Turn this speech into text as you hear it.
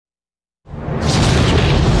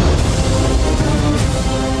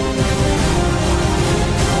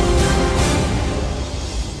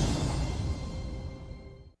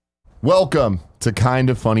Welcome to Kind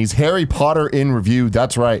of Funny's Harry Potter in Review.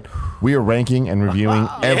 That's right. We are ranking and reviewing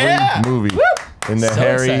every movie in the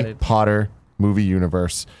Harry Potter movie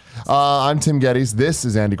universe. I'm Tim Geddes. This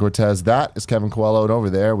is Andy Cortez. That is Kevin Coelho. And over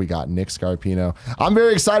there, we got Nick Scarpino. I'm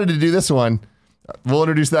very excited to do this one. We'll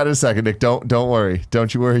introduce that in a second, Nick. Don't worry.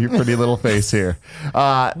 Don't you worry your pretty little face here.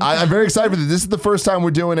 I'm very excited for this. This is the first time we're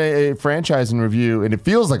doing a franchise in review, and it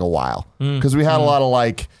feels like a while because we had a lot of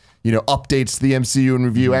updates to the MCU in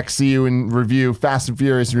review, XCU in review, Fast and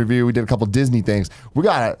Furious in review. We did a couple Disney things. We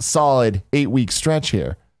got a solid 8-week stretch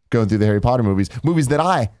here going through the Harry Potter movies that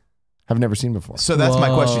I have never seen before. So that's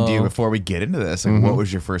my question to you before we get into this. Like, what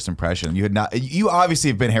was your first impression? You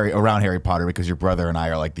obviously have been around Harry Potter because your brother and I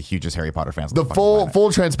are like the hugest Harry Potter fans. The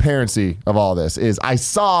full transparency of all this is I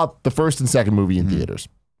saw the first and second movie in theaters.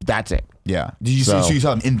 That's it. Yeah. Did you see? So you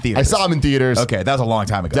saw them in theaters? I saw them in theaters. Okay, that was a long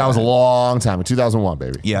time ago. That was a long time, in 2001,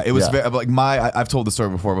 baby. Yeah, it was very, like I've told the story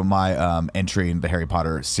before, but my entry into the Harry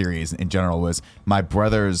Potter series in general was my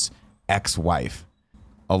brother's ex-wife.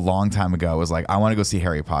 A long time ago was like, I want to go see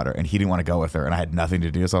Harry Potter, and he didn't want to go with her, and I had nothing to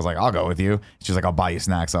do, so I was like, I'll go with you. She was like, I'll buy you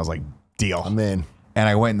snacks. I was like, deal. I'm in. And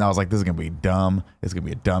I went and I was like, this is gonna be dumb. This is gonna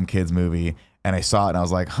be a dumb kids movie. And I saw it and I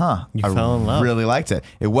was like, huh, I fell in love. Really liked it.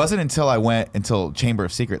 It wasn't until Chamber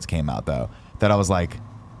of Secrets came out though that I was like,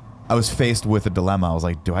 I was faced with a dilemma. I was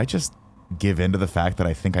like, do I just give in to the fact that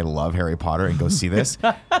I think I love Harry Potter and go see this?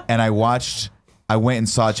 And I went and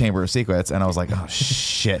saw Chamber of Secrets and I was like, oh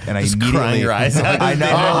shit. And I immediately crying your eyes out. I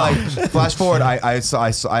know, like flash forward, I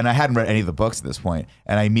saw and I hadn't read any of the books at this point,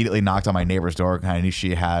 and I immediately knocked on my neighbor's door and I knew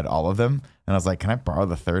she had all of them. And I was like, can I borrow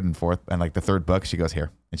the third and fourth and like the third book? She goes,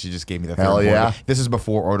 here. And she just gave me the third Hell yeah. This is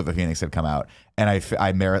before Order of the Phoenix had come out. And I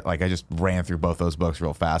just ran through both those books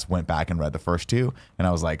real fast, went back and read the first two. And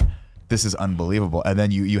I was like, this is unbelievable. And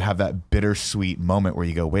then you have that bittersweet moment where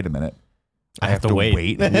you go, wait a minute. I have to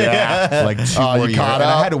wait. Yeah. Like 2 more years. Caught and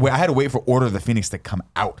up? I had to wait for Order of the Phoenix to come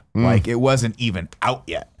out. Like it wasn't even out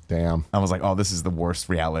yet. Damn. I was like, oh, this is the worst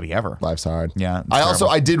reality ever. Life's hard. Yeah.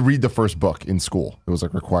 I did read the first book in school. It was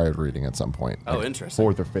like required reading at some point. Oh, like interesting.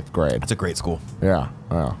 4th or 5th grade. It's a great school. Yeah.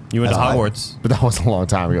 Wow. You went to Hogwarts. But that was a long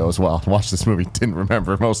time ago as well. Watched this movie, didn't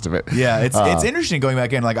remember most of it. Yeah, it's interesting going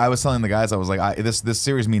back in. Like I was telling the guys, I was like, this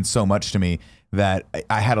series means so much to me that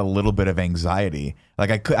I had a little bit of anxiety.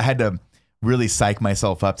 Like I had to really psych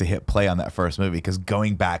myself up to hit play on that first movie because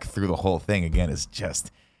going back through the whole thing again is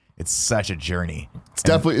just. It's such a journey. It's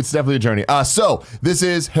definitely a journey. So this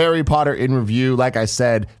is Harry Potter in Review. Like I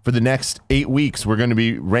said, for the next 8 weeks, we're going to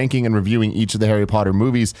be ranking and reviewing each of the Harry Potter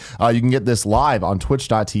movies. You can get this live on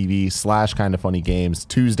twitch.tv/kindoffunnygames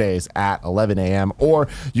Tuesdays at 11 a.m. Or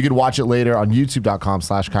you can watch it later on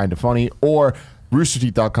youtube.com/kindoffunny or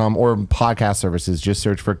roosterteeth.com or podcast services. Just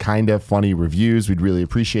search for Kinda Funny Reviews. We'd really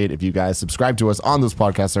appreciate if you guys subscribe to us on those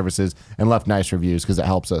podcast services and left nice reviews because it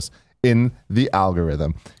helps us in the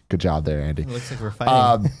algorithm. Good job there, Andy. It looks like we're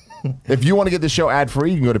fighting. If you want to get the show ad-free,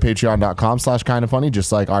 you can go to patreon.com/kindoffunny,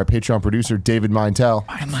 just like our Patreon producer, David Mintel.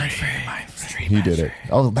 He did it.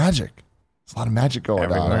 Oh, magic. There's a lot of magic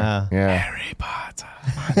going on. Yeah. Harry Potter.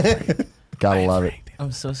 Gotta love it.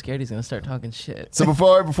 I'm so scared he's gonna start talking shit. So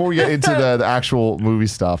before we get into the actual movie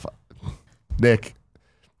stuff, Nick,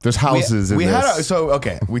 there's houses in this.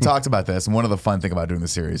 We talked about this, and one of the fun thing about doing the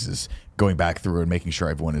series is going back through and making sure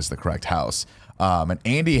everyone is the correct house. And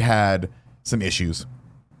Andy had some issues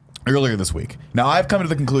earlier this week. Now, I've come to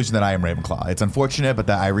the conclusion that I am Ravenclaw. It's unfortunate, but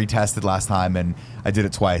that I retested last time, and I did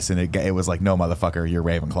it twice, and it was like, no, motherfucker, you're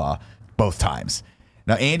Ravenclaw both times.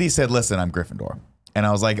 Now, Andy said, listen, I'm Gryffindor. And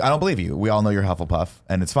I was like, I don't believe you. We all know you're Hufflepuff,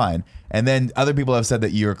 and it's fine. And then other people have said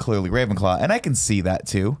that you're clearly Ravenclaw, and I can see that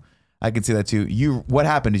too. What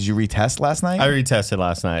happened? Did you retest last night? I retested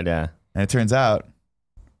last night, yeah. And it turns out,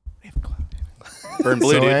 Ravenclaw. Burn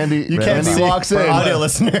blue, dude. Andy see walks in. Audio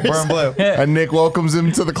listeners. Burn blue. And Nick welcomes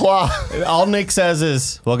him to the claw. All Nick says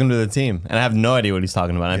is, welcome to the team. And I have no idea what he's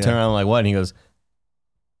talking about. I turn around, I'm like, what? And he goes,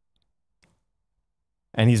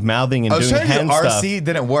 and he's mouthing and doing hand stuff. RC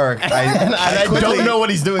didn't work. I don't know what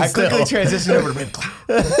he's doing still. I quickly transitioned over to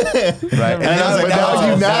Ravenclaw. Right. And I was like,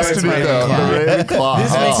 now you mastered it though. The Ravenclaw.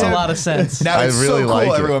 This makes a lot of sense. Now it's really so cool, like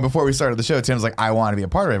it. everyone. Before we started the show, Tim's like, I want to be a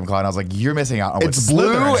part of Ravenclaw. And I was like, you're missing out on what It's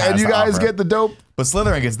blue, Slytherin has and you to guys offer. get the dope. But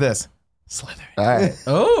Slytherin gets this. Slytherin. All right.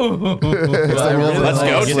 Oh, Let's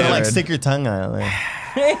go. You Slytherin. like stick your tongue out there.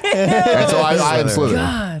 And so I am Slytherin.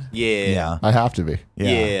 God. Yeah. I have to be.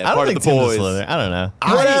 Yeah. I don't part think of the Tim's a boys. Slytherin. I don't know.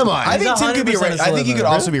 What am I? I think He's Tim could be. 100% I think he could Slytherin.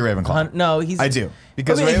 also be Ravenclaw. No, he's. I do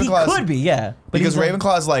because I mean, Ravenclaw he could be, yeah. But Because he's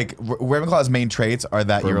Ravenclaw's main traits are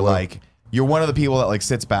that you're blue. like you're one of the people that like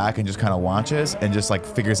sits back and just kind of watches and just like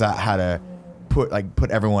figures out how to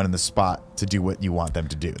put everyone in the spot to do what you want them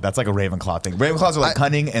to do. That's like a Ravenclaw thing. Ravenclaws are like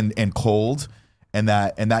cunning and cold, and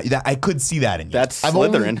that I could see that in you. That's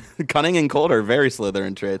Slytherin. Cunning and cold are very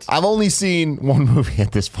Slytherin traits. I've only seen one movie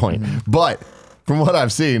at this point, but from what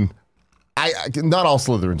I've seen, not all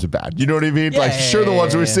Slytherins are bad. You know what I mean? The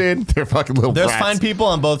ones we're seeing, they're fucking little There's brats. fine people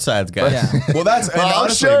on both sides, guys. Yeah. Well, that's and I'm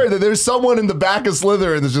honestly, sure that there's someone in the back of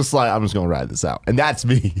Slytherin that's just like, I'm just gonna ride this out, and that's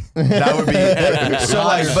me. that would be so.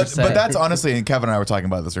 Like, but 100%. that's honestly, and Kevin and I were talking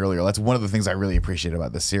about this earlier. That's one of the things I really appreciate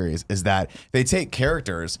about this series is that they take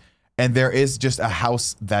characters, and there is just a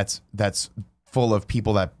house that's full of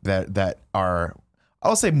people that are,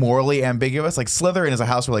 I'll say, morally ambiguous. Like Slytherin is a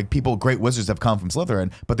house where like great wizards have come from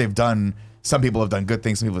Slytherin, but some people have done good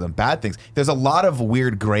things, some people have done bad things. There's a lot of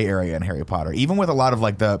weird gray area in Harry Potter, even with a lot of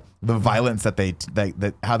like the violence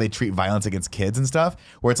that how they treat violence against kids and stuff,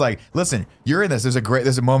 where it's like, listen, you're in this. There's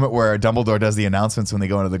a moment where Dumbledore does the announcements when they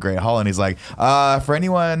go into the Great Hall, and he's like, for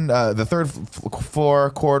anyone, the third floor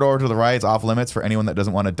corridor to the right is off limits for anyone that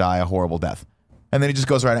doesn't want to die a horrible death. And then he just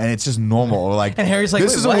goes around, and it's just normal. Or like, And Harry's like,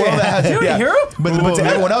 this wait, is a what? world that has, You don't hear him? but to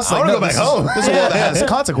everyone else, like, wanna no, go back home. This is a world that has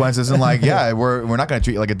consequences, and like, yeah, we're not going to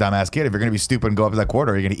treat you like a dumbass kid. If you're going to be stupid and go up to that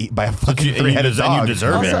corridor, you're going to eat by a fucking three-headed dog. You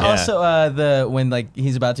deserve it. Also, when like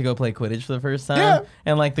he's about to go play Quidditch for the first time, Yeah.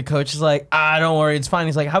 and like the coach is like, don't worry, it's fine.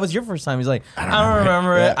 He's like, how was your first time? He's like, I don't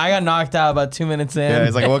remember it. Yeah. I got knocked out about 2 minutes in. Yeah,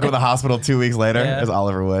 he's like, I woke up in the hospital 2 weeks later. Yeah. As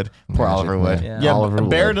Oliver Wood. Poor Oliver Wood. Yeah. Yeah, Oliver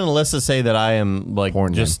Barrett Wood. and Alyssa say that I am like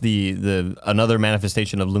Porn just the another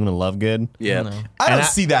manifestation of Luna Lovegood. Yeah. No. I don't And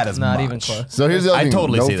see that as Not much. even close. So here's the other I thing.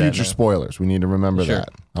 totally No see that, future no. spoilers. We need to remember Sure. that.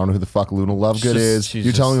 I don't know who the fuck Luna Lovegood is. she's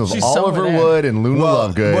You're telling me She's of Oliver somewhere there. Wood and Luna Well,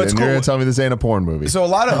 Lovegood, what's and you're cool- gonna tell me this ain't a porn movie. So a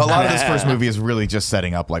lot of this first movie is really just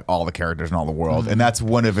setting up like all the characters and all the world, and that's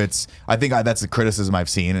one of its. I think that's the criticism I've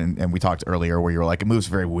seen, and we talked earlier where you're like, it moves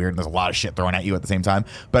very weird and there's a lot of shit thrown at you at the same time.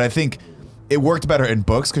 But I think it worked better in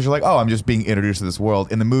books because you're like, oh, I'm just being introduced to this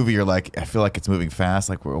world. In the movie, you're like, I feel like it's moving fast.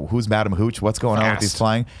 Like, who's Madam Hooch? What's going on with these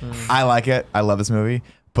flying? I like it. I love this movie.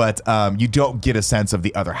 But you don't get a sense of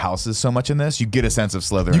the other houses so much in this. You get a sense of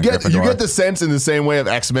Slytherin. You and get Gryffindor. the sense in the same way of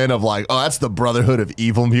X-Men of like, oh, that's the Brotherhood of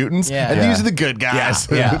Evil Mutants, Yeah. and Yeah. these are the good guys.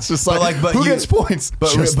 Yeah, yeah. It's just But like, but who you- gets points?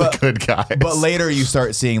 Just the good guys. But later you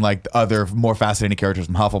start seeing like the other more fascinating characters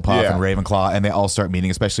from Hufflepuff Yeah. and Ravenclaw, and they all start meeting,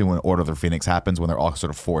 especially when Order of the Phoenix happens, when they're all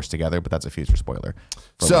sort of forced together. But that's a future spoiler.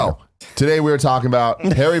 for So later. today we are talking about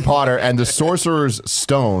Harry Potter and the Sorcerer's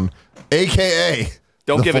Stone, aka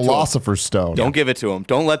Don't the give it to 'em. Philosopher's Stone. Don't give it to them.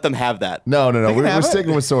 Don't let them have that. No. can We're have it.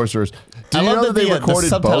 sticking with Sorcerers. Do I you love know that they the recorded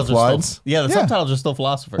subtitles both are lines? Still, yeah, the subtitles are still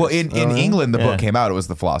philosophers. Well, in England, the book Yeah. came out. It was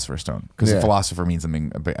the Philosopher's Stone because Yeah. philosopher means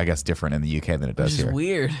something, I guess, different in the UK than it does Which is here.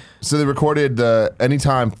 weird. So they recorded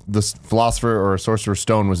anytime the Philosopher or Sorcerer's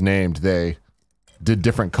Stone was named, they did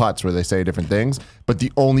different cuts where they say different things. But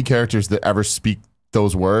the only characters that ever speak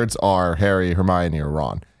those words are Harry, Hermione, or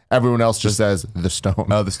Ron. Everyone else just says the stone.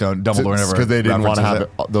 Oh, the stone. Dumbledore never Because they didn't want to have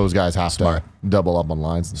references those guys have Smart. to double up on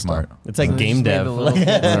lines and Smart. stuff. it's like They game just made dev. a little-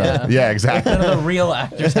 yeah. Yeah, exactly. None of the real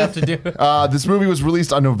actors have to do it. This movie was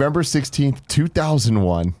released on November 16th,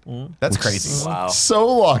 2001. That's crazy. Wow. So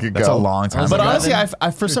long ago. That's a long time. But ago. honestly,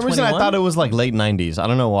 I for some reason I 21? thought it was like late '90s. I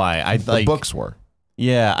don't know why. I The like books were.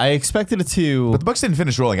 Yeah, I expected it to. But the books didn't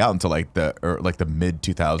finish rolling out until like the mid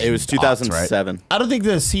 2000s. It was 2007. I don't think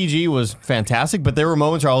the CG was fantastic, but there were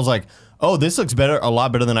moments where I was like, "Oh, this looks a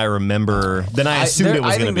lot better than I remember, than I assumed it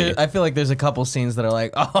was going to be." I feel like there's a couple scenes that are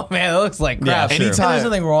like, oh man, it looks like crap. Yeah, sure. And there's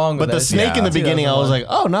nothing wrong with But the it. snake in the beginning, I was like,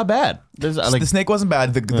 "Oh, not bad." There's like the snake wasn't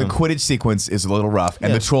bad. The Quidditch sequence is a little rough,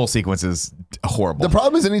 and Yeah. the troll sequence is horrible. The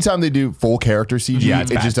problem is anytime they do full character CG, Yeah,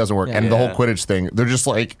 it's it bad. just doesn't work. Yeah. And the whole Yeah. Quidditch thing, they're just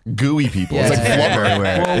like gooey people. Yeah. It's like Yeah. flubber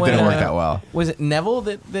everywhere. Well, It when, didn't work that well. Was it Neville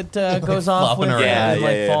that goes off flopping with it around. and Yeah,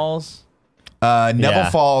 like yeah, yeah. falls? Neville Yeah.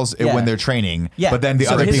 falls Yeah. when they're training, Yeah. but then the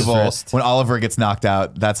So other his people, wrist. when Oliver gets knocked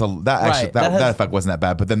out, that Right. That has- that effect wasn't that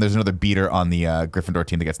bad. But then there's another beater on the Gryffindor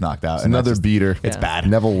team that gets knocked out. It's and another that's just- beater. It's Yeah. bad.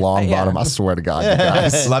 Neville Longbottom, Yeah. I swear to God, you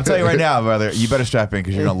guys. Well, I'm telling you right now, brother, you better strap in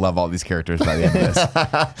because you're gonna love all these characters by the end of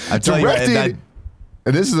this. I'm telling you right Directed,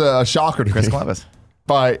 and this is a shocker to Chris me, Columbus.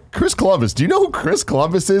 by Chris Columbus. Do you know who Chris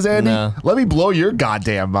Columbus is, Andy? No. Let me blow your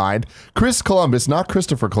goddamn mind. Chris Columbus, not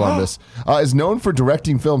Christopher Columbus, is known for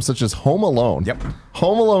directing films such as Home Alone, Yep.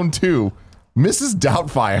 Home Alone 2, Mrs.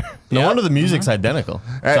 Doubtfire. no wonder the music's identical.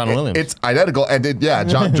 John Williams. It's identical. And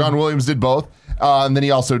John Williams did both. And then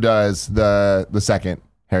he also does the second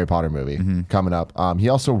Harry Potter movie coming up. He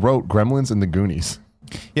also wrote Gremlins and the Goonies.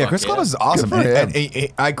 Yeah, Chris Columbus is awesome. Good for And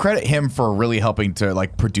I credit him for really helping to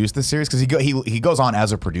like produce this series because he goes on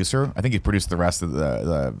as a producer. I think he produced the rest of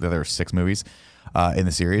the other 6 movies. in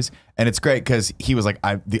the series. And it's great because he was like,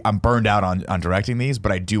 I'm burned out on directing these,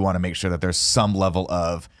 but I do want to make sure that there's some level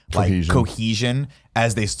of like cohesion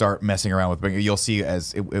as they start messing around with. You'll see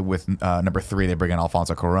with number 3, they bring in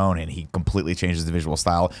Alfonso Cuarón, and he completely changes the visual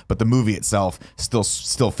style. But the movie itself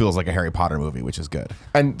still feels like a Harry Potter movie, which is good.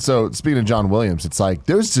 And so, speaking of John Williams, it's like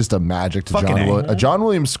there's just a magic to a John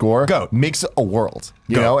Williams score makes a world,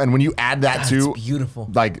 you know. And when you add that to beautiful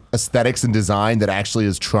like aesthetics and design that actually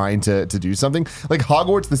is trying to do something, like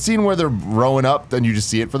Hogwarts, the scene where they're rowing up and you just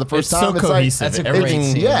see it for the first time. So it's cohesive. That's a great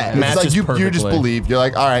scene. Yeah, it's like you just believe. You're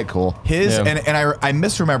like, all right, cool. I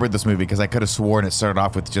misremembered this movie because I could have sworn it started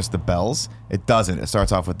off with just the bells. It doesn't. It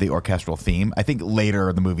starts off with the orchestral theme. I think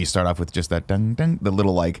later the movie start off with just that ding ding, the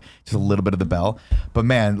little just a little bit of the bell. But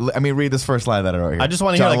man, I mean, read this first line that I wrote here. I just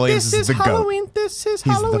want to hear like, this is Halloween. This is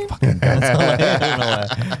Halloween. He's the fucking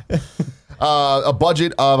goat. A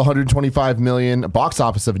budget of 125 million, a box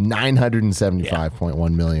office of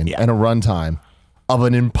 975.1 million, and a runtime of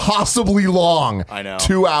an impossibly long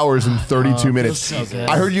 2 hours and 32 minutes. So good.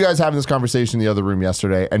 I heard you guys having this conversation in the other room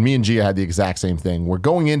yesterday, and me and Gia had the exact same thing. We're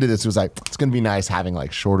going into this, it was like, it's going to be nice having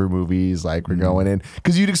like shorter movies, like we're going in,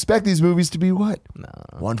 because you'd expect these movies to be what?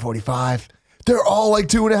 145. They're all like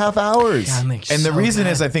 2.5 hours. And the reason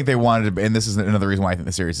is I think they wanted to, and this is another reason why I think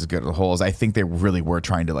the series is good as a whole, is I think they really were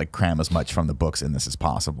trying to like cram as much from the books in this as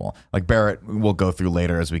possible. Like Barrett will go through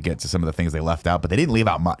later as we get to some of the things they left out, but they didn't leave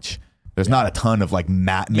out much. There's not a ton of like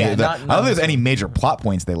I don't think there's any major plot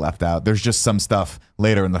points they left out. There's just some stuff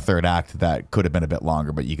later in the third act that could have been a bit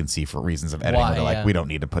longer, but you can see for reasons of editing where they're like, we don't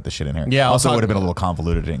need to put the shit in here. Yeah. Also, it would have been a little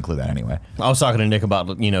convoluted to include that anyway. I was talking to Nick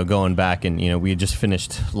about going back, and we had just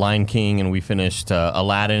finished Lion King and we finished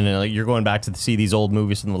Aladdin, and like, you're going back to see these old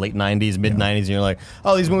movies from the late '90s, mid '90s, and you're like,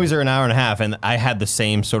 oh, these movies are an hour and a half, and I had the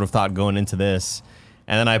same sort of thought going into this.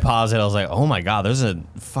 And then I paused it. I was like, "Oh my god, there's a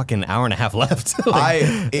fucking hour and a half left."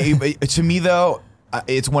 To me though,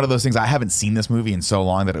 it's one of those things. I haven't seen this movie in so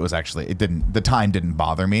long that the time didn't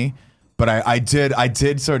bother me. But I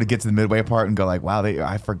did sort of get to the midway part and go like, wow,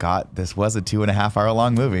 I forgot this was a 2.5 hour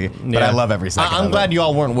long movie. But I love every second. I'm glad you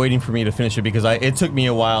all weren't waiting for me to finish it because it took me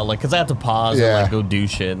a while, like, because I had to pause and like go do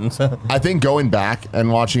shit and stuff. I think going back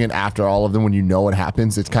and watching it after all of them, when you know what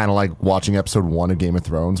happens, it's kind of like watching episode 1 of Game of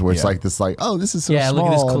Thrones, where it's like this, like, oh, this is so small. Look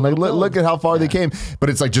at, this cool like, look at how far they came.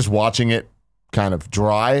 But it's like just watching it kind of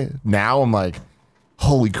dry. Now I'm like,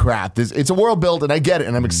 holy crap, it's a world build, and I get it,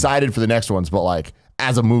 and I'm excited for the next ones, but like,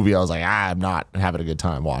 as a movie, I was like, I'm not having a good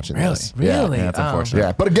time watching this. Really? Yeah, that's unfortunate.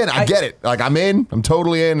 Yeah, but again, I get it. Like, I'm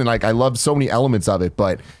totally in, and like, I love so many elements of it,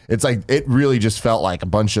 but it's like, it really just felt like a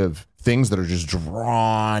bunch of things that are just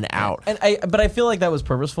drawn out. But I feel like that was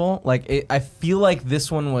purposeful. Like, I feel like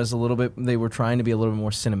this one was a little bit, they were trying to be a little bit more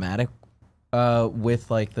cinematic with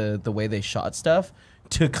like the way they shot stuff,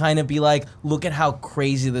 to kind of be like, look at how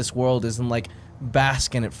crazy this world is, and like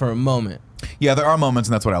bask in it for a moment. Yeah, there are moments,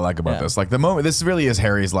 and that's what I like about this. Like the moment, this really is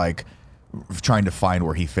Harry's like trying to find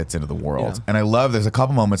where he fits into the world. And I love, there's a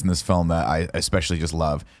couple moments in this film that I especially just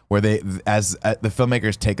love, where the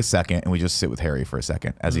filmmakers take a second and we just sit with Harry for a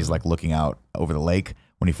second as he's like looking out over the lake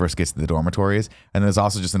when he first gets to the dormitories. And there's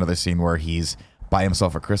also just another scene where he's by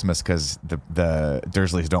himself at Christmas because the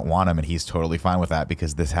Dursleys don't want him, and he's totally fine with that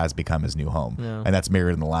because this has become his new home. And that's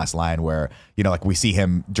mirrored in the last line where, like we see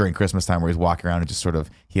him during Christmas time where he's walking around and just sort of,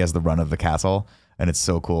 he has the run of the castle, and it's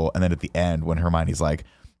so cool. And then at the end when Hermione's like,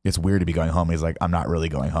 it's weird to be going home, he's like, I'm not really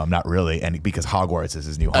going home, not really, and because Hogwarts is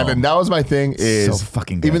his new home. And then that was my thing, is so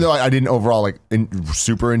fucking good. Even though I didn't overall like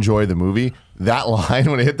super enjoy the movie, that line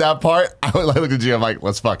when it hit that part, I looked at you, I'm like,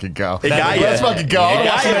 let's fucking go. Let's fucking go. I'm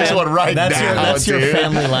watching this one right now. That's your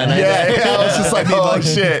family line. Yeah, I was just like, oh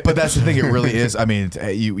shit. But that's the thing, it really is. I mean,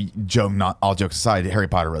 not all jokes aside, Harry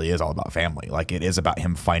Potter really is all about family. Like, it is about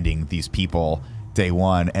him finding these people day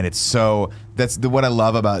one, and it's so, what I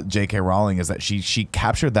love about J.K. Rowling is that she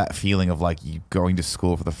captured that feeling of like you going to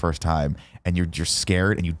school for the first time and you're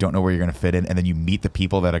scared and you don't know where you're going to fit in, and then you meet the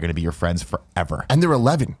people that are going to be your friends forever. And they're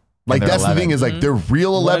 11. Like, that's 11. The thing is, like, they're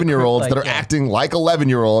real 11-year-olds that are acting like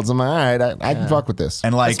 11-year-olds. I'm like, all right, I can fuck with this.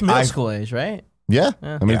 And like, it's middle school age, right? Yeah.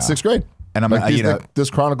 I mean, it's 6th grade. And I'm like, this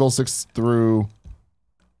chronicles 6th through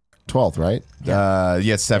 12th, right?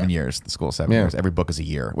 It's 7 years. The school 7 years. Every book is a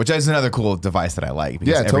year, which is another cool device that I like,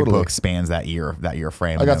 because every book spans that year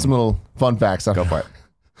frame. I got some little fun facts. Go for it.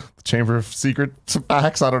 The Chamber of Secrets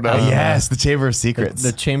facts. I don't know. Yes, the Chamber of Secrets.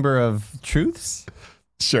 The Chamber of Truths.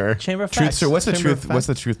 Sure. Chamber of Truth. Facts. So what's the truth? What's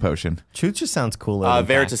the truth potion? Truth just sounds cooler.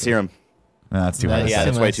 Veritaserum. No, that's too That hard. is Yeah,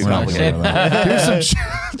 that's way too much. complicated. Here's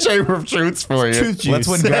some Chamber of Truths for you. Truth juice. Let's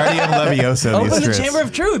win Guardian Leviosa. Open these the truths. Chamber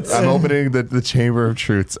of Truths. I'm opening the Chamber of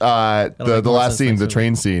Truths. make The more last sense scene, next the week.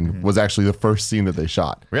 train scene, was actually the first scene that they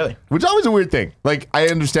shot. Really? Which is always a weird thing. Like, I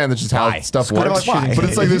understand that's just how Why? stuff It's kind of works. like, why? But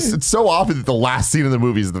it's like this. It's so often that the last scene of the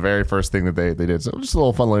movie is the very first thing that they did. So just a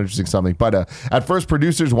little fun, little interesting something. But at first,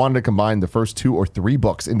 producers wanted to combine the first 2 or 3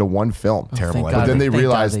 books into one film. Terrible thank idea. But then they Thank God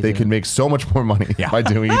realized they they did. could make so much more money by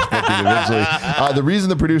doing each book individually. The reason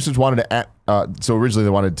the producers wanted to, so originally they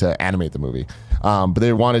wanted to animate the movie, but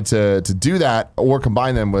they wanted to do that or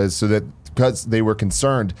combine them was so that because they were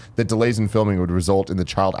concerned that delays in filming would result in the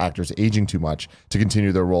child actors aging too much to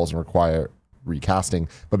continue their roles and require recasting.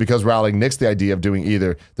 But because Rowling nixed the idea of doing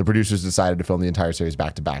either, the producers decided to film the entire series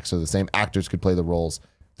back to back so the same actors could play the roles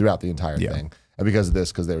throughout the entire thing. And because of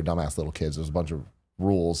this, because they were dumbass little kids, there was a bunch of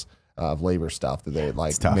rules of labor stuff that they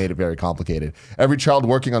made it very complicated. Every child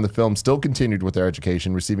working on the film still continued with their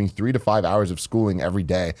education, receiving 3 to 5 hours of schooling every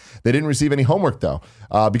day. They didn't receive any homework though.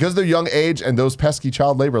 Because of their young age and those pesky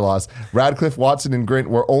child labor laws, Radcliffe, Watson, and Grint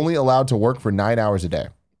were only allowed to work for 9 hours a day.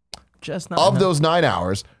 Just not Of enough. those 9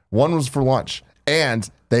 hours, 1 was for lunch. And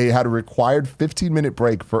they had a required 15-minute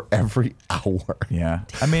break for every hour. Yeah.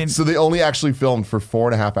 I mean, So they only actually filmed for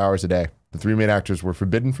 4.5 hours a day. The 3 main actors were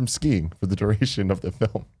forbidden from skiing for the duration of the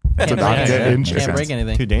film to not break get anything. injured. Can't break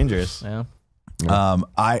anything. Too dangerous. Yeah.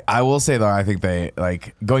 I will say though, I think they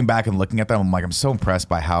like going back and looking at them. I'm so impressed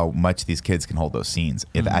by how much these kids can hold those scenes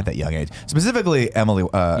at that young age. Specifically,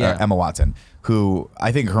 Emma Watson, who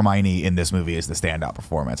I think Hermione in this movie is the standout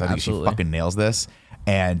performance. I think Absolutely. she fucking nails this,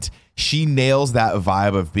 and she nails that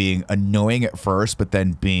vibe of being annoying at first, but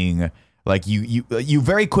then being like you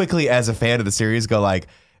very quickly as a fan of the series go like,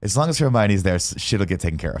 as long as Hermione's there, shit'll get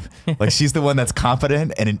taken care of. Like she's the one that's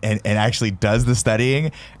confident and actually does the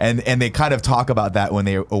studying, and they kind of talk about that when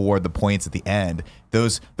they award the points at the end.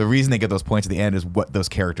 The reason they get those points at the end is what those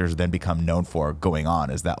characters then become known for going on,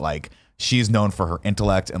 is that like she's known for her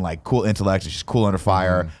intellect and like cool intellect, and she's cool under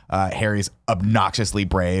fire. Harry's obnoxiously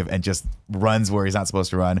brave and just runs where he's not supposed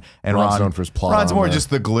to run. And Ron's known for his plot Ron's more armor. just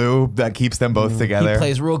the glue that keeps them both together. He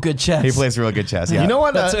plays real good chess. He plays real good chess. Yeah. You know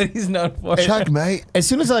what? That's what he's known for. Checkmate. As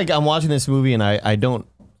soon as like I'm watching this movie and I don't,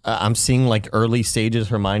 I'm seeing like early stages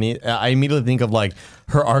Hermione. I immediately think of like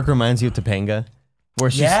her arc reminds you of Topanga, where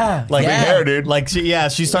she's Yeah, like yeah. Big hair, dude. Like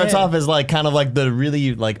she starts Yeah. off as like kind of like the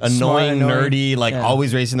really like annoying, nerdy, like Yeah.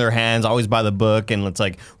 always racing their hands, always by the book, and it's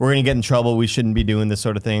like we're gonna get in trouble. We shouldn't be doing this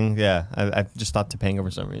sort of thing. Yeah, I just thought Topanga for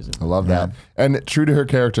some reason. I love that. And true to her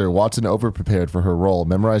character, Watson over-prepared for her role,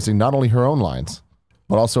 memorizing not only her own lines,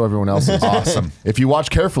 but also everyone else's. Awesome. If you watch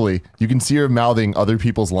carefully, you can see her mouthing other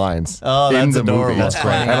people's lines Oh, in that's the adorable. movie. That's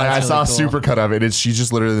funny. And like, I That's saw really a super cut of it. She's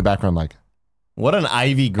just literally in the background like, What an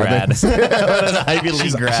Ivy grad! What an Ivy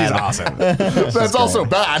League grad! She's awesome. that's also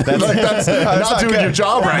bad. That's not not doing good. your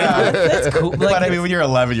job right. That's cool. Like, But I mean, when you're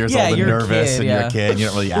 11 years old and you're a nervous kid, and you're yeah. a kid, you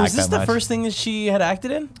don't really act was this that the much. first thing that she had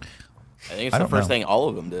acted in? I think it's I the don't first know. thing all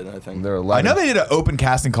of them did. I think. They're I 11. know they did an open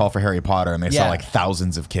casting call for Harry Potter, and they saw Yeah. like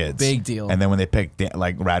thousands of kids. Big deal. And then when they picked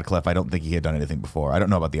like Radcliffe, I don't think he had done anything before. I don't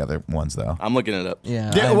know about the other ones though. I'm looking it up.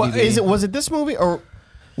 Yeah. Was it this movie or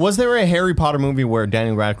was there a Harry Potter movie where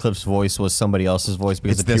Daniel Radcliffe's voice was somebody else's voice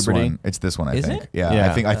because It's of this puberty? one. It's this one, I Is think. it? Yeah,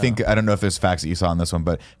 Yeah. I think I don't know if there's facts that you saw on this one,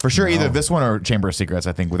 but for sure either this one or Chamber of Secrets.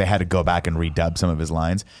 I think where they had to go back and redub some of his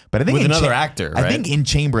lines. But I think With in another actor, I right? think in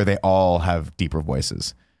Chamber they all have deeper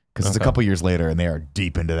voices because it's a couple years later and they are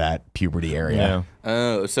deep into that puberty area. Yeah.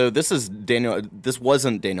 Oh, so this is Daniel. This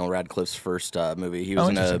wasn't Daniel Radcliffe's first movie. He was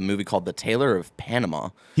in a interesting. movie called The Tailor of Panama.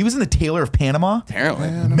 He was in the Tailor of Panama. Apparently,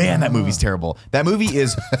 Man, that movie's terrible. That movie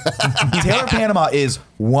is Taylor Panama is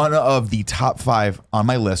one of the top 5 on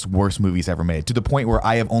my list worst movies ever made. To the point where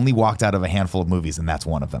I have only walked out of a handful of movies, and that's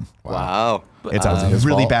one of them. wow. It's a his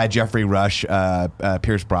really fault. bad Jeffrey Rush,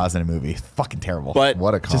 Pierce Brosnan movie. Fucking terrible. But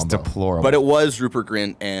What a combo. just deplorable. but it was Rupert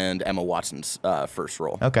Grint and Emma Watson's first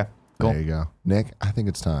role. okay, cool. There you go. Nick, I think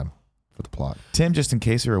it's time for the plot. Tim, just in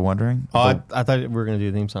case you were wondering. Oh, I thought we were gonna do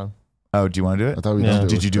a theme song. Oh, do you want to do it? I thought we Yeah. did.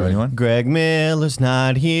 Did you do anyone? Greg Miller's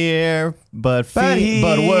not here, but he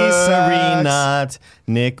worry sucks. not.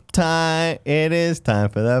 Nick time, it is time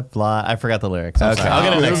for the plot. I forgot the lyrics. I'm Okay. sorry. I'll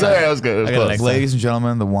get it It next was, time. it was good. It was I got it close. next time. Ladies and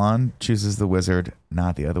gentlemen, the wand chooses the wizard,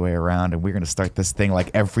 not the other way around. And we're going to start this thing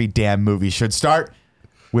like every damn movie should start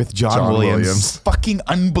with John Williams' fucking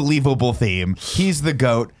unbelievable theme. He's the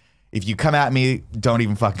GOAT. If you come at me, don't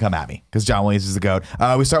even fucking come at me because John Williams is the GOAT.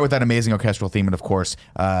 We start with that amazing orchestral theme and, of course,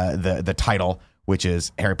 the title, which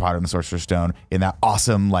is Harry Potter and the Sorcerer's Stone, in that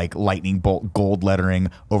awesome like lightning bolt gold lettering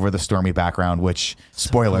over the stormy background, which,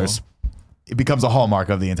 spoilers, it becomes a hallmark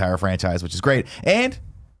of the entire franchise, which is great. And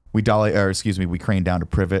we crane down to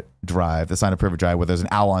Privet Drive, the sign of Privet Drive, where there's an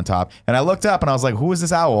owl on top. And I looked up and I was like, who is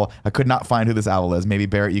this owl? I could not find who this owl is. Maybe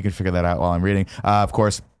Barrett, you can figure that out while I'm reading. Of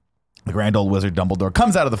course, the grand old wizard Dumbledore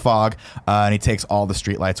comes out of the fog, and he takes all the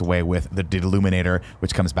streetlights away with the Deluminator,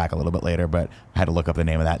 which comes back a little bit later, but I had to look up the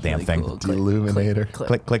name of that damn thing. Cool. Deluminator.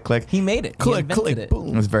 Click. He made it. Click, he invented it.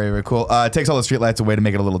 boom. It's very, very cool. Takes all the streetlights away to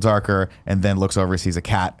make it a little darker, and then looks over, sees a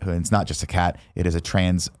cat, and it's not just a cat, it is a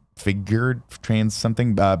Professor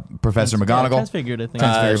McGonagall. Transfigured, I think.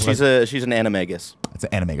 She's an animagus. It's an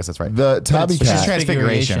animagus, that's right. The tabby She's cat.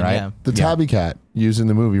 transfiguration, right? Yeah. The tabby cat used in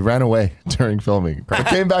the movie ran away during filming, but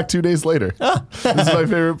came back 2 days later. This is my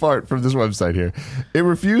favorite part from this website here. It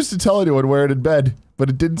refused to tell anyone where it had been, but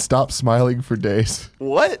it didn't stop smiling for days.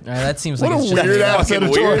 What? That seems What like a it's just weird ass fucking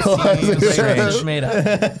editorial. It's made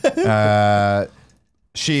up.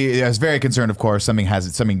 She is very concerned, of course.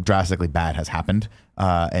 Something drastically bad has happened,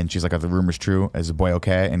 and she's like, "Are the rumors true? Is the boy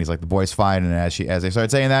okay?" And he's like, "The boy's fine." And as they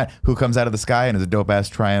start saying that, who comes out of the sky and is a dope ass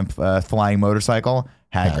Triumph flying motorcycle?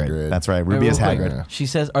 Hagrid. That's right. Ruby is Real quick, Hagrid. She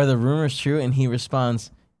says, "Are the rumors true?" And he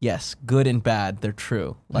responds, "Yes, good and bad, they're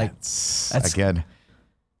true." Like That's that's again.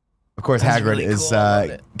 Of course, That's Hagrid really is cool. I love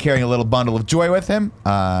it. carrying a little bundle of joy with him.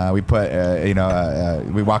 We put,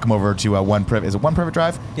 we walk him over to one Privet. Is it one Privet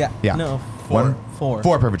Drive? yeah, Yeah. no, One? four.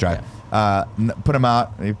 Four Privet Drive. Put him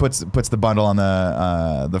out. He puts the bundle on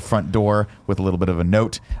the front door with a little bit of a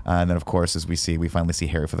note, and then of course, as we finally see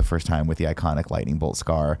Harry for the first time with the iconic lightning bolt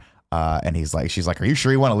scar. And she's like, "Are you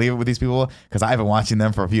sure you want to leave it with these people? Because I've been watching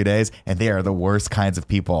them for a few days, and they are the worst kinds of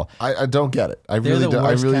people." I don't get it. I They're really the don't.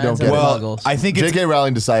 I worst really don't kinds of get it. Well, muggles. I think it's J.K.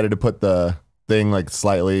 Rowling decided to put the thing like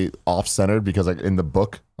slightly off centered because like in the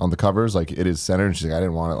book on the covers like it is centered, and she's like, I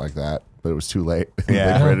didn't want it like that, but it was too late.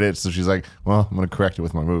 Yeah. They printed it, so she's like, well, I'm gonna correct it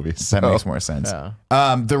with my movie. So that makes more sense.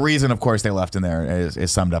 Yeah. The reason, of course, they left in there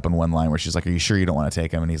is summed up in one line where she's like, "Are you sure you don't want to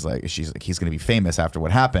take him?" And he's like, "He's going to be famous after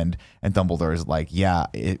what happened." And Dumbledore is like, "Yeah,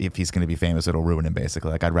 if he's going to be famous, it'll ruin him.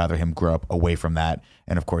 Basically, like I'd rather him grow up away from that."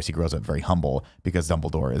 And of course, he grows up very humble because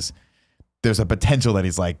Dumbledore is. There's a potential that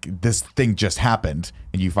he's like, this thing just happened,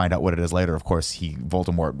 and you find out what it is later. Of course,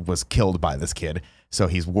 Voldemort was killed by this kid. So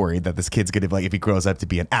he's worried that this kid's gonna if he grows up to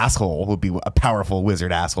be an asshole, will be a powerful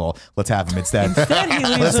wizard asshole. Let's have him instead.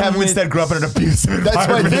 Let's have him instead grow up in an abusive that's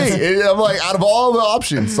my environment. thing. I'm like, out of all the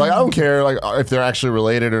options, like I don't care like if they're actually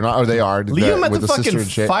related or not, or they are. Leave him at with the sister fucking and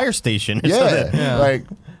shit. fire station. or Yeah, something. like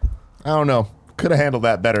I don't know. Could have handled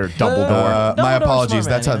that better, Dumbledore. My Dumbledore's apologies.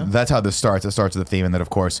 smart man, That's how this starts. It starts with the theme, and then of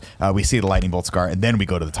course we see the lightning bolt scar, and then we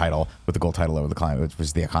go to the title with the gold title over the climb, which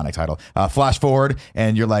was the iconic title. Flash forward,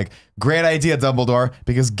 and you're like, "Great idea, Dumbledore,"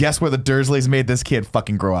 because guess where the Dursleys made this kid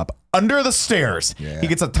fucking grow up? Under the stairs. Yeah. He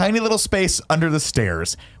gets a tiny little space under the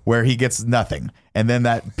stairs where he gets nothing, and then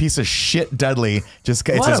that piece of shit Dudley just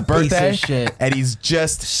it's What his a piece of birthday, shit. and he's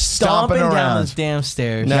just stomping down around. those damn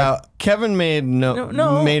stairs. Now, Kevin made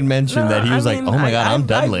No, made mention that he was I like, mean, "Oh my god, I'm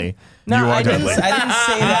Dudley." No, You are I didn't Dudley. say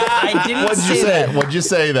that. I didn't What'd you say say? that. What'd you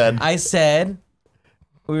say then? I said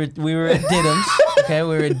we were at Diddums. Okay, we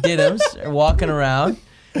were at Diddums walking around.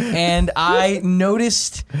 And I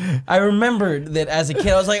remembered that as a kid,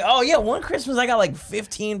 I was like, "Oh yeah, one Christmas I got like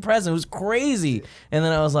 15 presents. It was crazy." And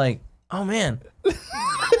then I was like, "Oh man,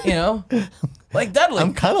 like Dudley.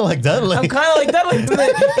 I'm kind of like Dudley. I'm kind of like Dudley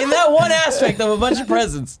in that one aspect of a bunch of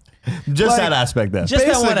presents. Just that aspect, then. Just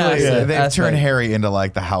that one basically, aspect. they've turned Harry into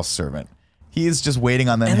like the house servant. He's just waiting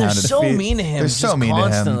on them. And they're hand so feet. mean to him, They're so just mean to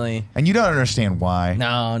constantly. him, and you don't understand why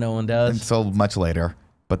No one does. until much later.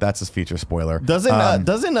 But that's his future spoiler. Doesn't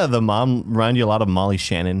the mom remind you a lot of Molly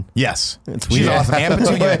Shannon? Yes, It's she's weird. awesome. Aunt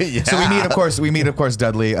Petunia. Yeah. So we meet of course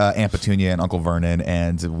Dudley, Aunt Petunia, and Uncle Vernon,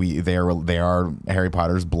 and they are Harry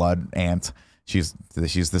Potter's blood aunt. She's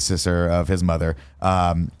the sister of his mother,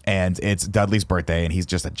 and it's Dudley's birthday, and he's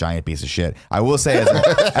just a giant piece of shit. I will say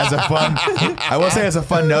as a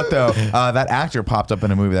fun note though, that actor popped up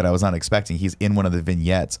in a movie that I was not expecting. He's in one of the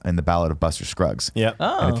vignettes in the Ballad of Buster Scruggs. Yep.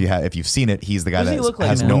 Oh. And if you've seen it, he's the guy What does that he look like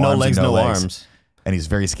has now? no, No arms, legs, and no legs. arms. And he's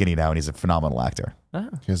very skinny now, and he's a phenomenal actor.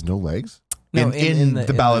 He has no legs. No, in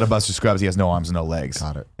the Ballad in of Buster Scruggs, he has no arms and no legs.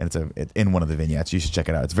 Got it. And it's in one of the vignettes. You should check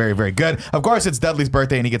it out. It's very, very good. Of course, it's Dudley's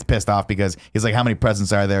birthday, and he gets pissed off because he's like, "How many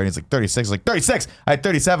presents are there?" And he's like, 36. He's like, 36? I had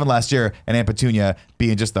 37 last year. And Aunt Petunia,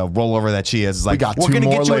 being just the rollover that she is like, got "We're two going to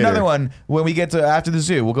more get you later." another one when we get to after the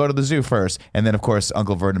zoo. We'll go to the zoo first." And then, of course,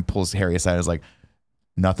 Uncle Vernon pulls Harry aside and is like,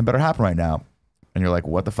 "Nothing better happen right now." And you're like,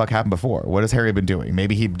 what the fuck happened before? What has Harry been doing?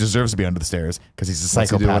 Maybe he deserves to be under the stairs because he's a What's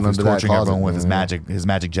he doing psychopath who's under that torturing everyone closet? with his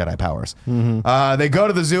magic Jedi powers. They go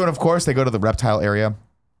to the zoo, and of course, they go to the reptile area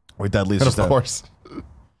where Dudley's And just of course,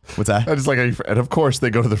 What's that? I just like, and of course they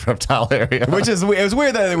go to the reptile area. Which is, it was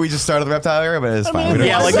weird that we just started the reptile area, but it's fine.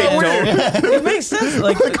 Yeah, like they don't. It makes sense.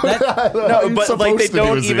 Like that, No, but like they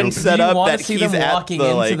don't even set Do you up wanna that see he's them at walking the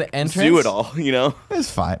into like the entrance? zoo at all. You know. It's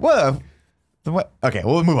fine. Well, okay,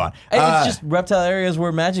 we'll move on. it's just reptile areas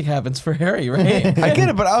where magic happens for Harry, right? I get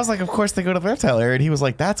it, but I was like, of course they go to the reptile area, and he was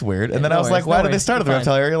like, that's weird. And then no I was like, worries, why no did they worries, start at the you're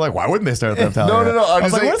reptile area? Like, why wouldn't they start at the reptile area? No. I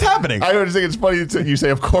was like, what's happening? I just think it's funny that you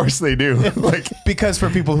say, of course they do. Like, Because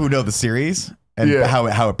for people who know the series and Yeah.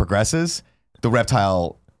 how it progresses, the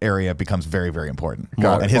reptile area becomes very, very important.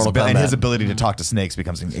 Got it. And his Mortal and his Kombat. ability to talk to snakes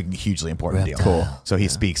becomes a hugely important deal. Cool. So he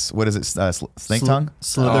speaks, what is it, snake tongue?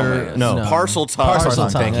 Slither. No. no. Parcel tongue. Parcel Parcel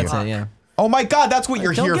tongue, tongue, thank that's you. it, yeah. Oh my God, that's what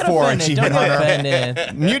you're Don't here get for, offended, Achievement don't get Hunter.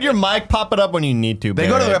 offended. Mute your mic. Pop it up when you need to. They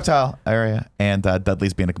go to the Barrett. reptile area, and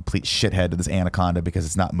Dudley's being a complete shithead to this anaconda because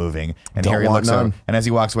it's not moving. And Don't Harry want looks over, none. and as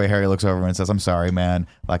he walks away, Harry looks over and says, "I'm sorry, man.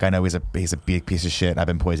 Like I know he's a big piece of shit. I've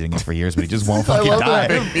been poisoning him for years, but he just won't fucking love die.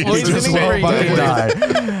 that. He Poisoning just for won't fucking years.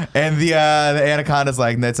 die." And the anaconda's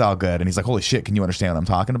like, "That's all good." And he's like, "Holy shit, can you understand what I'm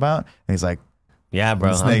talking about?" And he's like, Yeah,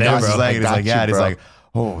 bro. I'm "Snake." there, He's bro. like, got "Yeah." you, And he's bro. like,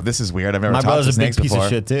 "Oh, this is weird. I've never My talked brother's to a big snakes piece before." of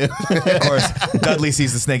shit too. Of course, Dudley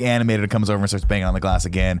sees the snake animated and comes over and starts banging on the glass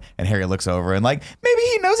again. And Harry looks over and like, maybe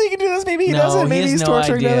he knows he can do this, maybe he No, doesn't, he maybe has he's no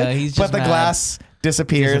torturing idea. Dudley. He's But just the mad. glass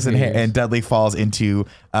disappears. And Dudley falls into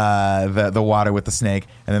the water with the snake.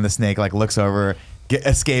 And then the snake like looks over,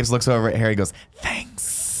 escapes, looks over at Harry, goes,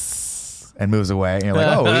 "Thanks," and moves away. And you're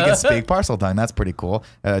like, oh, he can speak parcel tongue. That's pretty cool.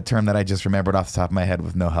 A term that I just remembered off the top of my head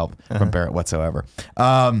with no help from Barrett whatsoever.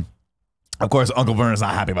 Of course, Uncle Vernon's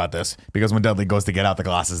not happy about this because when Dudley goes to get out, the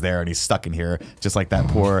glass is there and he's stuck in here, just like that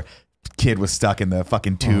poor kid was stuck in the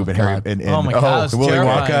fucking tube and Harry and Oh my God, it was Willy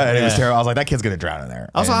Wonka, terrifying. and it was Yeah. terrible. I was like, that kid's gonna drown in there.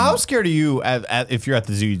 Also, And how scared are you if you're at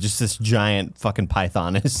the zoo? Just this giant fucking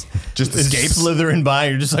python is Just is escapes? slithering by.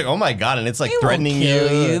 You're just like, oh my God, and it's like They won't threatening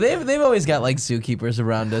kill you. They've always got like zookeepers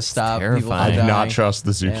around to stop people from terrifying. dying. not trust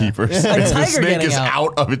the zookeepers. A the tiger snake getting is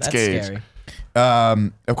out of its That's cage. scary.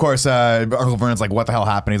 Of course, Uncle Vernon's like, what the hell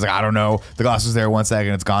happened? He's like, I don't know. The glass was there 1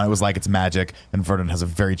 second, it's gone. It was like it's magic. And Vernon has a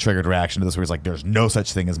very triggered reaction to this where he's like, there's no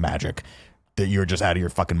such thing as magic. That you're just out of your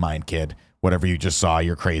fucking mind, kid. Whatever you just saw,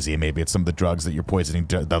 you're crazy. And maybe it's some of the drugs that you're poisoning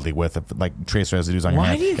Dudley with, like trace residues on your Why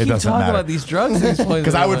hand. do you It keep doesn't talking matter. about these drugs?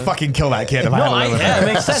 Because I would fucking kill that kid if I had to live with yeah, him.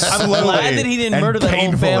 it makes sense. I'm Slowly glad that he didn't and murder the whole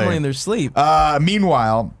painfully. family in their sleep.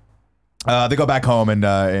 Meanwhile, they go back home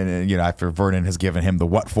and you know, after Vernon has given him the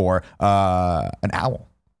what for, an owl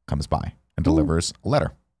comes by and delivers a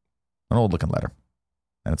letter, an old looking letter,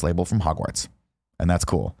 and it's labeled from Hogwarts, and that's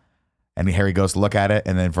cool. And Harry goes to look at it,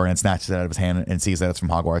 and then Vernon snatches it out of his hand and sees that it's from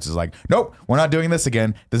Hogwarts. Is like, nope, we're not doing this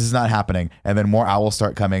again. This is not happening. And then more owls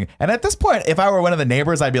start coming. And at this point, if I were one of the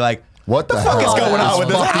neighbors, I'd be like, What the fuck is hell going on with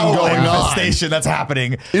this fucking owl going on? infestation that's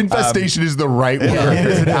happening? Infestation is the right word.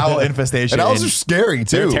 There's an owl infestation. And owls and are scary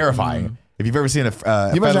too. they're terrifying. If you've ever seen a you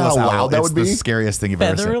imagine featherless how owl, loud that it's would be? the scariest thing you've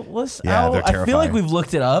ever seen. Featherless Yeah, owl? they're I feel like terrifying. we've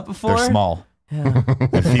looked it up before. They're small.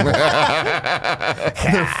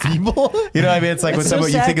 They're feeble. You know what I mean? It's like when That's so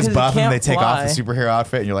somebody you sad think is 'cause it buff and can't they take off the fly. superhero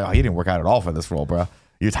outfit and you're like, oh, you didn't work out at all for this role, bro.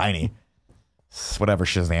 You're tiny. Whatever,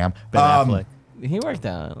 Shazam. Ben Affleck. He worked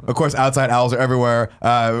out. Of course, outside owls are everywhere.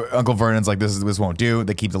 Uncle Vernon's like, this won't do.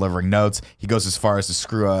 They keep delivering notes. He goes as far as to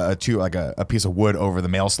screw a piece of wood over the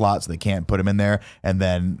mail slot so they can't put him in there. And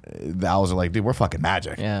then the owls are like, dude, we're fucking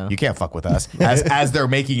magic. Yeah. You can't fuck with us. As they're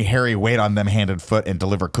making Harry wait on them hand and foot and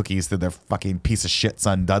deliver cookies to their fucking piece of shit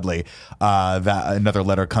son Dudley, that another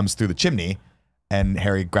letter comes through the chimney. And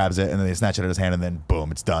Harry grabs it, and then they snatch it out of his hand, and then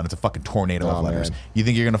boom, it's done. It's a fucking tornado of letters. man. You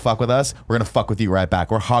think you're gonna fuck with us? We're gonna fuck with you right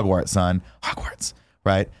back. We're Hogwarts, son. Hogwarts,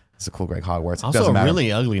 right? It's a cool, great Hogwarts. Also, Doesn't a matter.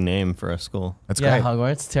 really ugly name for a school. That's Yeah, great.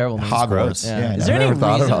 Hogwarts. Terrible. name. Hogwarts. Yeah. Yeah, Is there I any never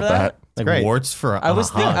thought reason about for that? Like great. warts for I was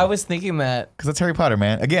hog. thinking that Because that's Harry Potter,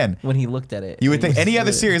 man. Again, when he looked at it. you would think any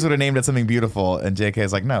other series. series would have named it something beautiful, and JK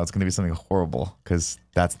is like, no, it's gonna be something horrible because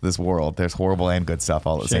that's this world. There's horrible and good stuff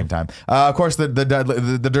all at the same time. Of course, the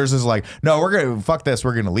Dursleys are like, no, we're gonna fuck this.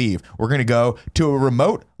 We're gonna leave. We're gonna go to a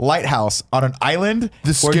remote lighthouse on an island.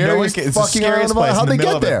 The scariest it's fucking island of all. How'd they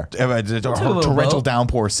get there? Of a little torrential boat.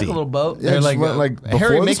 downpour sea. Took a little boat. Yeah, They're just like, went, Harry, before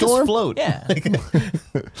the make storm? us float. Yeah.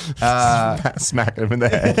 Smack him in the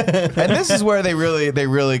head. And this is where they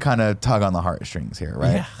really kind of tug on the heartstrings here,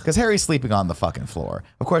 right? Because Harry's sleeping on the fucking floor.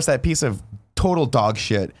 Of course, that piece of total dog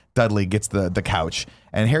shit, Dudley gets the couch,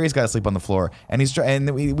 and Harry's got to sleep on the floor. And we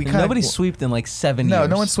kind of Nobody swept in like 7 years.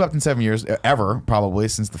 no one swept in 7 years ever, probably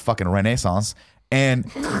since the fucking Renaissance. And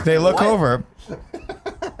they look over.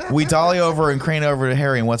 We dolly over and crane over to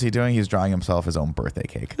Harry, and what's he doing? He's drawing himself his own birthday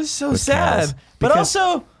cake. It's so with sad. candles. But Because-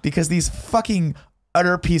 also, because these fucking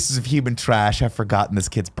utter pieces of human trash have forgotten this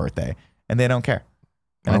kid's birthday, and they don't care.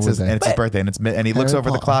 And it's, birthday. his birthday, and he looks Harry over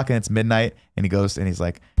the Potter. clock, and it's midnight, and he goes, and he's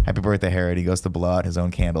like, "Happy birthday, Harry!" And he goes to blow out his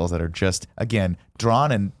own candles that are just, again,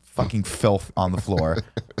 drawn in fucking filth on the floor.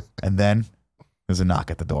 And then there's a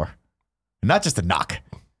knock at the door. And not just a knock.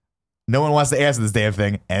 No one wants to answer this damn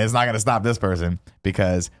thing, and it's not going to stop this person,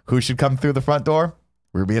 because who should come through the front door?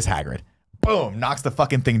 Rubius Hagrid. Boom, knocks the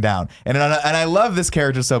fucking thing down. And I love this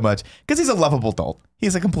character so much because he's a lovable dolt.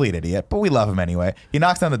 He's a complete idiot, but we love him anyway. He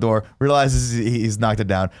knocks down the door, realizes he's knocked it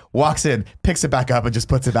down, walks in, picks it back up, and just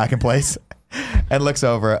puts it back in place and looks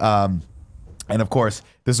over. And of course,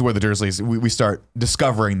 this is where the Dursleys, we start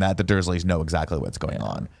discovering that the Dursleys know exactly what's going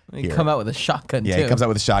on. He come out with a shotgun, Yeah, too. he comes out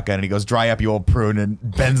with a shotgun and he goes, "Dry up, you old prune," and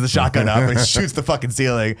bends the shotgun up and shoots the fucking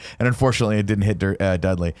ceiling. And unfortunately, it didn't hit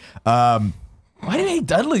Dudley. Why do you hate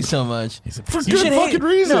Dudley so much? For good fucking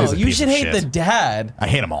reason. No, He's a you piece should of hate shit. the dad. I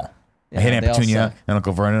hate them all. I Yeah, hate Aunt they all Petunia suck. and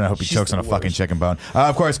Uncle Vernon. I hope he She's chokes the on a fucking worst. chicken bone.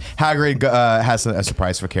 Of course, Hagrid has a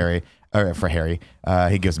surprise for Harry.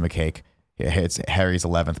 He gives him a cake. It's Harry's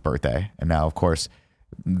 11th birthday. And now, of course,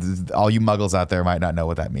 all you muggles out there might not know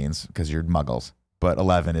what that means because you're muggles. But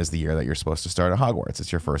 11 is the year that you're supposed to start at Hogwarts.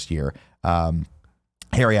 It's your first year.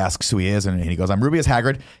 Harry asks who he is, and he goes, "I'm Rubius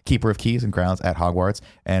Hagrid, keeper of keys and crowns at Hogwarts."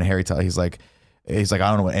 And Harry he's like, "I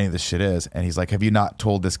don't know what any of this shit is." And he's like, "Have you not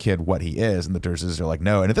told this kid what he is?" And the Dursleys are like,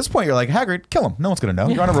 "No." And at this point, you're like, "Hagrid, kill him. No one's gonna know.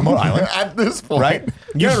 You're on a remote island." At this point. Right?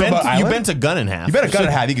 You You're on a remote bent, you island. bent a gun in half. You bet a gun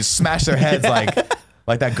in half. You can smash their heads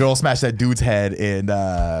like that girl smashed that dude's head in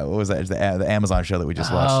what was that? The Amazon show that we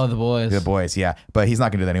just watched. Oh, The Boys. The Boys, yeah. But he's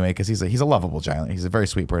not gonna do that anyway because he's a lovable giant. He's a very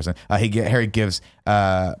sweet person. Hagrid gives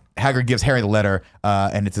Harry the letter,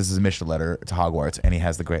 and it's his admission letter to Hogwarts, and he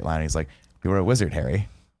has the great line. He's like, "You were a wizard, Harry."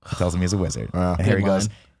 He tells him he's a wizard, and Harry goes,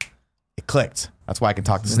 "It clicked. That's why I can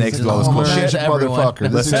talk to snakes and do all this cool Homer. shit." Magic Everyone. motherfucker.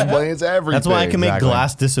 This Listen. explains everything. That's why I can make Exactly.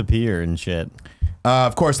 glass disappear and shit.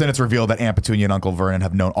 Of course, then it's revealed that Aunt Petunia and Uncle Vernon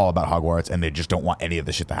have known all about Hogwarts, and they just don't want any of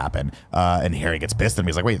this shit to happen. And Harry gets pissed at him.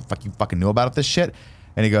 He's like, "Wait, the fuck, you fucking knew about this shit?"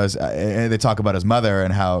 And he goes, and they talk about his mother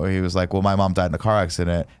and how he was like, "Well, my mom died in a car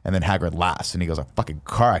accident." And then Hagrid laughs, and he goes, "A fucking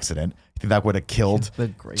car accident? You think that would have killed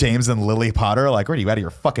James and Lily Potter? Like, are you out of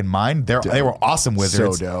your fucking mind? They were awesome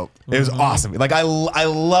wizards. So dope. It was awesome. Like, I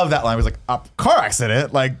love that line. He was like, "A car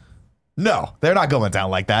accident? Like, no, they're not going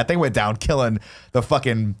down like that. They went down killing the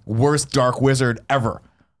fucking worst dark wizard ever."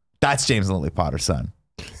 That's James and Lily Potter's son.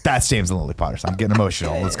 That's James and Lily Potter's son. I'm getting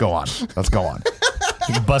emotional. Let's go on.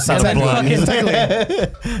 He busts out a blood.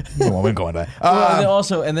 Well, we're going to.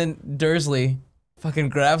 And then Dursley fucking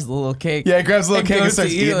grabs the little cake. Yeah, he grabs the little and cake and goes to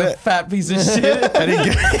starts eat eating a it. fat piece of shit. And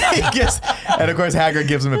and of course Hagrid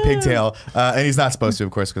gives him a pigtail, and he's not supposed to,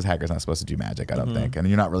 of course, because Hagrid's not supposed to do magic. I don't think, and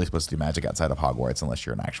you're not really supposed to do magic outside of Hogwarts unless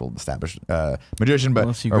you're an actual established magician,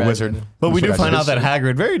 Unless you or wizard. graduated. But we do Unless find you out that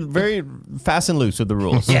Hagrid very fast and loose with the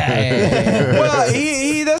rules. Yeah. well,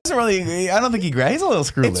 he doesn't really. I don't think he's a little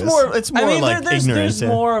screwless. It's more I mean, like there's ignorance. there's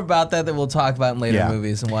more about that we'll talk about in later Yeah.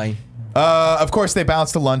 movies and why. Of course, they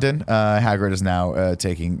bounce to London. Hagrid is now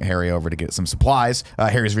taking Harry over to get some supplies.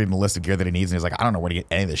 Harry's reading the list of gear that he needs, and he's like, "I don't know where to get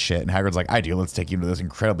any of this shit." And Hagrid's like, "I do. Let's take you to this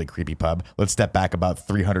incredibly creepy pub. Let's step back about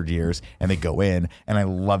 300 years." And they go in, and I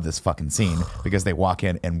love this fucking scene because they walk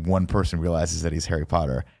in, and one person realizes that he's Harry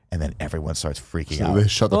Potter, and then everyone starts freaking out. They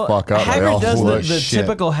shut the fuck up. They Hagrid all does holy the shit.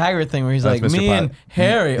 typical Hagrid thing where he's That's like, Mr. me Potter. and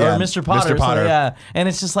Harry, Yeah, or Mr. Potter. Mr. or something, Potter. yeah. And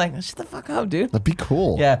it's just like, shut the fuck up, dude. That'd be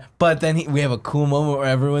cool. Yeah, but then we have a cool moment where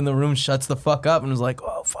everyone in the room shuts the fuck up and is like,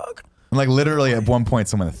 oh, fuck. And like literally at one point,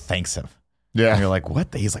 someone thanks him. Yeah. And you're like,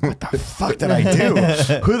 what? He's like, what the fuck did I do?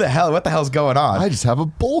 Who the hell? What the hell's going on? I just have a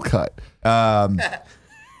bowl cut.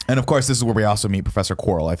 And of course, this is where we also meet Professor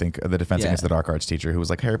Quirrell, I think, the Defense Yeah. Against the Dark Arts teacher, who was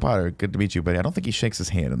like, "Harry Potter, good to meet you," but I don't think he shakes his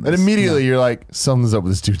hand in this. And immediately you're like, something's up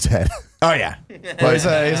with this dude's head. Oh yeah, well, he's a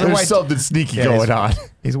There's white. something sneaky Yeah, going on.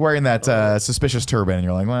 He's wearing that suspicious turban, and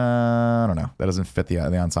you're like, well, I don't know, that doesn't fit the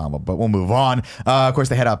ensemble, but we'll move on. Of course,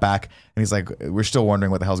 they head out back, and he's like, we're still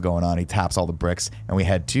wondering what the hell's going on. He taps all the bricks, and we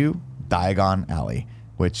head to Diagon Alley,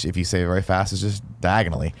 which, if you say it very fast, is just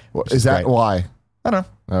diagonally. which Is that great. why? I don't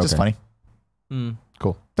know, just Okay. funny.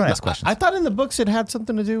 Cool. Don't ask questions. I thought in the books it had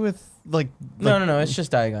something to do with like. No, it's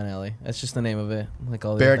just Diagon Alley. That's just the name of it. Like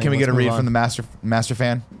all the Barrett, other can we things. get a Let's read move from the on. master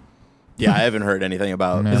fan? Yeah, I haven't heard anything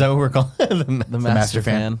about. Is that what we're calling The the master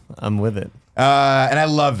fan. fan. I'm with it. And I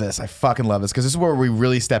love this. I fucking love this because this is where we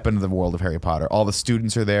really step into the world of Harry Potter. All the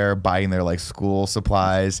students are there buying their like school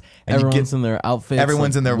supplies, and Everyone's in their outfits.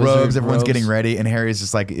 everyone's like in their wizard robes. Everyone's robes. getting ready, and Harry's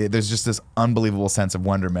just like, there's just this unbelievable sense of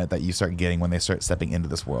wonderment that you start getting when they start stepping into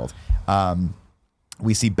this world.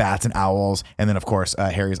 We see bats and owls, and then of course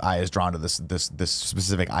Harry's eye is drawn to this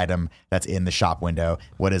specific item that's in the shop window.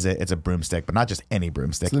 What is it? It's a broomstick, but not just any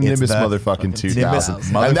broomstick. It's the Nimbus motherfucking 2000.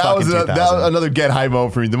 And that was 2000. another get high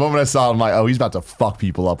moment for me. The moment I saw it, I'm like, oh, he's about to fuck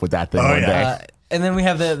people up with that thing one day. And then we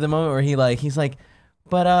have the moment where he's like,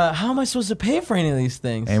 but how am I supposed to pay for any of these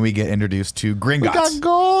things? And we get introduced to Gringotts. We got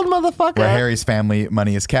gold, motherfucker. Where Harry's family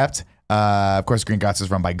money is kept. Of course, Gringotts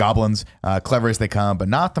is run by goblins, clever as they come, but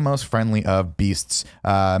not the most friendly of beasts.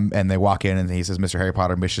 And they walk in, and he says, "Mr. Harry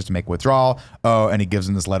Potter wishes to make withdrawal." Oh, and he gives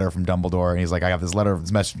him this letter from Dumbledore, and he's like, "I have this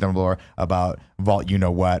message from Dumbledore about vault, you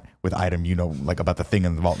know what, with item, you know, like about the thing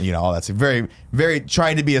in the vault, you know, all that." So very, very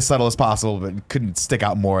trying to be as subtle as possible, but couldn't stick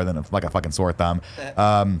out more than like a fucking sore thumb.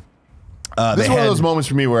 This is one of those moments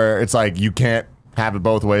for me where it's like you can't have it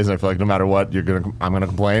both ways, and I feel like no matter what, I'm gonna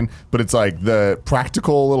complain. But it's like the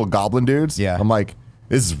practical little goblin dudes. Yeah, I'm like,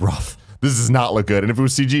 this is rough. This does not look good. And if it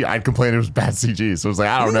was CG, I'd complain it was bad CG. So it was like,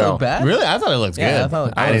 I don't know. Bad? Really? I thought it looked good.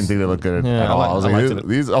 I didn't think they looked good at all.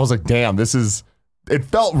 I was like, damn, this is. It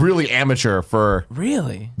felt really amateur for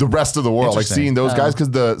the rest of the world. Like seeing those guys,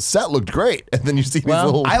 because the set looked great, and then you see these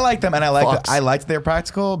little. I like them, and I liked they're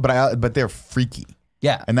practical, but they're freaky.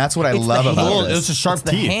 Yeah, and that's what I love about this. It's the sharp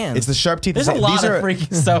teeth. It's the sharp teeth. There's a lot of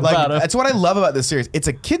freaky stuff like, about them. That's what I love about this series. It's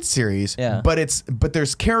a kid series, but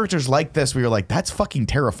there's characters like this where you're like, that's fucking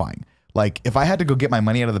terrifying. Like if I had to go get my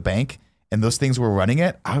money out of the bank and those things were running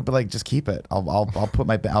it, I would be like, just keep it. I'll go to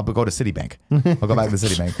Citibank. I'll go back to the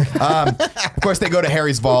Citibank. Of course, they go to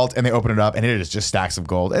Harry's vault and they open it up, and it is just stacks of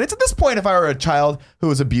gold. And it's at this point, if I were a child who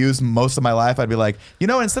was abused most of my life, I'd be like, you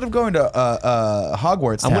know, instead of going to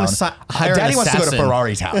Hogwarts town, Daddy wants to go to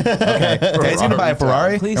Ferrari town. Okay, Daddy's gonna buy a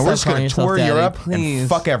Ferrari, and we're just gonna tour Europe and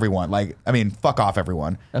fuck everyone. Like, I mean, fuck off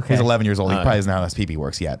everyone. Okay. He's 11 years old. He probably doesn't know how this pee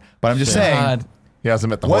works yet. But I'm just saying. He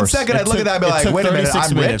hasn't met the horse. 1 second, I'd look at that and be like, wait a minute,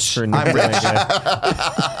 I'm rich. I'm rich.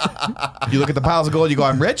 You look at the piles of gold, you go,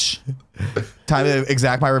 I'm rich. Time to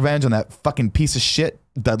exact my revenge on that fucking piece of shit,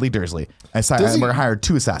 Dudley Dursley. We're going to hire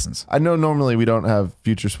 2 assassins. I know normally we don't have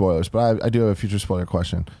future spoilers, but I do have a future spoiler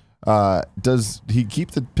question. Does he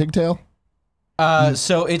keep the pigtail?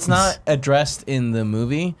 So it's not addressed in the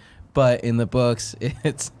movie. But in the books,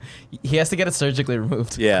 he has to get it surgically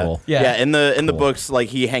removed. Yeah, cool. Yeah. In the books, like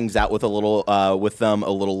he hangs out with them a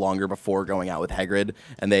little longer before going out with Hagrid,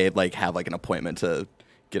 and they like have like an appointment to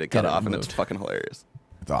get it cut off, and it's fucking hilarious.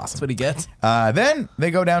 It's awesome. That's what he gets. Then they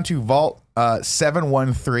go down to Vault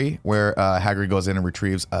 713, where Hagrid goes in and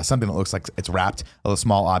retrieves something that looks like it's wrapped, a little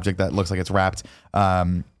small object that looks like it's wrapped.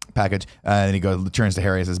 Package, and then he turns to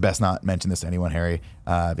Harry and says, "Best not mention this to anyone, Harry,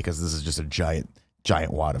 because this is just a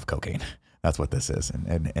giant wad of cocaine." That's what this is.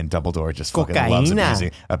 And Dumbledore just fucking loves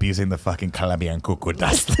abusing the fucking Colombian cuckoo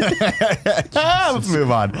dust. Let's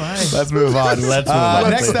move on. Let's move on.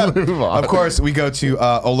 Next up, of course, we go to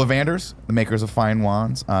Ollivanders, the makers of fine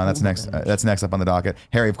wands. That's next up on the docket.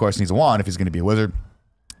 Harry, of course, needs a wand if he's going to be a wizard.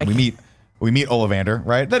 We meet Ollivander,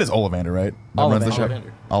 right? That is Ollivander, right?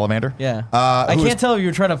 Ollivander? Yeah. I can't tell if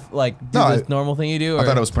you're trying to like do the normal thing you do. I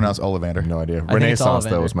thought it was pronounced Ollivander. No idea. Renaissance,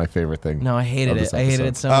 though, was my favorite thing. No, I hated it. I hated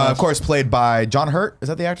it so much. Of course, played by John Hurt. Is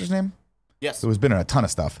that the actor's name? Yes. Who's been in a ton of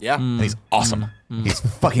stuff. Yeah. And he's awesome. He's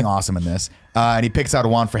fucking awesome in this. And he picks out a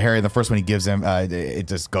wand for Harry. The first one he gives him, it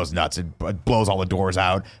just goes nuts. It blows all the doors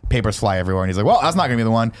out. Papers fly everywhere. And he's like, well, that's not going to be the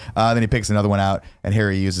one. Then he picks another one out, and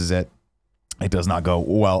Harry uses it. It does not go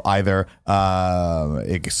well either.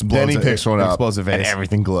 It explodes. Then he picks one up, explosive vase, and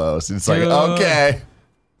everything glows. It's like, okay,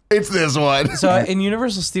 it's this one. So in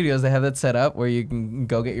Universal Studios, they have that set up where you can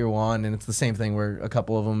go get your wand, and it's the same thing where a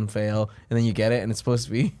couple of them fail, and then you get it, and it's supposed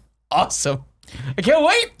to be awesome. I can't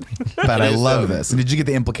wait. But I love this. And did you get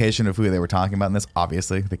the implication of who they were talking about in this?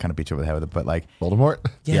 Obviously, they kind of beat you over the head with it, but like Voldemort.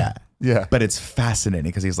 Yeah. Yeah. But it's fascinating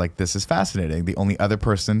because he's like, this is fascinating. The only other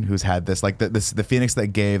person who's had this, like the Phoenix that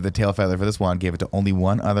gave the tail feather for this wand gave it to only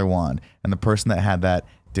one other wand. And the person that had that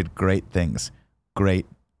did great things. Great,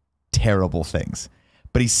 terrible things.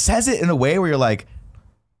 But he says it in a way where you're like,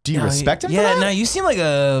 do you respect him for that? Yeah, no, you seem like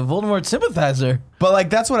a Voldemort sympathizer. But like,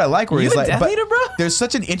 that's what I like. Where he's like, Death Eater, bro? There's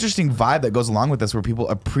such an interesting vibe that goes along with this where people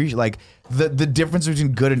appreciate, like, the difference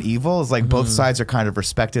between good and evil is like both sides are kind of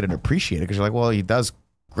respected and appreciated because you're like, well, he does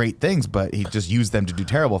great things, but he just used them to do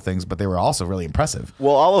terrible things, but they were also really impressive.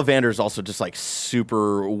 Well, Ollivander's also just like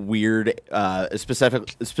super weird,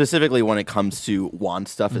 specifically when it comes to wand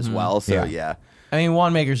stuff as well. So yeah. I mean,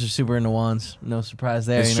 wand makers are super into wands. No surprise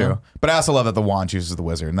there. It's true. But I also love that the wand chooses the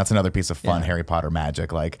wizard, and that's another piece of fun Harry Potter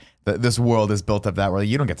magic. Like this world is built up that way.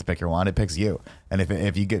 You don't get to pick your wand; it picks you. And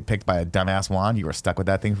if you get picked by a dumbass wand, you are stuck with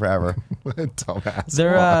that thing forever.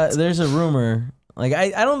 Dumbass. There's a rumor Like I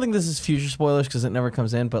don't think this is future spoilers because it never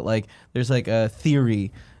comes in, but like there's like a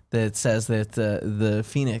theory that says that the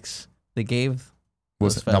Phoenix they gave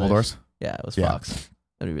Was those it feathers- Dumbledore's? Yeah, it was Yeah. Fox.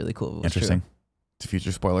 That'd be really cool. If it was Interesting. True. It's a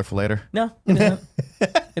future spoiler for later. No, it isn't.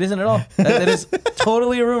 It isn't at all. That is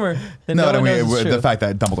totally a rumor. That no, No, one knows it's the true. fact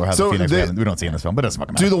that Dumbledore has So a Phoenix, they- we don't see in this film, but it doesn't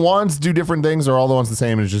fucking matter. Do the wands do different things, or are all the ones the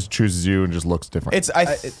same and it just chooses you and just looks different? I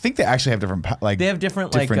think they actually have different like They have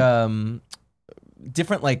different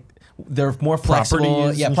like they're more flexible.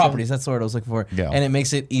 Properties Yeah, and properties. That's the word I was looking for. Yeah. And it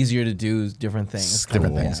makes it easier to do different things.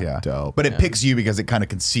 different Cool. things, yeah. Dope. But it picks you because it kind of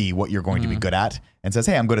can see what you're going to be good at and says,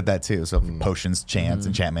 hey, I'm good at that too. So potions, chants,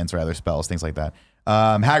 enchantments, or other spells, things like that.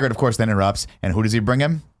 Hagrid, of course, then interrupts. And who does he bring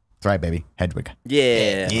him? That's right, baby. Hedwig.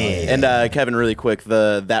 Yeah. And Kevin, really quick,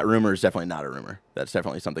 that rumor is definitely not a rumor. That's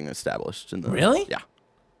definitely something established in the Really? Yeah.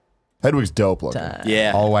 Hedwig's dope looking.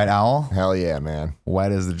 Yeah. All white owl. Hell yeah, man.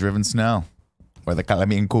 White as the driven snow. Or the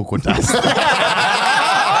Calamine Cucutas.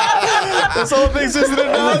 This whole thing's just an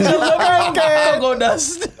Cocoa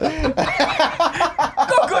dust. Cocoa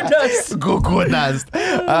dust. Cucutas.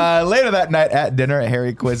 Later that night at dinner,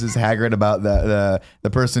 Harry quizzes Hagrid about the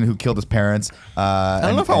person who killed his parents. I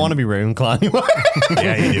don't know if I want to be Ravenclaw anymore.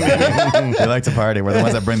 Yeah, you do, baby. They like to party. We're the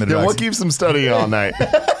ones that bring the Yeah, drugs. what keeps him studying all night?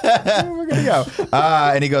 We're gonna go.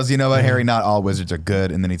 And he goes, you know what, Harry? Not all wizards are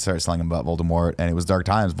good. And then he starts telling him about Voldemort, and it was dark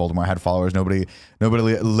times. Voldemort had followers. Nobody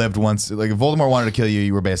lived once. Like if Voldemort wanted to kill you,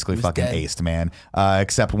 you were basically fucking dead. aced, man.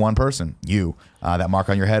 Except one person, you. That mark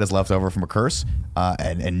on your head is left over from a curse,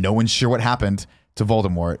 and no one's sure what happened to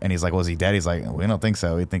Voldemort. And he's like, well, is he dead? He's like, we don't think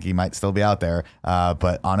so. We think he might still be out there.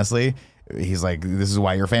 But honestly, he's like, this is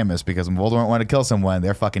why you're famous, because when Voldemort wanted to kill someone,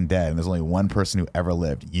 they're fucking dead. And there's only one person who ever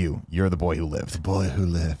lived. You're the boy who lived. Boy who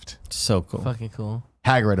lived. So cool. Fucking cool.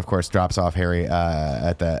 Hagrid, of course, drops off Harry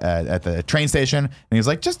at the train station, and he's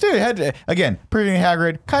like, "Just again, proving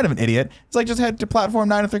Hagrid kind of an idiot. It's like just head to platform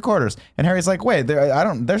 9 3/4." And Harry's like, "Wait,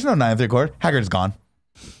 there's no 9 3/4. Hagrid's gone.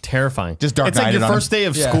 Terrifying. Just Dark It's like your Knighted on first him. day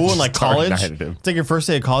of Yeah. school and like Just Dark college. Knighted him. It's like your first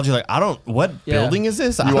day of college. You're like, what Yeah. building is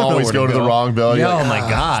this? I don't You know always where go to the wrong building. Yeah, You're oh my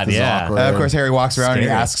God, this is yeah. awkward. Of course, Harry walks around and he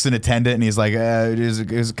Scary. asks an attendant, and he's like,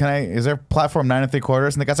 "Is there platform 9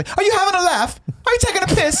 3/4?" And the guy's like, "Are you having a laugh? Are you taking a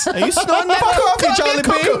piss? Are you snorting? Fuck off, you Charlie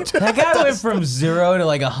Bean." That guy went from 0 to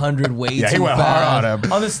like 100 way Yeah, he too went hard fast on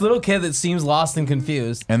him. on this little kid that seems lost and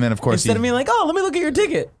confused. And then, of course, Instead of being like, oh, let me look at your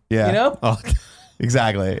ticket. Yeah. You know? Oh,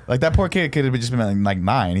 exactly. Like that poor kid could have just been like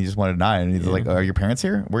 9. He just wanted 9. And he's like, "Are your parents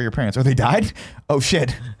here? Where are your parents? Oh, they died? Oh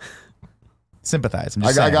shit." Sympathize. I'm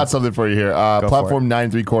just I saying. got something for you here. for Platform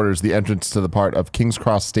 9 3/4, the entrance to the part of King's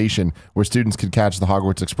Cross Station where students could catch the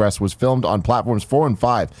Hogwarts Express, was filmed on platforms 4 and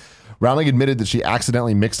 5. Rowling admitted that she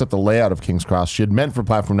accidentally mixed up the layout of King's Cross. She had meant for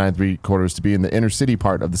platform 9 3/4 to be in the inner city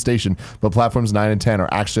part of the station, but platforms 9 and 10 are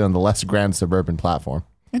actually on the less grand suburban platform.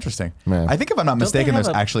 Interesting. Man. I think if I'm not they mistaken, have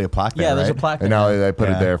there's a- actually a plaque there, Yeah, there's right? a plaque And there. now they put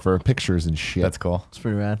Yeah. it there for pictures and shit. That's cool. It's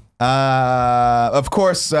pretty rad. Of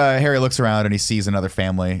course, Harry looks around and he sees another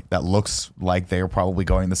family that looks like they're probably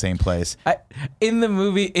going the same place. In the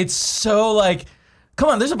movie, it's so like, come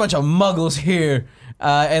on, there's a bunch of muggles here.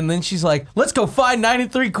 And then she's like, let's go find 9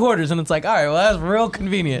 3/4. And it's like, all right, well, that's real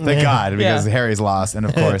convenient. Thank God, because Yeah. Harry's lost, and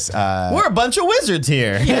of course, we're a bunch of wizards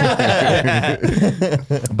here.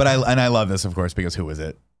 but I love this, of course, because who is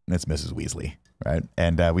it? It's Mrs. Weasley, right?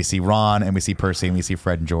 And we see Ron, and we see Percy, and we see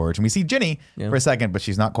Fred and George, and we see Ginny for a second, but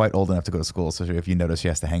she's not quite old enough to go to school. So if you notice, she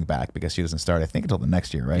has to hang back because she doesn't start, I think, until the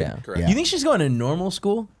next year, right? Yeah. Correct. You think she's going to normal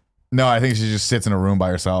school? No, I think she just sits in a room by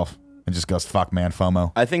herself and just goes, "Fuck, man,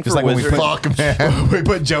 FOMO." I think just for like when we wizards- put, Fuck, man. we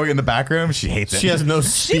put Joey in the back room, she hates it. She has no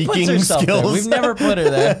She puts speaking herself there. skills. We've never put her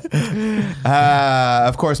there.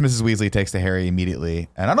 Of course, Mrs. Weasley takes to Harry immediately,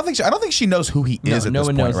 and I don't think she knows who he is at no this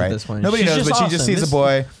one point, knows right? at this point. Nobody She's knows, but just she just awesome. sees a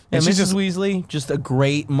boy, And and she's Mrs. just, Weasley, just a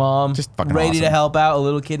great mom, Just fucking ready awesome. to help out a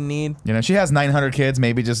little kid in need. you know, she has 900 kids.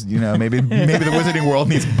 Maybe just, you know, maybe the wizarding world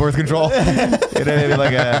needs birth control. You know, maybe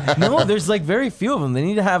like a No, there's like very few of them. They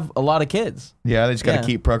need to have a lot of kids. yeah. They just got to Yeah.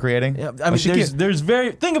 keep procreating. Yeah, I Well, mean, she there's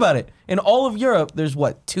very think about it. In all of Europe, there's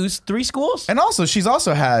what 3 schools? and also she's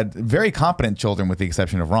also had very competent children, with the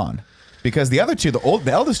exception of Ron, because the other two,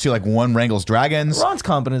 the eldest two, like one wrangles dragons. Ron's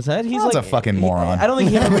competent as head. He's Ron's like a fucking moron. I don't think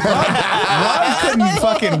he ever. Ron couldn't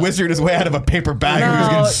fucking wizard his way out of a paper bag. He was No,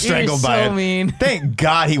 getting you're strangled by so it. mean. Thank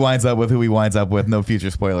God he winds up with who he winds up with. No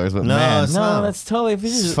future spoilers, but No, man, it's No, not. that's totally.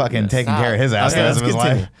 he's fucking taking care of his ass Okay, the rest of his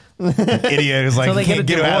let's life. Idiot who's like, Until they can't get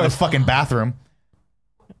get a him out of the divorce. fucking bathroom.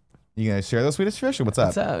 You gonna share those Swedish fish or what's up?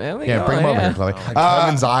 What's up, man? Yeah, bring him over here, Chloe.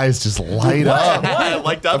 Kevin's eyes just light up.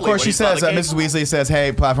 like Of course, she says, Mrs. Weasley says,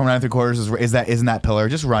 "Hey, platform 9 3/4 isn't that pillar?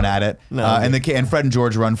 Just run at it." And Fred and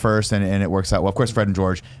George run first, and it works out well. Of course, Fred and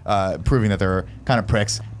George, proving that they're kind of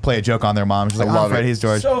pricks, play a joke on their mom. She's like, "I'm Fred, he's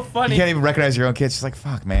George." So funny. You can't even recognize your own kids. She's like,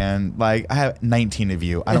 "Fuck, man. Like, I have 19 of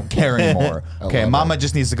you. I don't care anymore." Okay, Mama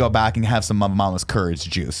just needs to go back and have some Mama's Courage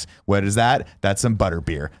juice. What is that? That's some butter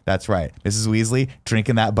beer. That's right. Mrs. Weasley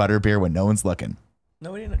drinking that butter beer when no one's looking.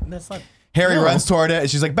 Nobody. That's not. Harry runs toward it, and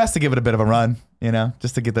she's like, "Best to give it a bit of a run, you know,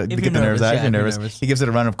 just to get the nerves out." If you're nervous, he gives it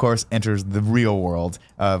a run. Of course, enters the real world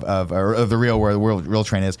of the real world, where the real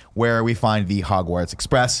train is, where we find the Hogwarts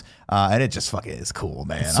Express, and it just fucking is cool,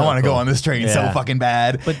 man. I want to go on this train so fucking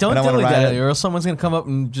bad. But don't dilly dally, or else someone's gonna come up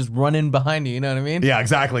and just run in behind you. You know what I mean? Yeah,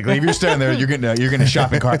 exactly. Like, if you're standing there, you're gonna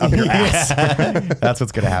shopping cart up your ass. That's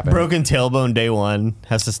what's gonna happen. Broken tailbone day one,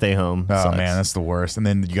 has to stay home. Oh Sucks. man, that's the worst. And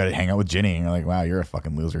then you got to hang out with Ginny, and you're like, wow, you're a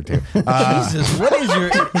fucking loser too. Jesus, what is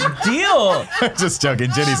your deal? Just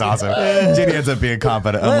joking. Ginny's awesome. Ginny ends up being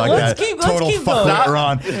confident, unlike that total fuckwit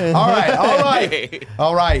Ron.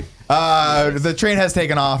 All right. The train has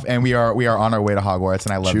taken off, and we are on our way to Hogwarts,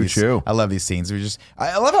 and I love these. I love these scenes.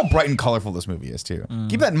 I love how bright and colorful this movie is too.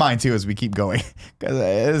 Keep that in mind too as we keep going, because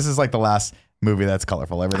this is like the last movie that's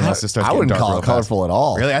colorful. Everything else just starts getting dark. I wouldn't call it colorful at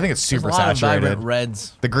all. Really, I think it's super There's a lot saturated. of vibrant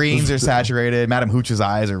reds. The greens are saturated. Madam Hooch's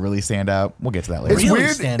eyes are really stand out. We'll get to that later. It's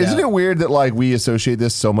weird. Isn't it weird that like we associate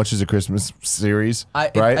this so much as a Christmas series,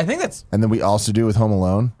 right? I think that's. And then we also do with Home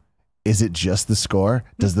Alone. Is it just the score?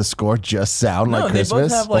 Does the score just sound like Christmas? No, they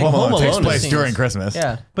both have like Home Alone takes place scenes. during Christmas.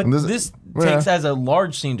 Yeah, but this takes as a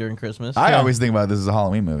large scene during Christmas. I always think about this as a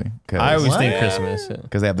Halloween movie. I always think Christmas.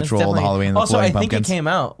 Because they have the troll, the Halloween, and the also, floating I think pumpkins. it came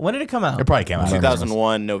out. When did it come out? It probably came out.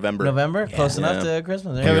 2001, November. November? Close enough to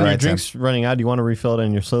Christmas. There you Kevin, go. your drink's running out. Do you want to refill it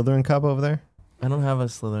in your Slytherin cup over there? I don't have a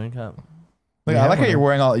Slytherin cup. Look, I like how you're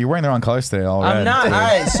wearing the wrong colors today. All red. I'm not. All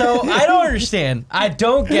right, so I don't understand. I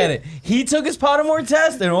don't get it. He took his Pottermore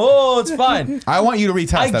test, and it's fine. I want you to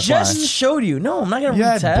retest. I that's just why. showed you. No, I'm not gonna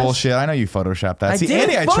Yeah, retest. bullshit. I know you photoshopped that. I See, did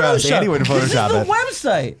Andy, I trust. Photoshop. Andy wouldn't Photoshop This is it. the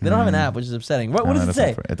website. They don't have an app, which is upsetting. What does it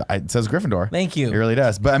say? It says Gryffindor. Thank you. It really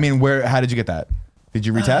does. But I mean, how did you get that? Did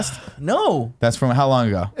you retest? No. That's from how long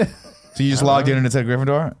ago? So you just logged in and it said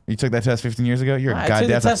Gryffindor? You took that test 15 years ago? You're a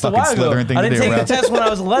goddamn fucking Slytherin thing to do. I didn't take the test when I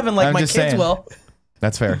was 11 like my kids will.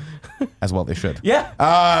 That's fair. As well they should.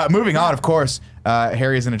 Yeah. Moving on, of course,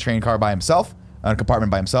 Harry's in a train car by himself, a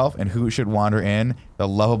compartment by himself, and who should wander in? The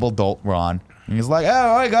lovable dolt Ron. And he's like,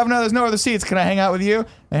 "Oh, hey, Governor, there's no other seats. Can I hang out with you?"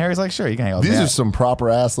 And Harry's like, "Sure, you can hang out with me." These are some proper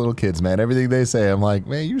ass little kids, man. Everything they say, I'm like,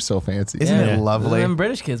 man, you're so fancy. Isn't it lovely? Them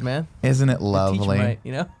British kids, man. Isn't it Teach 'em lovely? right,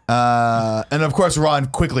 you know? And of course, Ron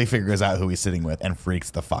quickly figures out who he's sitting with and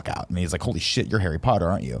freaks the fuck out. And he's like, "Holy shit, you're Harry Potter,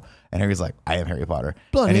 aren't you?" And Harry's like, "I am Harry Potter."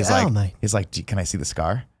 Bloody and he's hell, like, mate. "Can I see the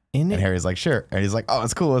scar?" In And it? Harry's like, "Sure." And he's like, "Oh,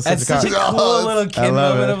 it's cool. It's That's such a cool little kid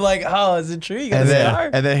moment of like, oh, is it true? You got a scar?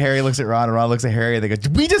 And then Harry looks at Ron, and Ron looks at Harry, and they go,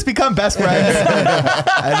 "We just become best friends."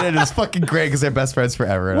 And it is fucking great because they're best friends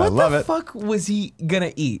forever, and I love it. What the fuck was he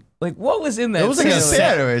gonna eat? Like, what was in that? It was like a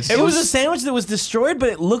sandwich. It was a sandwich that was destroyed, but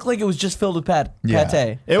it looked like it was just filled with pate. Yeah.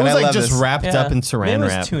 It was like just wrapped up in saran Maybe it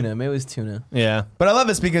wrap. was tuna. Maybe it was tuna. Yeah. But I love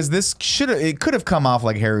this because it could have come off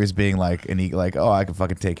like Harry was being like, oh, I can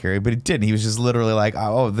fucking take Harry, but it didn't. He was just literally like,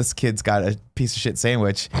 oh, this kid's got a piece of shit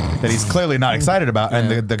sandwich that he's clearly not excited about,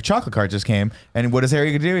 and the chocolate cart just came, and what is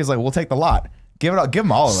Harry gonna do? He's like, we'll take the lot. Give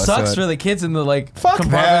them all of us. Sucks for the kids in the Fuck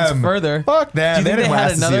compartments them. further. Fuck them. Do you think they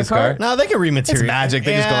had another cart? No, they can rematerial. It's magic.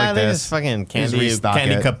 They just go like they this. Just fucking Just candy restock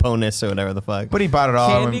it. caponis or whatever the fuck. But he bought it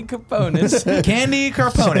all. Candy Caponis. Candy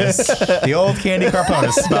Carponis. The old Candy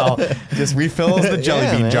Carponis smell just refills the jelly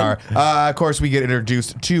bean man. jar. Of course, we get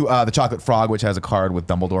introduced to the chocolate frog, which has a card with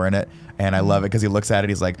Dumbledore in it. And I love it because he looks at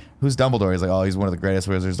it. He's like, "Who's Dumbledore?" He's like, "Oh, he's one of the greatest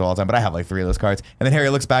wizards of all time." But I have like 3 of those cards. And then Harry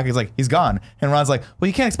looks back. He's like, "He's gone." And Ron's like, "Well,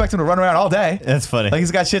 you can't expect him to run around all day. That's funny. Like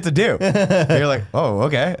he's got shit to do." And you're like, "Oh,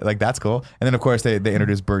 okay. Like that's cool." And then of course they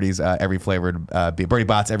introduce Birdie's every flavored Birdie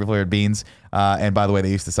Bots every flavored beans. And by the way,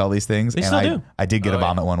 they used to sell these things. They and still do. I did get a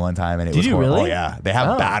vomit one time, and it Did was you horrible. really? Oh yeah, they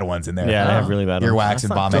have bad ones in there. Yeah, they have really bad ones. Earwax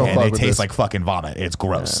and vomit, Don't and fuck they with taste this. like fucking vomit. It's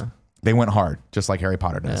gross. They went hard, just like Harry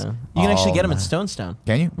Potter does. You can actually get them Oh, at Stonestown.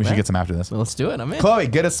 Can you? We should Right? get some after this. Well, let's do it. I'm in. Chloe,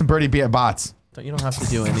 get us some Birdie Bots. You don't have to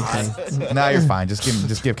do anything. No, you're fine.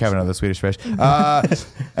 Just give Kevin another Swedish fish.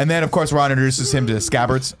 And then, of course, Ron introduces him to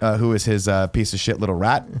Scabbards, who is his piece of shit little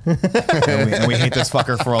rat. and we hate this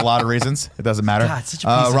fucker for a lot of reasons. It doesn't matter. God, such a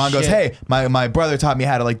piece of Ron goes, shit. "Hey, my brother taught me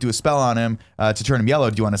how to like do a spell on him to turn him yellow.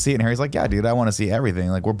 Do you want to see it?" And Harry's like, "Yeah, dude, I want to see everything.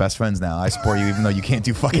 Like, we're best friends now. I support you, even though you can't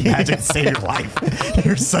do fucking magic to save your life.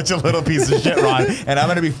 You're such a little piece of shit, Ron. And I'm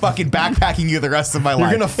gonna be fucking backpacking you the rest of my life.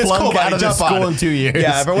 You're gonna It's flunk out buddy. of this Jump on school it." in 2 years.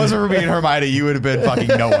 Yeah, if it wasn't for me and Hermione, you would have been fucking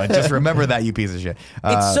no one. Just remember that, you piece of shit.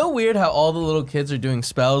 It's so weird how all the little kids are doing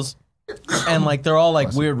spells and like they're all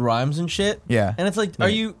like weird rhymes and shit. Yeah. And it's like, are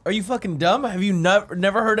you fucking dumb? Have you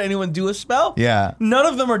never heard anyone do a spell? Yeah. None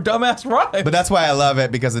of them are dumbass rhymes. But that's why I love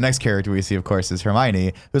it, because the next character we see, of course, is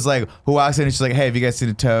Hermione, who's like, who walks in and she's like, hey, have you guys seen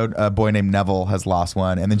a toad? A boy named Neville has lost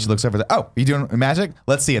one. And then she looks over and like, oh, you doing magic?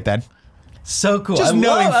 Let's see it then. So cool. Just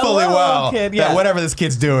knowing fully well kid, that whatever this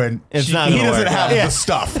kid's doing, It's he not gonna doesn't work. have the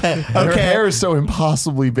stuff. Her hair is so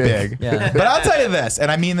impossibly big. Yeah. But I'll tell you this, and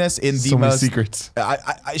I mean this in the So many most secrets.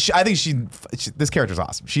 I think she this character's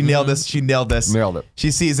awesome. She nailed this. She nailed this. Nailed it. She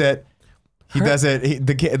sees it. He does it.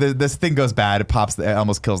 This thing goes bad. It pops. It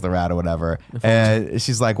almost kills the rat or whatever. And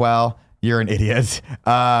she's like, "Well, you're an idiot."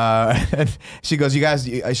 And she goes, "You guys."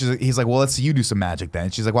 He's like, "Well, let's you do some magic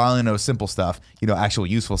then." She's like, "Well, I only know simple stuff. Actual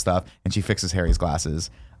useful stuff." And she fixes Harry's glasses.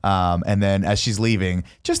 And then as she's leaving,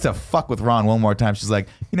 just to fuck with Ron one more time, she's like,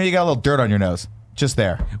 "You got a little dirt on your nose, just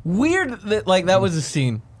there." Weird that that was a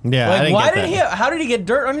scene. Yeah, I Like, didn't why get did that. how did he get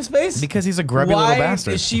dirt on his face? Because he's a grubby why little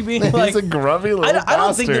bastard. is she being like? He's a grubby little I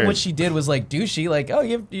don't think that bastard. what she did was like douchey. Like, oh,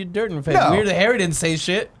 you have dirt in your face. No. Weird that Harry didn't say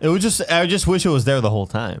shit. It was just. I just wish it was there the whole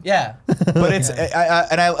time. Yeah. But it's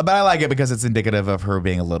but I like it because it's indicative of her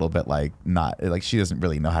being a little bit like not like she doesn't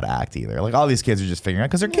really know how to act either. Like all these kids are just figuring out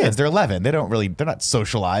because they're kids. They're 11. They're not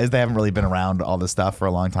socialized. They haven't really been around all this stuff for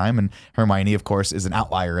a long time. And Hermione, of course, is an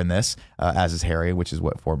outlier in this, as is Harry, which is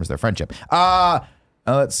what forms their friendship.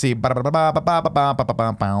 Let's see. Before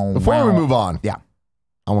Before we move on, yeah.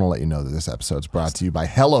 I want to let you know that this episode's brought to you by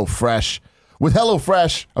HelloFresh. With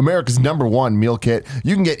HelloFresh, America's #1 meal kit,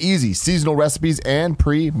 you can get easy seasonal recipes and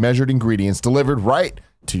pre-measured ingredients delivered right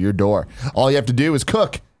to your door. All you have to do is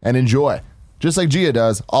cook and enjoy, just like Gia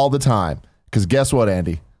does all the time. Because guess what,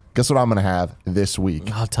 Andy? Guess what I'm going to have this week?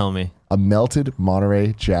 Oh, tell me. A melted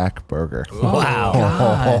Monterey Jack burger. Wow.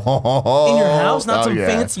 In your house, not some yeah.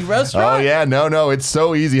 fancy restaurant. Oh, yeah. No. It's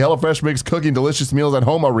so easy. HelloFresh makes cooking delicious meals at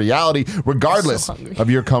home a reality, regardless of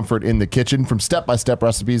your comfort in the kitchen. From step-by-step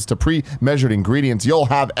recipes to pre-measured ingredients, you'll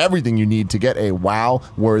have everything you need to get a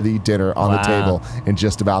wow-worthy dinner on the table in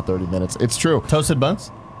just about 30 minutes. It's true. Toasted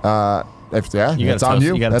buns? That's on you. That's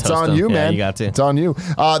on you, man. You got to. It's on you.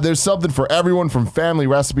 There's something for everyone, from family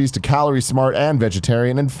recipes to calorie smart and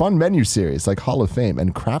vegetarian, and fun menu series like Hall of Fame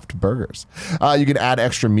and craft burgers. You can add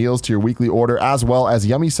extra meals to your weekly order, as well as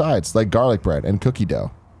yummy sides like garlic bread and cookie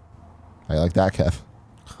dough. How you like that, Kev?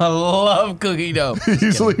 I love cookie dough.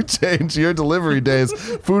 Easily change your delivery days,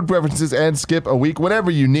 food preferences, and skip a week whenever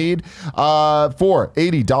you need. For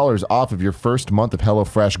 $80 off of your first month of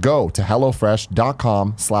HelloFresh, go to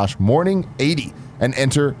HelloFresh.com/morning80 and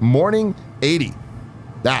enter morning80.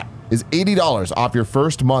 That is $80 off your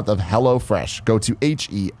first month of HelloFresh. Go to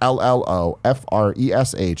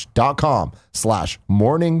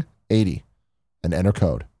HelloFresh.com/morning80 and enter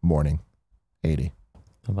code morning80.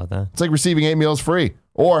 How about that? It's like receiving 8 meals free,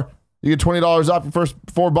 or you get $20 off your first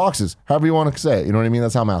 4 boxes, however you want to say it. You know what I mean?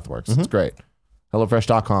 That's how math works. It's great.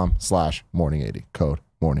 HelloFresh.com/morning80, code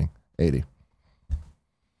morning80.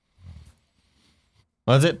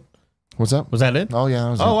 Was it? What's up? Was that it? Oh, yeah. That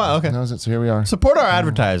was it. Wow, okay. That was it. So here we are. Support our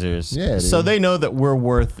advertisers. Yeah, dude. So they know that we're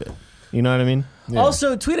worth it. You know what I mean? Yeah.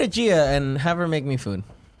 Also, tweet at Gia and have her make me food.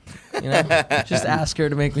 Just ask her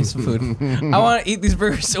to make me some food. I want to eat these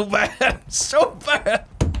burgers so bad. So bad.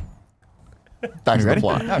 Back to the ready?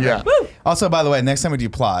 plot. Okay. Yeah. Also, by the way, next time we do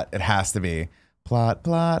plot, it has to be plot.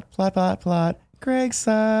 Greg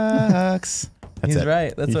sucks. That's He's it.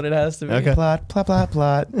 right. That's what it has to be. Okay.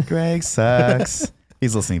 Plot. Greg sucks.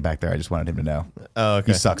 He's listening back there. I just wanted him to know. Oh,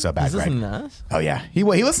 okay. He sucks so bad, Is this Greg. nice? Oh yeah, he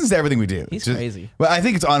listens to everything we do. He's Just- crazy. Well, I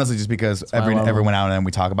think it's honestly just because why I love every him. now and then we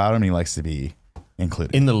talk about him, and he likes to be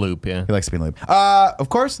included. In the loop, yeah. He likes to be in the loop. Of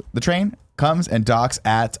course, the train comes and docks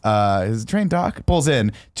at his train dock pulls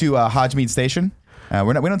in to Hodgmeade Station. We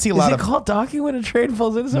don't see a Is lot it of. called docking when a train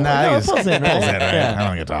pulls in? Nah, No, I it think pulls in, right? pulls in, right? Yeah. I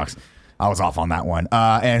don't get docks. I was off on that one.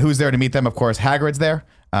 And who's there to meet them? Of course, Hagrid's there.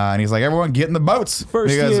 And he's like, everyone get in the boats.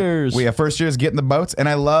 First years. We have first years get in the boats. And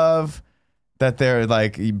I love that they're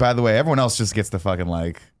like, by the way, everyone else just gets to fucking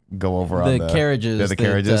like go over on The carriages The that,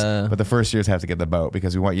 carriages. But the first years have to get the boat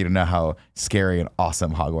because we want you to know how scary and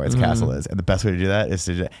awesome Hogwarts Castle is. And the best way to do that is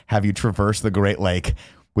to have you traverse the Great Lake,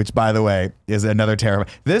 which, by the way, is another terrifying.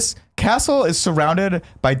 This castle is surrounded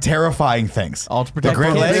by terrifying things. All to The protect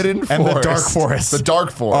Great the Lake kids. and the Dark Forest. The Dark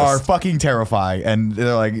Forest. Are fucking terrifying, and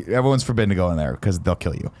they're like everyone's forbidden to go in there because they'll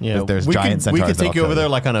kill you. Yeah, There's we giant could, centaurs. we could take that'll you over kill there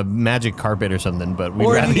like on a magic carpet or something, but we'd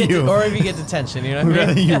Or rather if you get detention, you know we'd what I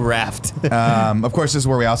rather mean? you raft. Of course, this is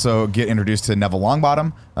where we also get introduced to Neville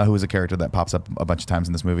Longbottom, who is a character that pops up a bunch of times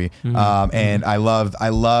in this movie. And I love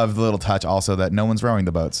the little touch also that no one's rowing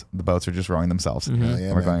the boats. The boats are just rowing themselves. Yeah, And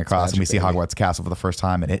we're man. going It's across, and we magic, see baby. Hogwarts Castle for the first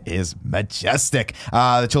time, and it is is majestic.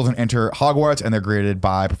 The children enter Hogwarts, and they're greeted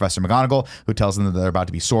by Professor McGonagall, who tells them that they're about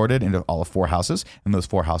to be sorted into all of 4 houses, and those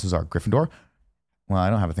 4 houses are Gryffindor. Well, I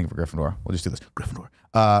don't have a thing for Gryffindor. We'll just do this. Gryffindor.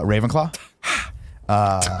 Ravenclaw.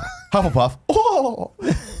 Hufflepuff. Oh.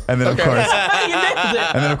 And then,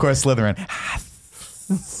 of course, Slytherin.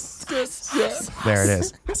 There it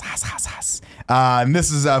is. And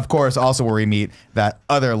this is, of course, also where we meet that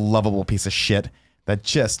other lovable piece of shit that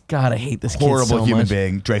just God, I hate this horrible kid so human much.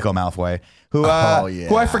 being, Draco Malfoy, who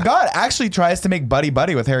I forgot actually tries to make buddy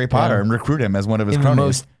with Harry Potter and recruit him as one of his In cronies. the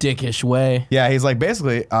most dickish way. Yeah, he's like,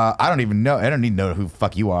 basically, I don't even know. I don't need to know who the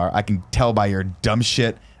fuck you are. I can tell by your dumb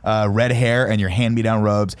shit, red hair and your hand-me-down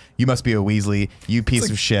robes. You must be a Weasley, you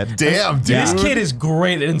piece of shit. Damn, dude. This kid is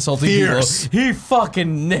great at insulting Fierce. people. He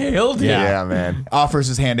fucking nailed it. Yeah, man. Offers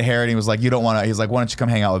his hand to Harry, and he was like, "You don't want to." He's like, "Why don't you come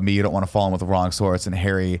hang out with me? You don't want to fall in with the wrong sorts." And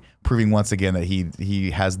Harry, proving once again that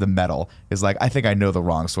he has the mettle, is like, "I think I know the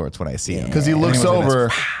wrong sorts when I see him." Because he And looks was like,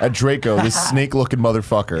 over at Draco, this snake-looking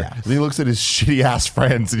motherfucker. And he looks at his shitty-ass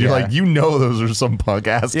friends, and you're like, you know those are some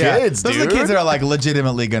punk-ass kids, those dude. are the kids that are like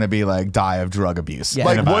legitimately going to be like die of drug abuse. Yeah. in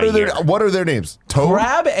Like, about what a are their year. their names? Toad?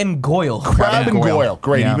 Crab and Goyle. Crab and Goyle. Goyle.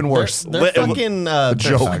 Great, Yeah. even worse. They're fucking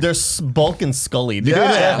joke. They're Bulk and Scully. Dude.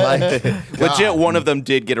 Yeah, like, Legit, one of them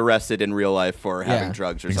did get arrested in real life for having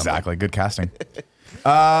drugs or something. Exactly. Good casting.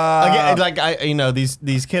 Again, like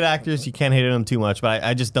these kid actors, you can't hate on them too much, but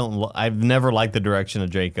I just don't. I've never liked the direction of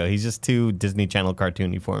Draco. He's just too Disney Channel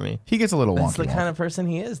cartoony for me. He gets a little That's wonky. the kind of person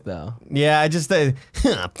he is, though. Yeah, I just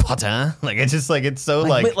Potter. Like it's just like it's so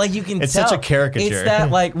like But, like you can it's tell. such a caricature. It's that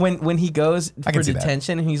like when he goes I for can see that.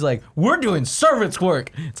 detention and he's like, "We're doing servants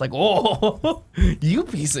work." It's like, "Oh, you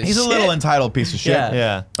piece of He's shit." a little entitled piece of shit.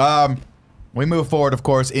 Yeah. yeah. We move forward, of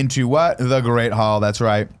course, into what? The Great Hall. That's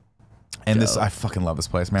right. And this, I fucking love this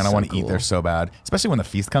place, man. I want to eat there so bad, especially when the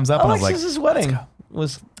feast comes up. And I was like, Alexis's wedding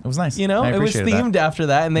was, it was nice. you know, I it was appreciated themed that. after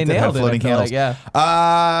that, and they Did have nailed it. I floating feel like, candles.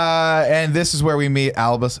 yeah. And this is where we meet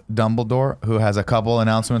Albus Dumbledore, who has a couple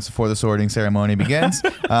announcements before the sorting ceremony begins.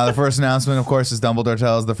 The first announcement, of course, is Dumbledore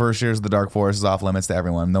tells the first years of the Dark Forest is off limits to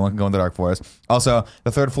everyone. No one can go in the Dark Forest. Also,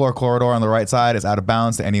 the 3rd floor corridor on the right side is out of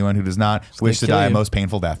bounds to anyone who does not wish to kill die a you. most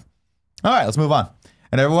painful death. All right, let's move on.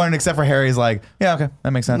 And everyone except for Harry's like, yeah, okay,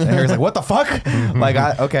 that makes sense. And Harry's like, what the fuck?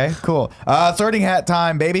 Like, okay, cool. Sorting hat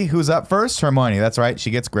time, baby. Who's up first? Hermione. That's right.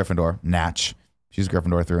 She gets Gryffindor. Natch. She's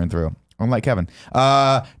Gryffindor through and through. Unlike Kevin.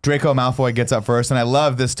 Draco Malfoy gets up first, and I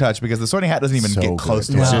love this touch because the sorting hat doesn't even So get close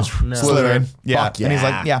good. to It's him. just No. Slytherin. Yeah. Fuck And he's yeah.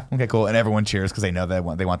 like, yeah, okay, cool. And everyone cheers because they know they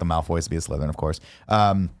want the Malfoys to be a Slytherin, of course.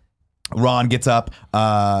 Ron gets up.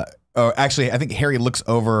 Or actually, I think Harry looks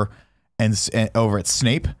over and over at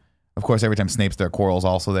Snape. Of course, every time Snape's there, Quirrell's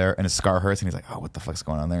also there, and his scar hurts, and he's like, oh, what the fuck's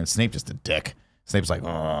going on there? And Snape just a dick. Snape's like, oh,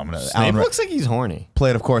 I'm gonna. Snape looks like he's horny.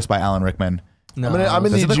 Played, of course, by Alan Rickman. No. I'm gonna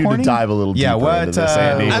Does it need look you horny? to dive a little Yeah, deeper what, into this,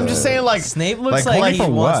 Andy. I'm just saying, like Snape looks like like, he for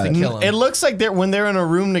wants what? to kill him. it looks like when they're in a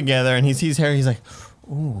room together and he sees Harry, he's like,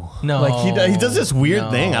 no, like he does this weird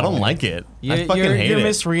No. thing. I don't like it. I fucking hate you're it.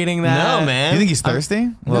 misreading that. No, man. You think he's thirsty?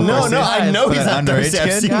 No, I know For he's that not underage thirsty. I've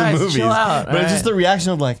kid? seen Guys, the movies, chill out, but it's just the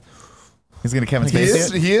reaction of like, He's gonna Kevin He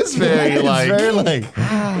Spacey. he is very it's like. very like,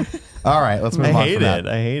 All right, let's move I on hate from that. it.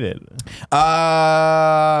 I hate it.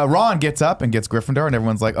 Ron gets up and gets Gryffindor, and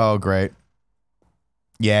everyone's like, "Oh, great,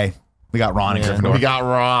 yay, we got Ron and Yeah. Gryffindor." we got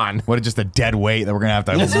Ron. What just a dead weight that we're gonna have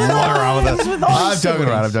to walk around with us. I'm joking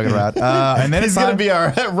around. And then He's it's gonna time.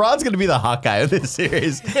 be Ron's gonna be the Hawkeye of this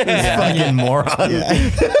series. This fucking moron.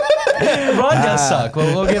 Ron does suck.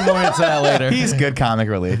 We'll get more into that later. He's good comic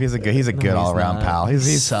relief. He's a good all around not. pal. He's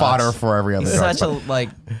He sucks. fodder for every other. He's dark such a spot. like.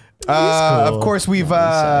 cool. Of course, we've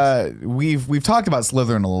talked about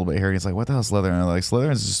Slytherin a little bit here. And he's like, "What the hell, is Slytherin?" And like,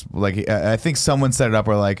 Slytherin's just like, I think someone set it up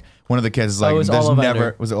where like one of the kids is like, it was "There's Ollivander.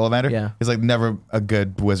 never was it Ollivander? Yeah. He's like, never a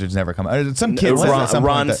good wizard's never come out." Some kid says it Ron, at some point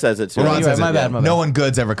Ron that- says it too. Well, Ron You're says right, it, my yeah. bad, my bad. No one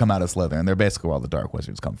good's ever come out of Slytherin. They're basically where all the dark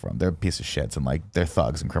wizards come from. They're a piece of shits and like they're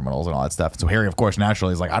thugs and criminals and all that stuff. So Harry, of course,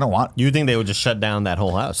 naturally is like, I don't want. You think they would just shut down that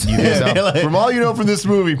whole house? You think so? Like- From all you know from this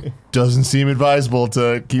movie, doesn't seem advisable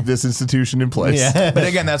to keep this institution in place. Yeah. But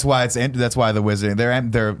again, that's why the wizarding.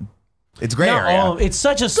 They're it's gray Not area. all, it's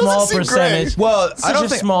such a small seem percentage. gray. Well, such I don't a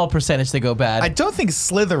think- small percentage to go bad. I don't think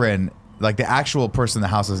Slytherin, like the actual person the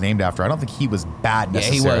house is named after, I don't think he was bad yeah,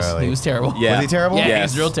 he necessarily. was. He was terrible. Yeah. Was he terrible? Yeah,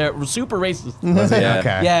 Yes. he's real terrible. Super racist. Was he? Yeah.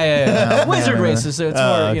 Okay. Yeah. Wizard racist, so it's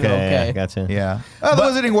more, you know, okay. Gotcha. Yeah. Oh, the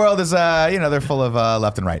wizarding world is, they're full of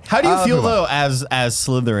left and right. How do you Let's feel move on. though, as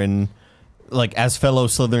Slytherin, like as fellow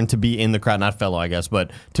Slytherin, to be in the crowd? Not fellow, I guess,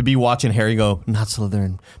 but to be watching Harry go, not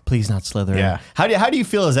Slytherin, please, not Slytherin. Yeah. How do you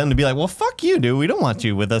feel as them to be like, well, fuck you, dude. We don't want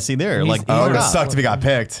you with us either. Like, Oh, it would fuck have off. sucked if he got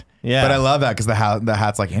picked. Yeah. But I love that because the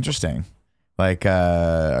hat's like interesting. Like,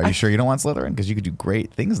 are you sure you don't want Slytherin? Because you could do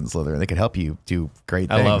great things in Slytherin. They could help you do great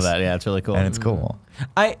things. I love that. Yeah, it's really cool. And it's cool.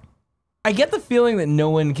 I get the feeling that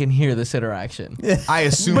no one can hear this interaction. I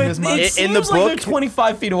assume But as much. it seems In the like book- they're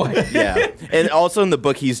 25 feet away. Yeah, and also in the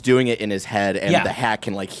book, he's doing it in his head, and Yeah. the hat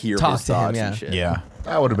can like hear Talk his to him, thoughts yeah. and shit. Yeah.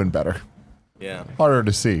 That would have been better. Yeah. Harder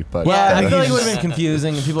to see, but Yeah, I better. feel like it would have been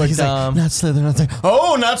confusing and people are dumb. not Slytherin. Not Slytherin.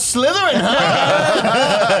 Oh, not Slytherin,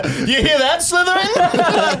 huh? You hear that, Slytherin?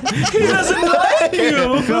 He doesn't like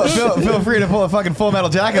you. Feel free to pull a fucking Full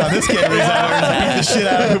Metal Jacket on this kid. He's out there and beat the shit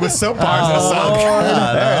out of him with soap bars in a sock.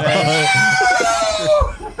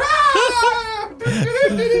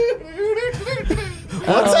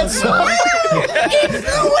 What's that song? It's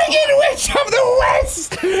the Wicked Witch of the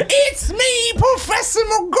West! It's me, Professor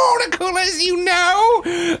McGonagall, as you know!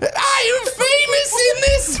 I am famous in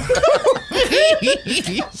this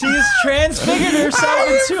movie! She's transfigured herself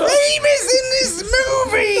into a... famous in this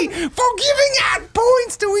movie for giving out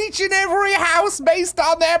points to each and every house based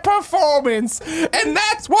on their performance. And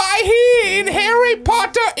that's why here in Harry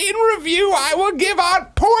Potter in Review, I will give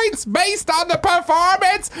out points based on the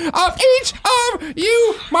performance of each of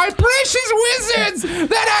you, my precious wizards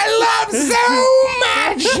that I love so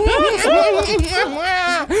much.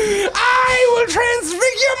 I will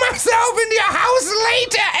transfigure myself into your house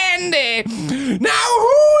later, Andy. Now, who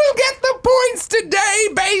will get the points today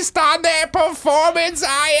based on their performance?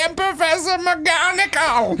 I am Professor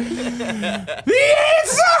McGonagall. The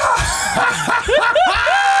answer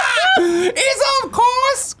is, of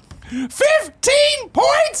course, 15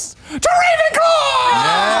 points to Ravenclaw!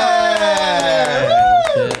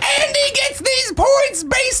 Andy gets these points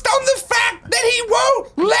based on the fact that he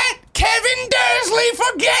won't let Kevin Dursley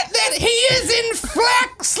forget that he is in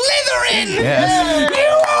fact Slytherin! Yes.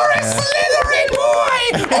 You are a Slytherin boy,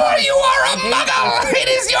 or you are a muggle! It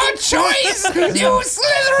is your choice, you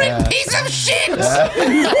Slytherin piece of shit!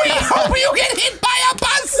 We hope you get hit by a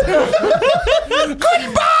bus!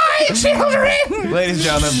 Goodbye, children! Ladies and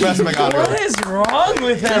gentlemen, Professor McGonagall. What is wrong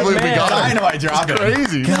with that believe we man? got I know I dropped it.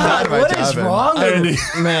 Crazy. God, what is wrong with him?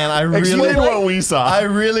 Man, I really, Explain what we saw. I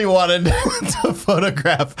really wanted to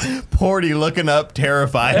photograph Porty looking up,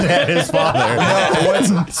 terrified at his father.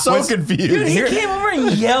 So confused. Dude, he came over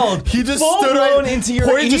and yelled. He just full stood blown right into your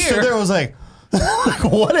Porty ear. just stood there and was like,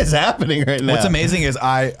 what is happening right now? What's amazing is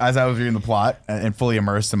as I was reading the plot and fully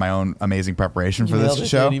immersed in my own amazing preparation for nailed this it,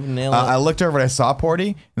 show, dude. You nailed it. I looked over and I saw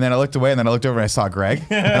Porty, and then I looked away, and then I looked over and I saw Greg,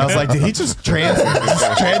 and I was like, did he just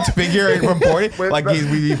transfigure from Porty? Wait, Like we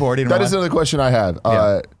be Porty? in That real is life? another question I have.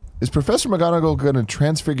 Yeah. Is Professor McGonagall going to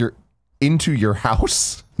transfigure into your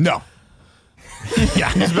house? No. That's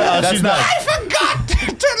I forgot to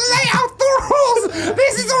lay out the rules.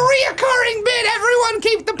 This is a reoccurring bit. Everyone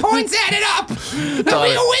keep the points added up. There'll be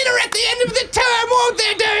a winner at the end of the term, won't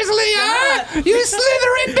there, Dursley? Huh? You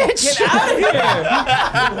Slytherin bitch. Get out of here!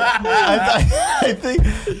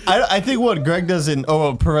 I think what Greg doesn't,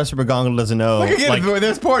 Professor McGonagall doesn't know. Again,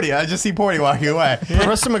 there's Porty. I just see Porty walking away.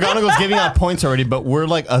 Professor McGonagall's giving out points already, but we're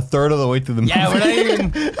like a third of the way through the movie. Yeah, we're not even...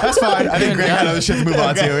 That's fine. I think Greg had other shit to move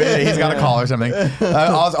on to. He's got a call or something.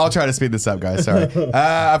 I'll try to speed this up, guys. Sorry.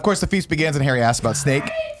 Of course, the feast begins, and Harry asks about Snake.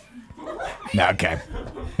 Okay.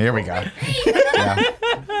 Here we go. Yeah.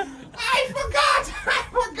 I forgot.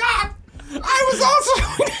 I was also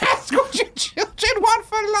going to ask what your children want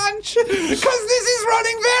for lunch, because this is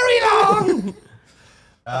running very long.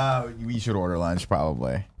 We should order lunch,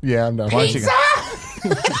 probably. Yeah, I'm done. Pizza?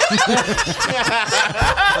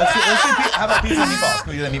 How about pizza and meatballs?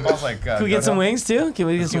 Can we do the meatballs like? Can we get some wings, too? Can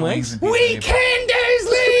we get some wings? We can,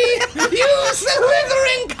 Dursley! You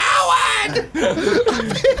Slytherin coward!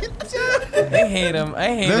 I hate him. I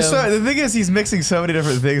hate him. The thing is, he's mixing so many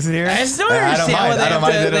different things in here. I just don't understand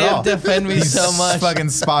why they have to defend me He's so much. Fucking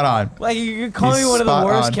spot on. Like, you're calling He's me one of the spot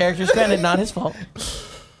worst on. characters. Granted, not his fault.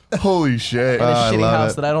 Holy shit. In a I shitty love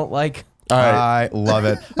house it. that I don't like. All right. I love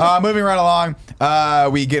it. Moving right along,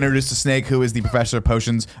 we get introduced to Snake, who is the professor of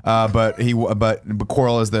potions. But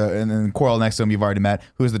Quirrell is and then Quirrell next to him you've already met,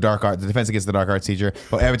 who is the defense against the dark arts teacher.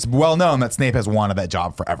 But it's well known that Snape has wanted that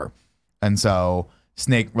job forever, and so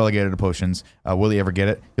Snake relegated to potions. Will he ever get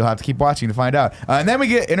it? You'll have to keep watching to find out. And then we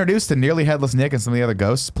get introduced to Nearly Headless Nick and some of the other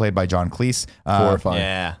ghosts, played by John Cleese. Horrifying.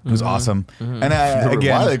 Yeah. It was awesome. And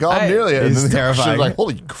again, Why they call him nearly? And it's then terrifying. She was like,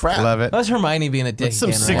 holy crap. love it. That was Hermione being a dick. That's some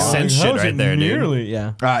again, Sixth right? Sense shit right there, dude.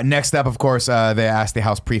 Yeah. Next up, of course, they asked the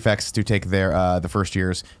house prefects to take their the first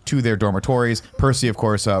years to their dormitories. Percy, of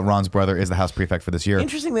course, Ron's brother, is the house prefect for this year.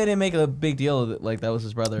 Interesting they didn't make a big deal of it, like that was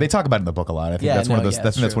his brother. They talk about it in the book a lot. I think Yeah, that's one of no, those. yeah,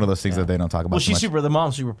 that's that's one of true. those things Yeah. that they don't talk about. Well, so she's much. super. The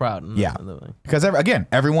mom's super proud. Yeah, because again,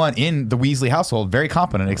 everyone in the Weasley household very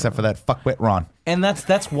competent except for that fuckwit Ron. And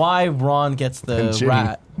that's why Ron gets the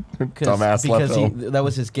rat. Dumbass Because that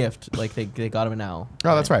was his gift. Like they got him an owl.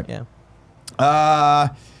 Oh, that's right. Yeah.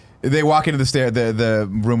 They walk into the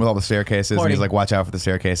room with all the staircases, Morty. and he's like, "Watch out for the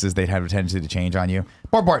staircases. They'd have a tendency to change on you."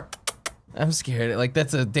 Bort. I'm scared. Like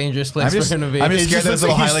that's a dangerous place I'm for him to be. I'm just scared that this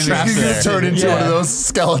little Highlander He's gonna turn into one of those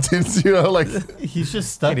skeletons, you know, like. He's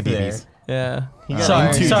just stuck there. Yeah.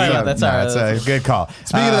 got Sorry about that. Sorry. It's a good call.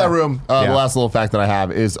 Speaking of that room, the last little fact that I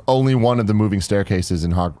have is only one of the moving staircases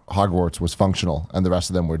in Hogwarts was functional, and the rest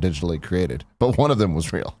of them were digitally created. But one of them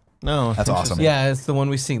was real. No, That's awesome. Yeah, it's the one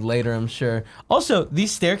we see later, I'm sure. Also,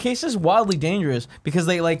 these staircases wildly dangerous because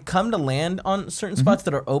they like come to land on certain spots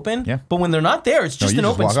that are open. Yeah. But when they're not there, it's just an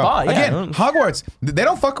open spot. Yeah. Again, Hogwarts, they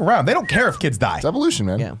don't fuck around. They don't care if kids die. It's evolution,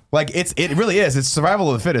 man. Yeah. Like it really is. It's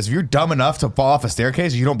survival of the fittest. If you're dumb enough to fall off a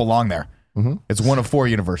staircase, you don't belong there. It's one of 4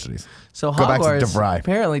 universities. So Go back to Hogwarts DeVry.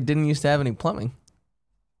 apparently didn't used to have any plumbing.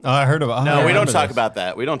 Oh, I heard about. No, we don't talk about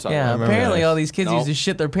that. We don't talk Yeah, about apparently that. all these kids No. used to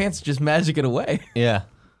shit their pants and just magic it away. Yeah.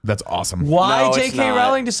 That's awesome. Why No, it's J.K. not.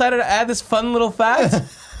 Rowling decided to add this fun little fact?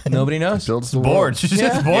 Nobody knows. Builds the Bored. world. She's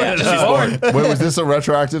just bored. Yeah, at she's us. bored. Wait, was this a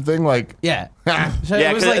retroactive thing? Like, Yeah. Yeah,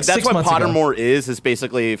 it was like that's 6 what months ago. Pottermore is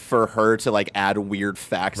basically for her to like add weird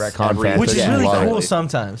facts. Retcon every- fanfic. Which is Yeah. really Love cool it.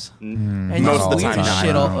 sometimes. And Most just of the weird time.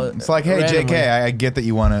 shit all, It's like, hey, randomly. JK, I get that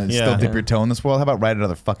you want to Yeah. still dip your toe in this world. How about write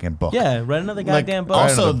another fucking book? Yeah, write another Like, goddamn book.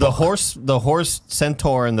 also, another the horse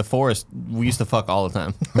centaur in the forest, we used to fuck all the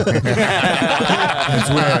time. It's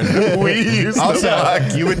weird. we used to Also,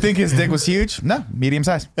 fuck. you would think his dick was huge. No, medium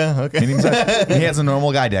size. Okay. Medium size. He has a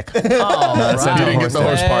normal guy dick. Oh, that's right. You didn't get the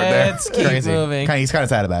horse part there. Let's keep moving. He's kind of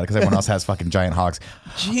sad about it because everyone else has fucking giant hogs.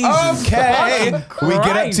 Jesus Okay. fucking We get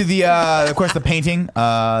up Christ. to the, of course, the painting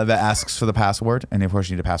that asks for the password. And of course,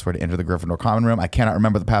 you need a password to enter the Gryffindor common room. I cannot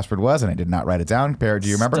remember what the password was, and I did not write it down. Barrett, do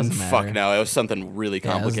you remember? Doesn't matter. Fuck no, it was something really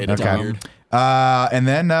complicated. it was and dumb. weird. And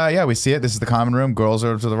then, yeah, we see it. This is the common room. Girls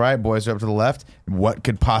are up to the right, boys are up to the left. What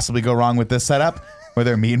could possibly go wrong with this setup? Where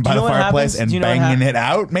they're meeting by you the know what fireplace happens? and Do you know what banging it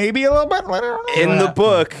out, maybe a little bit. I don't know. In the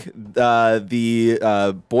book,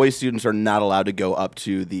 the boy students are not allowed to go up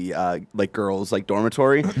to the like girls like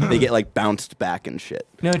dormitory. They get like bounced back and shit.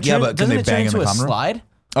 No, Yeah, but can doesn't they it turn bang in into the a common room? slide?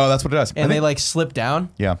 Oh, that's what it does. I And they think- like slip down?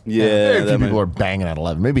 yeah. Yeah, Very that few might- people are banging at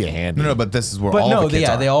 11. Maybe a hand. No, but this is where But all no, the kids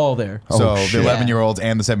are. they all there. So Oh, the shit. 11-year-olds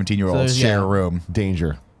and the 17-year-olds So, share yeah. a room,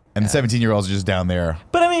 Danger. and the 17-year-olds are just down there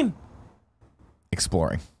But I mean,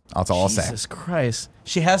 exploring. That's all I'll say. Jesus Christ.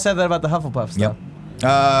 She has said that about the Hufflepuff stuff.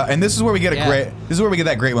 Yep. And this is where we get Yeah. this is where we get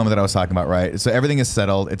that great moment that I was talking about, right? So everything is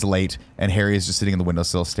settled, it's late, and Harry is just sitting in the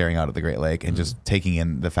windowsill staring out at the Great Lake and just taking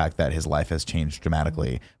in the fact that his life has changed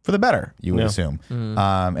dramatically for the better, you would Yeah. assume.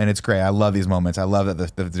 And it's great. I love these moments. I love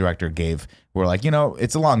that the director gave, we're like,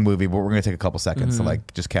 it's a long movie, but we're going to take a couple seconds to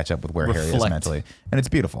like just catch up with where Harry is Reflect. mentally. And it's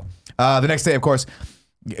beautiful. The next day, of course,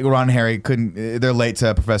 Ron and Harry they're late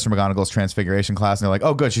to Professor McGonagall's transfiguration class, and they're like,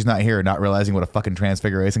 oh, good, she's not here, not realizing what a fucking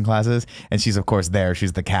transfiguration class is. And she's, of course, there.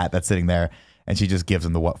 She's the cat that's sitting there, and she just gives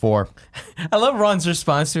them the what for. I love Ron's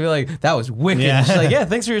response to be like, that was wicked. Yeah. She's like, yeah,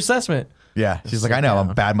 thanks for your assessment. Yeah, she's like, I know,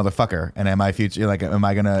 I'm a bad motherfucker, and am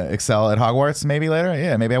I gonna excel at Hogwarts maybe later?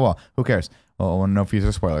 Yeah, maybe I will. Who cares? Well, no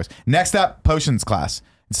future spoilers. Next up, potions class.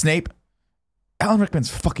 Snape. Alan Rickman's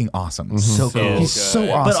fucking awesome. So cool. He's good.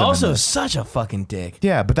 so awesome. But in also this. such a fucking dick.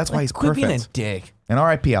 Yeah, but that's why Like, he's quit being a perfect. dick. And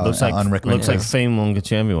R.I.P. Alan Rickman. Looks like is- fame won't get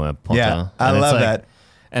you everywhere. Potter. Yeah, I And it's love like- that.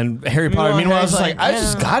 And Harry Potter, meanwhile, was like, I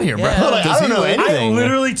just got here, bro. yeah. Like, I don't know anything. I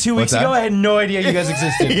literally 2 weeks What's that? ago, I had no idea you guys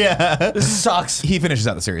existed. Yeah. This sucks. He finishes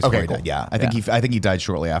out the series Okay, before he cool. died. Yeah, I think he died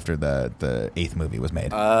shortly after the 8th movie was made.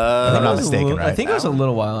 if I'm It not was a mistaken, little- right? I think it was a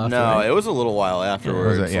little while after. No, right? it was a little while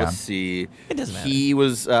afterwards. Was it? Yeah. Let's see. It doesn't matter. He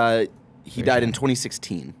was he died in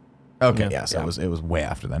 2016. Okay, yeah, so it was way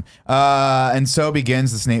after then. And so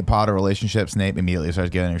begins the Snape Potter relationship. Snape immediately starts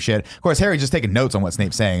getting her shit. Of course, Harry's just taking notes on what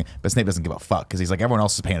Snape's saying, but Snape doesn't give a fuck because he's like, everyone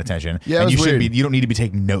else is paying attention. Yeah, it and was weird. you don't need to be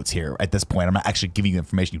taking notes here at this point. I'm not actually giving you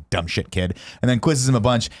information, you dumb shit kid. And then quizzes him a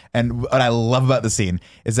bunch. And what I love about the scene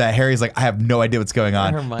is that Harry's like, I have no idea what's going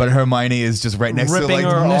on, Hermione. but Hermione is just right next to Ripping like her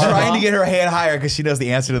arm trying to off. get her hand higher because she knows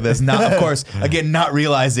the answer to this. Not, of course, again, not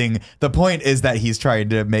realizing the point is that he's trying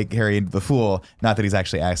to make Harry into the fool. Not that he's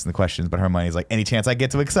actually asking the questions, but Hermione's like, any chance I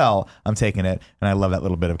get to excel, I'm taking it. And I love that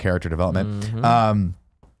little bit of character development.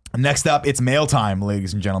 Next up, it's mail time,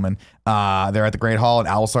 ladies and gentlemen. They're at the Great Hall, and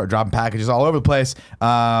owls start dropping packages all over the place.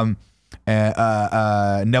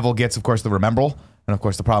 Neville gets, of course, the Remembrall. And, of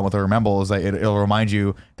course, the problem with the Remembrall is that it'll remind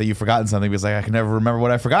you that you've forgotten something because, like, I can never remember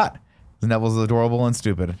what I forgot. Neville's adorable and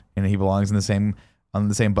stupid, and he belongs in the same on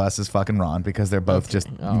the same bus as fucking Ron because they're both just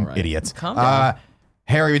all right. idiots. Calm down.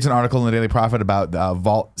 Harry reads an article in the Daily Prophet about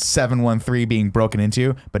Vault 713 being broken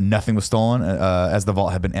into, but nothing was stolen as the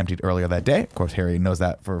vault had been emptied earlier that day. Of course, Harry knows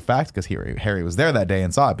that for a fact because Harry was there that day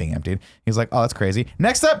and saw it being emptied. He's like, oh, that's crazy.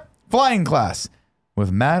 Next up, flying class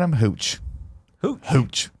with Madam Hooch.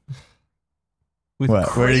 Hooch. With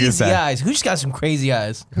What are you gonna say? eyes. Hooch got some crazy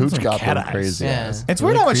eyes. Who's got cat them eyes. crazy Yeah. eyes? It's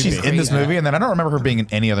weird how much she's creepy. in this movie, and then I don't remember her being in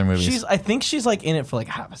any other movies. I think she's like in it for like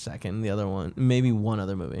half a second. The other one, maybe one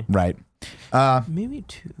other movie, Right. maybe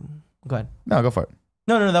two. Go ahead. No, go for it.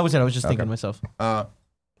 No, that was it. I was just thinking to myself.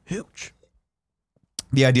 Hooch.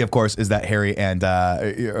 The idea, of course, is that Harry and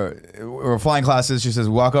we're flying classes. She says,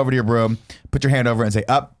 walk over to your broom, put your hand over it and say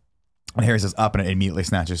up. And Harry says up, and it immediately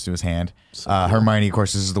snatches to his hand. Hermione, of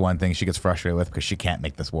course, this is the one thing she gets frustrated with because she can't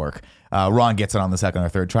make this work. Ron gets it on the second or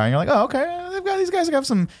third try, and you're like, oh, okay, these guys have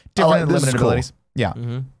some different limited abilities. Yeah.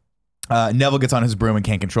 Neville gets on his broom and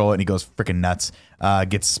can't control it, and he goes freaking nuts.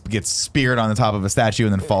 Gets speared on the top of a statue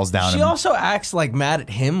and then falls down. She also acts like mad at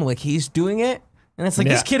him, like he's doing it. And it's like,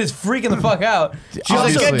 this kid is freaking the fuck out. She's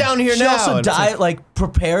like, get down here she now. also And it's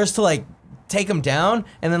prepares to like take him down,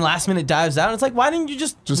 and then last minute dives out. It's like, why didn't you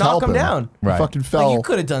just knock help him down? Right. He fucking fell. you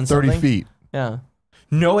could have done 30 something. feet. Yeah.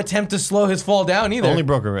 No attempt to slow his fall down either. Only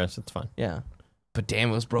broke her wrist. It's fine. Yeah. But damn,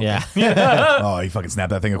 it was broken. Yeah. Oh, he fucking snapped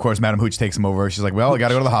that thing. Of course, Madam Hooch takes him over. She's like, well, I got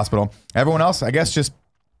to go to the hospital. Everyone else, I guess, just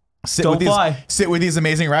sit Don't with these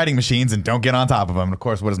amazing riding machines and don't get on top of them. And of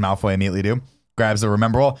course, what does Malfoy immediately do? Grabs the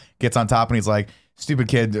Rememberall, gets on top, and he's like, stupid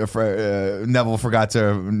kid, Neville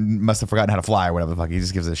must have forgotten how to fly or whatever the fuck. He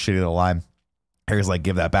just gives a shitty little line. Harry's like,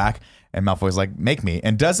 give that back. And Malfoy's like, make me.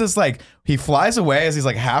 And does this like, he flies away as he's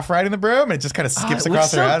like half riding the broom and it just kind of skips it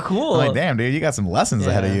across looks her so head. cool. I'm like, damn, dude, you got some lessons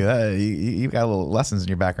ahead of you. You got a little lessons in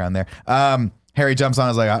your background there. Harry jumps on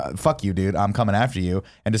and is like, fuck you, dude. I'm coming after you.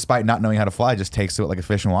 And despite not knowing how to fly, just takes to it like a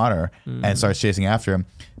fish in water and starts chasing after him.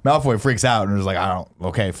 Malfoy freaks out and is like,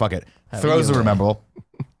 okay, fuck it. Throws the Rememberall.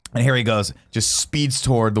 And Harry just speeds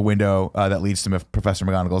toward the window that leads to Professor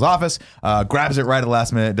McGonagall's office, grabs it right at the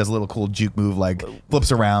last minute, does a little cool juke move, like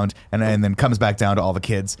flips around, and then comes back down to all the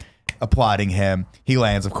kids applauding him. He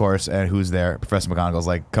lands, of course, and who's there? Professor McGonagall's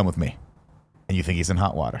like, come with me. And you think he's in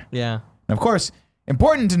hot water. Yeah. And of course,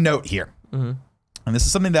 important to note here, and this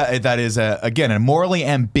is something that is, again, a morally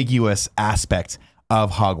ambiguous aspect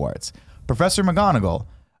of Hogwarts. Professor McGonagall,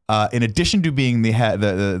 in addition to being the head,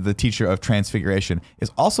 the teacher of Transfiguration,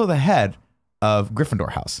 is also the head of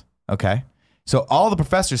Gryffindor House. Okay, so all the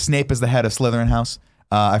professors, Snape is the head of Slytherin House.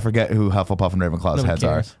 I forget who Hufflepuff and Ravenclaw's Nobody heads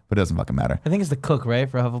cares. are, but it doesn't fucking matter. I think it's the cook, right,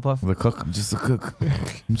 for Hufflepuff? The cook, I'm just the cook.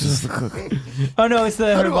 I'm just the cook. Oh, no, it's the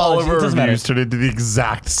herbology. It doesn't matter. turned into the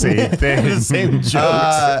exact same thing. the same jokes.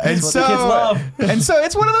 And what so, the kids love. and so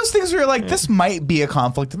it's one of those things where you're like, this might be a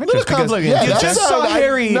conflict of interest. because conflict, yeah, you that's just not- saw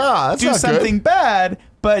Harry that's do not something good. bad,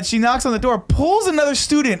 but she knocks on the door, pulls another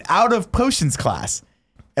student out of potions class,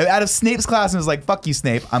 out of Snape's class, and was like, "Fuck you,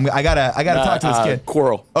 Snape! I gotta talk to this kid."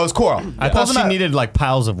 Quirrel. Oh, it's Quirrell. I thought she needed like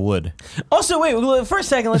piles of wood. Also, wait, for a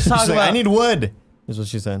second, let's talk She's like, about I need wood, is what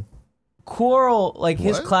she said. Quirrell, like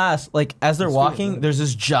his What? class, like as they're walking, there's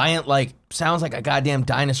this giant, like, sounds like a goddamn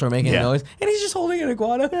dinosaur making a noise, and he's just holding an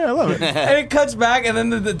iguana. Yeah, I love it. And it cuts back, and then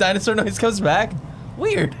the dinosaur noise comes back.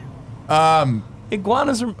 Weird.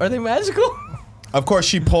 Iguanas, are they magical? Of course,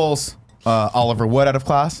 she pulls Oliver Wood out of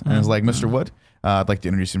class and is like, "Mr. Wood, I'd like to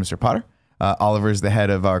introduce you to Mr. Potter. Oliver is the head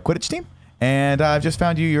of our Quidditch team, and I've just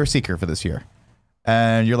found you your seeker for this year."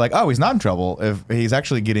 And you're like, oh, he's not in trouble. If he's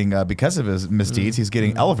actually getting, because of his misdeeds, he's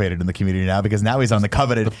getting elevated in the community now because now he's on the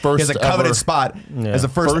coveted, he has a coveted ever- spot as the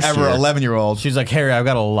first First ever year. 11-year-old. She's like, Harry, I've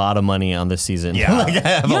got a lot of money on this season. Yeah. Like, I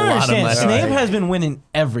have You a don't lot of understand. money. Snape has been winning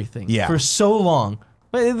everything for so long.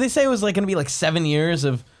 But they say it was like going to be like 7 years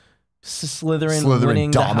of Slytherin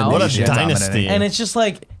winning the house. What a Yeah, dynasty. dominating. And it's just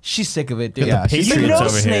like, she's sick of it, dude. Yeah, the she's You Patriots know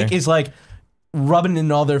over Snake here. is like rubbing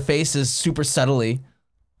in all their faces super subtly.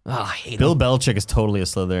 Oh, I hate Bill him. Belichick is totally a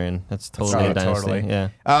Slytherin. That's totally a dynasty. totally.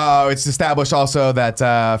 Yeah. It's established also that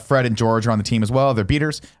Fred and George are on the team as well. They're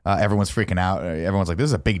beaters. Everyone's freaking out. Everyone's like, this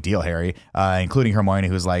is a big deal, Harry, including Hermione,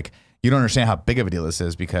 who's like, you don't understand how big of a deal this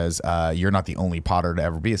is because you're not the only Potter to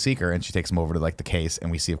ever be a Seeker. And she takes him over to like the case, and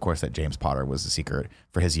we see, of course, that James Potter was the Seeker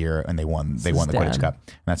for his year, and they won the Quidditch Cup.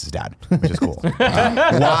 And that's his dad, which is cool.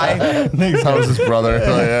 Why? That was his brother.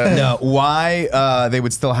 No, why they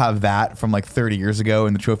would still have that from like 30 years ago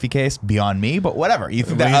in the trophy case, beyond me, but whatever. You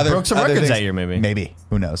think Well, that he broke some records that year, maybe. Maybe.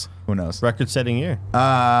 Who knows? Who knows? Record-setting year.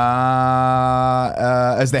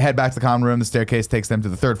 As they head back to the common room, the staircase takes them to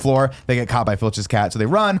the third floor. They get caught by Filch's cat, so they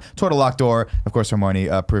run toward a locked door. Of course, Hermione,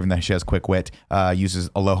 proving that she has quick wit, uses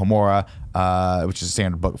Alohomora, which is a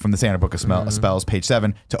standard book from the Standard Book of Spells, page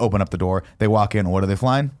 7, to open up the door. They walk in. What are they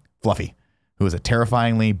flying? Fluffy, who is a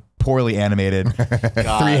terrifyingly poorly animated,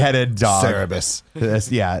 three-headed dog.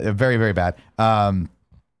 Cerebus. Yeah, very, very bad.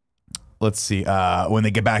 Let's see. When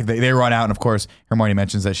they get back, they run out, and of course, Hermione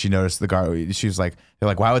mentions that she noticed the guard. She's like, they're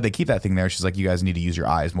like, why would they keep that thing there? She's like, you guys need to use your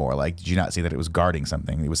eyes more. Like, did you not see that it was guarding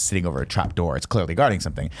something? It was sitting over a trap door. It's clearly guarding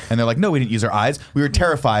something. And they're like, no, we didn't use our eyes. We were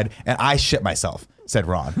terrified, and I shit myself, said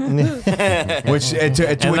Ron. which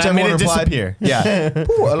to which everyone replied, disappear. Yeah.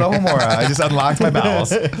 Ooh, Alohomora. I just unlocked my bowels.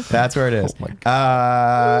 That's where it is.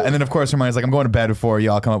 And then, of course, Hermione's like, I'm going to bed before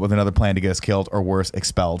y'all come up with another plan to get us killed or worse,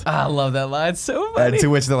 expelled. I love that line. It's so funny. To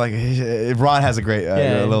which they're like, Ron has a great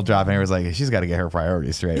little drop, and he was like, she's got to get her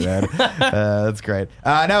priorities straight, man. That's great.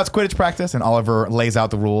 Now it's Quidditch practice, and Oliver lays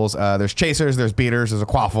out the rules. There's chasers, there's beaters, there's a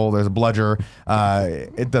quaffle, there's a bludger.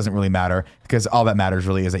 It doesn't really matter, because all that matters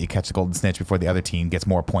really is that you catch the golden snitch before the other team gets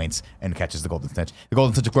more points and catches the golden snitch. The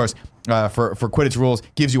golden snitch, of course, for Quidditch rules,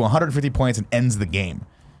 gives you 150 points and ends the game.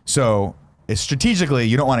 So strategically,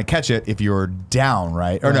 you don't want to catch it if you're down,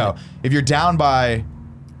 right? Or no, if you're down by...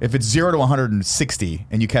 If it's 0 to 160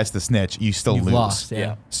 and you catch the snitch, you still lose. Lost,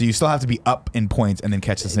 yeah. So you still have to be up in points and then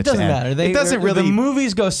catch the snitch. It doesn't to end. matter. It doesn't really. The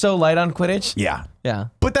movies go so light on Quidditch. Yeah. Yeah.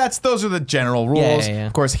 But those are the general rules. Yeah.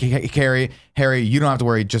 Of course, Harry, you don't have to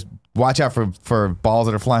worry. Just watch out for balls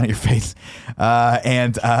that are flying at your face,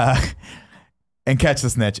 and catch the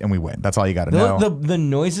snitch, and we win. That's all you got to know. The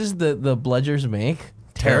noises the bludgers make,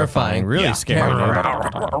 terrifying. Really scary.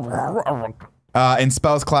 In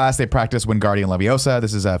spells class, they practice Wingardium Leviosa.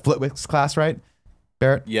 This is Flitwick's class, right,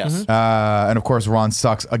 Barrett? Yes. And of course, Ron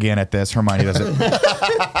sucks again at this. Hermione does it.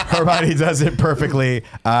 Hermione does it perfectly.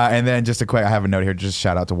 And then just a quick, I have a note here. Just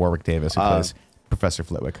shout out to Warwick Davis, who plays Professor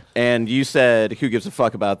Flitwick. And you said, who gives a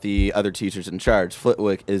fuck about the other teachers in charge?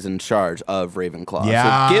 Flitwick is in charge of Ravenclaw.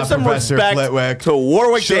 Yeah, so give some Professor respect Flitwick. to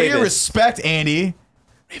Warwick Show Davis. your respect, Andy.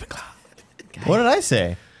 Ravenclaw. What did I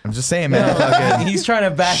say? I'm just saying, man. Fucking He's trying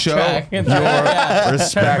to backtrack. show and your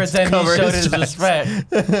respect. trying to pretend he Cover showed his his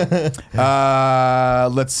respect.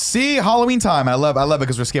 Let's see, Halloween time. I love it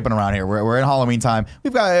because we're skipping around here. We're in Halloween time.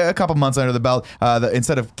 We've got a couple months under the belt.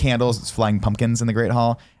 Instead of candles, it's flying pumpkins in the Great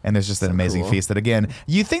Hall, and there's just an amazing feast. That again,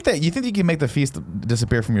 you think you can make the feast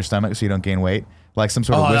disappear from your stomach so you don't gain weight, like some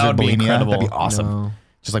sort of wizard that would be bulimia. incredible. That'd be awesome. No.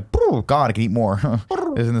 Just like, God, I can eat more.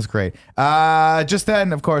 Isn't this great? Just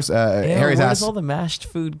then, of course, Harry's where asked. does all the mashed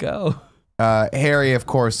food go? Harry, of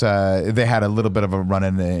course, they had a little bit of a run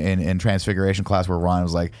in Transfiguration class where Ron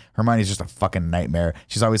was like, Hermione's just a fucking nightmare.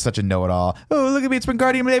 She's always such a know-it-all. Oh, look at me, it's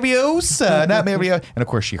Wingardium Leviosa, not Leviosa. And of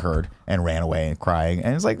course she heard and ran away and crying.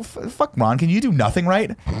 And it's like, fuck Ron, can you do nothing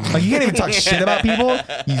right? Like, you can't even talk shit about people.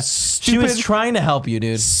 You She was stupid, trying to help you,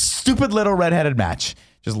 dude. stupid little redheaded match.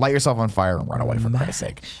 Just light yourself on fire and run away for Christ's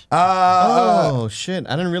sake. Oh shit!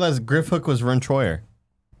 I didn't realize Griff Hook was Vern Troyer.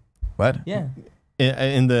 What? Yeah.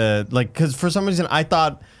 In the because for some reason I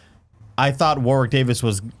thought Warwick Davis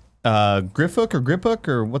was Griff Hook or Grip Hook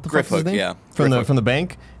or what the Griff fuck is his Hook, name? yeah. From Griff the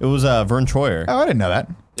bank. It was Vern Troyer. Oh, I didn't know that.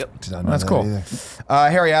 Yep. That's cool.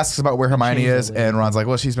 Harry asks about where Hermione is, and Ron's like,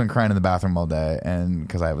 well, she's been crying in the bathroom all day, and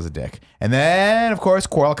because I was a dick. And then, of course,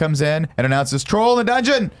 Quirrell comes in and announces troll in the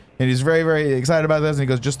dungeon, and he's very, very excited about this, and he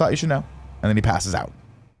goes, just thought you should know. And then he passes out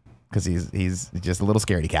because he's just a little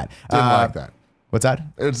scaredy cat. Didn't like that. What's that?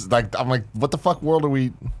 It's like, I'm like, what the fuck world are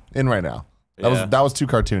we in right now? Yeah. That was too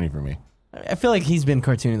cartoony for me. I feel like he's been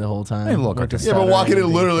cartoony the whole time. A little Like cartoony. Yeah, but stutter walking and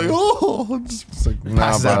in literally, everything. it's like, nah,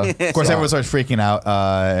 Passes bro. out. Of course, everyone starts freaking out,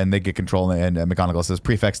 and they get control. And McGonagall says,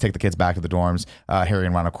 "Prefects, take the kids back to the dorms." Harry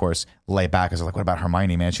and Ron, of course, lay back. As they're like, "What about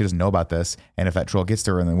Hermione, man? She doesn't know about this. And if that troll gets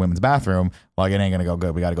to her in the women's bathroom, like, it ain't gonna go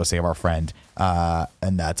good. We got to go save our friend."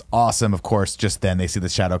 And that's awesome. Of course, just then they see the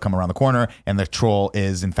shadow come around the corner, and the troll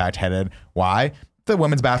is in fact headed. Why? The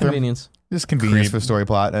women's bathroom. Convenience. Just convenience for story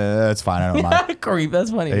plot. It's fine. I don't mind. Creep.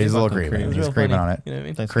 That's funny. He's a little Fucking creepy. creep. He's Real creeping funny. on it. You know what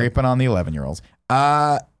I mean? Creeping on the 11-year-olds.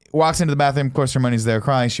 Walks into the bathroom. Of course, Hermione's there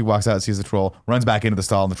crying. She walks out, sees the troll, runs back into the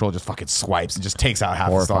stall, and the troll just fucking swipes and just takes out half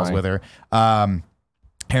the stalls Horrifying. with her.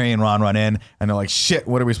 Harry and Ron run in, and they're like, shit,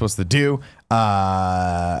 what are we supposed to do?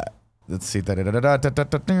 Let's see.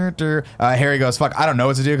 Harry goes, fuck, I don't know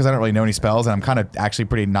what to do because I don't really know any spells, and I'm kind of actually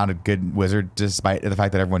pretty not a good wizard, despite the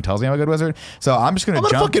fact that everyone tells me I'm a good wizard. So I'm just going I'm to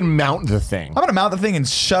gonna jump. fucking mount the thing. I'm going to mount the thing and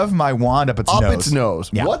shove my wand up its Up nose. its nose.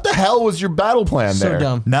 Yeah. What the hell was your battle plan So there?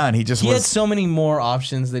 dumb. None. He just He had was. so many more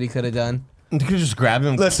options that he could have done. You could just grab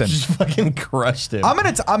him. Listen. just fucking crushed him.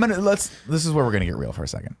 This is where we're going to get real for a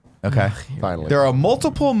second. Okay. Finally. There are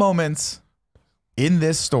multiple moments in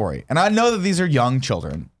this story, and I know that these are young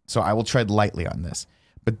children, so I will tread lightly on this.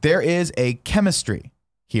 But there is a chemistry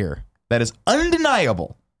here that is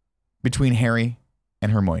undeniable between Harry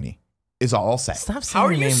and Hermione. is all set. Stop saying How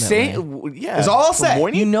are your you name that way. saying? Yeah, It's all set.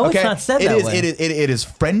 Hermione? You know it's not said that way. It is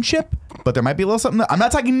friendship, but there might be a little something. I'm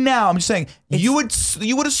not talking now. I'm just saying you would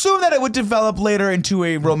assume that it would develop later into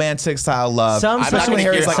a romantic style love. Some- Especially when I'm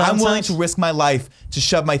not Harry's gonna like, I'm willing sometimes- to risk my life to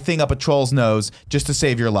shove my thing up a troll's nose just to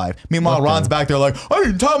save your life. Meanwhile, Ron's back there like, I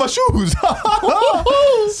didn't tie my shoes.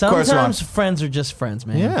 course, Sometimes friends are just friends,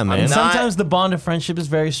 man. Yeah, man. And not- sometimes the bond of friendship is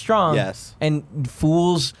very strong. Yes. And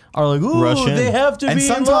fools are like, ooh, Rush in. they have to and be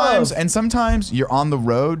in sometimes, love. and sometimes you're on the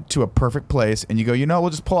road to a perfect place, and you go, you know, we'll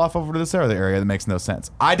just pull off over to this other area that makes no sense.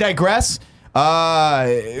 I digress. We're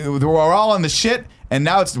all on the shit, and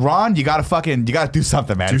now it's Ron. You gotta do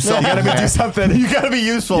something, man. Do something, You gotta man. do something. You gotta be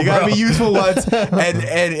useful. You gotta bro. be useful once,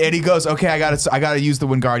 and he goes, okay, I gotta use the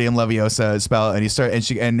Wingardium Leviosa spell,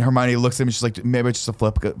 and and Hermione looks at him, and she's like, maybe it's just a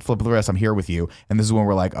flip of the wrist. I'm here with you, and this is when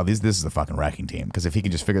we're like, oh, this is a fucking wrecking team, because if he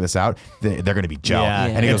can just figure this out, they're gonna be gel. Yeah,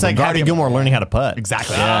 And he it's goes, like Happy Wingardium- Gilmore learning how to putt.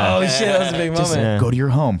 Exactly. Oh, shit, that was a big Just moment. go to your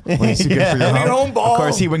home. When it's good for your home. home ball. Of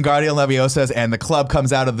course, he Wingardium Leviosa's, and the club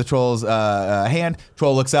comes out of the troll's hand.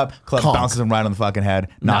 Troll looks up, club Conk. bounces him right on the fucking head,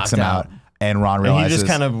 knocks Knocked him out, and Ron And realizes he just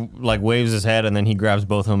kind of like waves his head, and then he grabs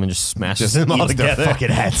both of them and just smashes them all eats their together. fucking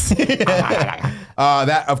heads.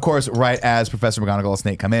 That, of course, right as Professor McGonagall and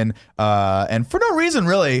Snape come in, and for no reason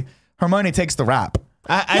really, Hermione takes the rap.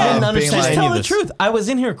 I Yeah, didn't being understand like- Just any tell of the this. truth. I was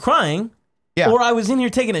in here crying, Yeah. or I was in here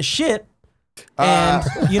taking a shit. And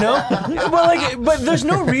but there's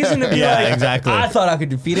no reason to be Yeah, like, exactly. I thought I could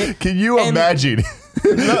defeat it. Can you And- imagine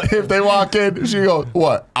if they walk in? She goes,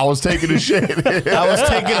 "What? I was taking a shit." I was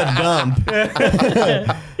taking a dump.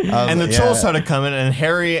 And the yeah. trolls started coming, and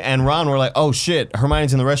Harry and Ron were like, "Oh shit,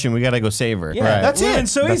 Hermione's in the restroom. We gotta go save her." Yeah, Right. that's That's it. it.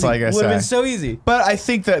 So That's easy. all I gotta Would have say. been so easy. But I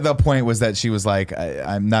think that the point was that she was like,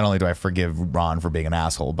 I'm not only do I forgive Ron for being an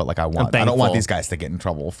asshole, but like I don't want thankful. these guys to get in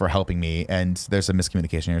trouble for helping me, and there's some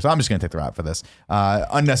miscommunication here, so I'm just gonna take the rap for this.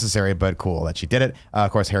 Unnecessary, but cool that she did it. Of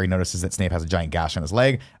course, Harry notices that Snape has a giant gash on his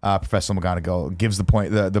leg. Professor McGonagall gives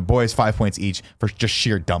the boys 5 points each for just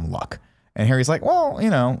sheer dumb luck. And Harry's like, well, you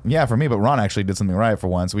know, yeah, for me, but Ron actually did something right for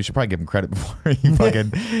once. We should probably give him credit before he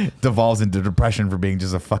fucking devolves into depression for being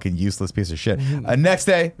just a fucking useless piece of shit. Next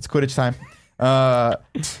day, it's Quidditch time.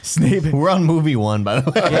 Snape. We're on movie 1, by the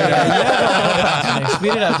way.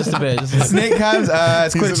 Speed it up just a bit. Just a bit. Snake comes.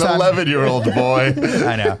 It's He's Quidditch an time. 11-year-old boy.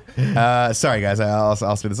 I know. Sorry, guys. I'll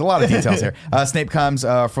speed. There's a lot of details here. Snape comes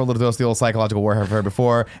for a little dose of the old psychological warfare I've heard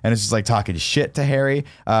before, and it's just like talking shit to Harry.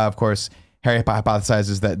 Of course, Harry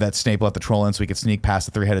hypothesizes that Snape let the troll in so he could sneak past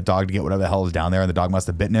the three-headed dog to get whatever the hell is down there, and the dog must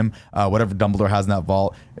have bitten him. Whatever Dumbledore has in that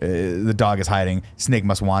vault, the dog is hiding. Snake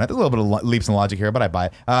must want it. There's a little bit of leaps in logic here, but I buy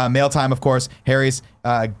it. Mail time, of course. Harry's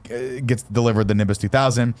gets delivered the Nimbus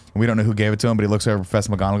 2000. We don't know who gave it to him, but he looks over at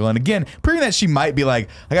Professor McGonagall, and again, proving that she might be like,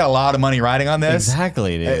 I got a lot of money riding on this.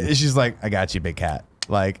 Exactly, dude. She's like, I got you, big cat.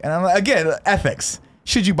 Like, and I'm like, again, ethics.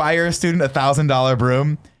 Should you buy your student a $1,000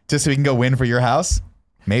 broom just so he can go win for your house?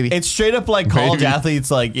 Maybe. It's straight up like college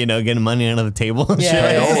athletes, like, you know, getting money under the table and shit.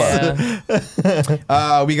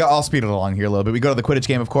 We got all speeded along here a little bit. We go to the Quidditch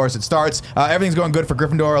game, of course. It starts. Everything's going good for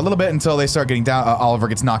Gryffindor a little bit until they start getting down. Oliver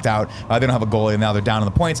gets knocked out. They don't have a goalie, and now they're down on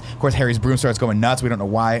the points. Of course, Harry's broom starts going nuts. We don't know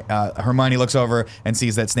why. Hermione looks over and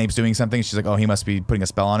sees that Snape's doing something. She's like, oh, he must be putting a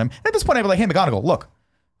spell on him. And at this point, I'd be like, hey, McGonagall, look.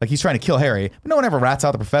 Like, he's trying to kill Harry, but no one ever rats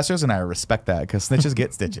out the professors, and I respect that, because snitches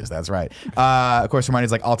get stitches. That's right. Of course,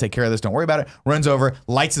 Hermione's like, I'll take care of this. Don't worry about it. Runs over,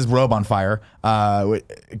 lights his robe on fire.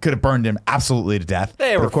 It could have burned him absolutely to death.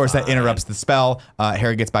 But of course, that interrupts the spell.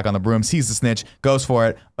 Harry gets back on the broom, sees the snitch, goes for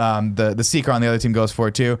it. The Seeker on the other team goes for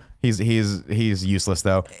it, too. He's useless,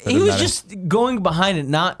 though. He was just going behind it,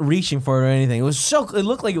 not reaching for it or anything. It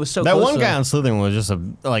looked like it was so That close one to guy him. on Slytherin was just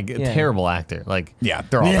a terrible actor. Like, Yeah,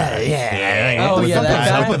 they're all bad. Oh, yeah, that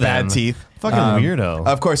guy. With bad teeth. fucking weirdo.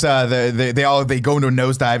 Of course, they go into a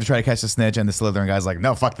nosedive to try to catch the snitch, and the Slytherin guy's like,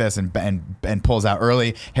 "No, fuck this," and pulls out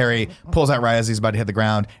early. Harry pulls out right as he's about to hit the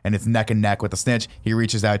ground, and it's neck and neck with the snitch. He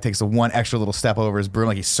reaches out, takes one extra little step over his broom,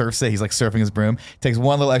 like he surfs it. He's like surfing his broom. Takes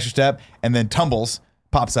one little extra step, and then tumbles,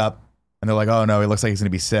 pops up, and they're like, "Oh no, he looks like he's gonna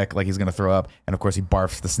be sick, like he's gonna throw up." And of course, he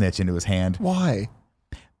barfs the snitch into his hand Why?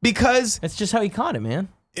 because That's just how he caught it, man.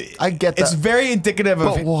 I get that. it's very indicative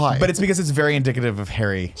of. But why? But it's because it's very indicative of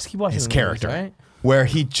Harry, Just keep watching his the movies, character, right? where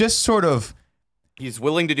he just sort of. He's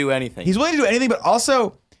willing to do anything. He's willing to do anything, but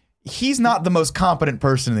also he's not the most competent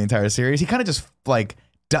person in the entire series. He kind of just like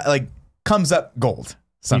comes up gold.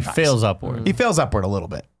 Sometimes. He fails upward. He fails upward a little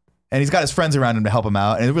bit, and he's got his friends around him to help him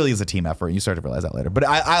out. And it really is a team effort. You start to realize that later. But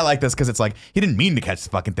I like this because it's like he didn't mean to catch the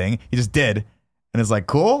fucking thing. He just did, and it's like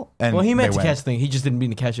cool. And Well, he meant they to win. catch the thing. He just didn't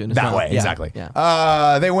mean to catch it in his That mouth. way, Yeah, exactly.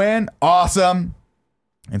 Yeah. They win. Awesome.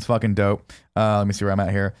 It's fucking dope. Let me see where I'm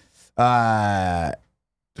at here.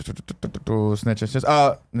 Snitches.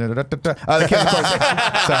 The kids, of course.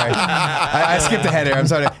 Sorry, I skipped ahead here. I'm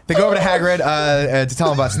sorry. They go over to Hagrid to tell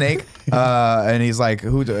him about Snake, and he's like,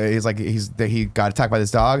 "Who?" He's like, he got attacked by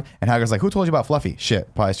this dog, and Hagrid's like, "Who told you about Fluffy?"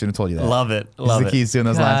 Shit, probably shouldn't have told you that. Love it. Love it. He's doing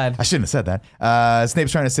those lines. I shouldn't have said that.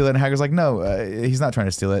 Snape's trying to steal it, and Hagrid's like, "No, he's not trying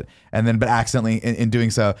to steal it." And then, but accidentally, in doing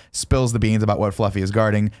so, spills the beans about what Fluffy is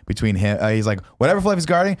guarding between him. He's like, "Whatever Fluffy's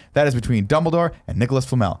guarding, that is between Dumbledore and Nicholas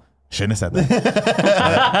Flamel." Shouldn't have said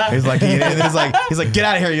that. he's like, get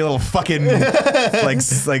out of here, you little fucking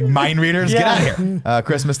like mind readers. Get out of here.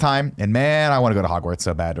 Christmas time, and man, I want to go to Hogwarts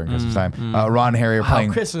so bad during Christmas time. Ron and Harry are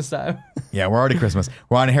playing Christmas time. Yeah, we're already Christmas.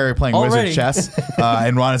 Ron and Harry are playing wizard chess,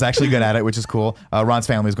 and Ron is actually good at it, which is cool. Ron's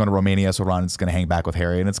family is going to Romania, so Ron's going to hang back with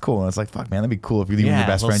Harry, and it's cool. And it's like, fuck, man, that'd be cool if you and your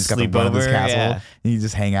best friend just got to run to this castle and you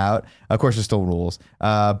just hang out. Of course, there's still rules,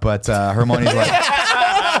 but Hermione's like.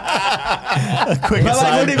 Quick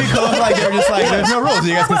aside. Wouldn't it be cool if like they're just like there's no rules,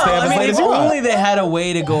 you guys can stay up as late as you want. Only they had a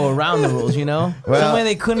way to go around the rules, you know? Some way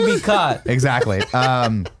they couldn't be caught. Exactly.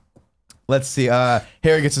 Let's see.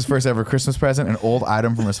 Harry gets his first ever Christmas present, an old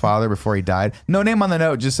item from his father before he died. No name on the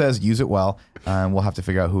note, just says use it well. We'll have to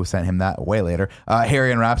figure out who sent him that way later.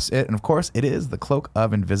 Harry unwraps it, and of course, it is the Cloak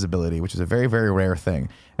of Invisibility, which is a very, very rare thing.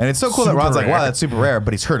 And it's so cool that Ron's like, wow, that's super rare,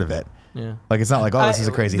 but he's heard of it. Yeah. Like, it's not like, oh, this is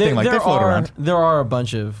a crazy thing. Like, they float around. There are a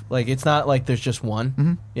bunch of, like, it's not like there's just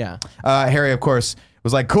one. Yeah. Harry, of course,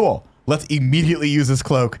 was like, cool, let's immediately use this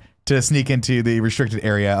cloak to sneak into the restricted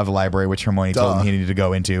area of the library, which Hermione told him he needed to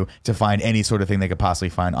go into to find any sort of thing they could possibly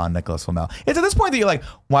find on Nicholas Flamel. It's at this point that you're like,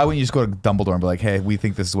 why wouldn't you just go to Dumbledore and be like, hey, we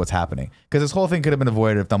think this is what's happening? Because this whole thing could have been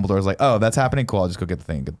avoided if Dumbledore's like, oh, that's happening? Cool, I'll just go get the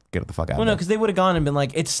thing, get it the fuck out of here. Well, no, because they would have gone and been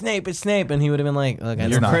like, it's Snape, and he would have been like, look,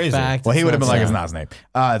 you're crazy. Well, he would have been like, it's not Snape.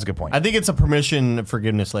 That's a good point. I think it's a permission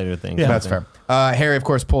forgiveness later thing. Yeah, that's fair. Harry, of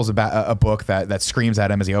course, pulls a book that screams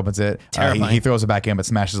at him as he opens it. He throws it back in, but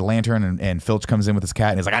smashes a lantern, and Filch comes in with his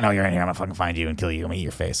cat, and he's like, I know you're in here, I'm gonna fucking find you and kill you. I'm gonna eat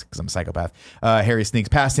your face because I'm a psychopath. Harry sneaks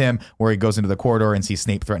past him where he goes into the corridor and sees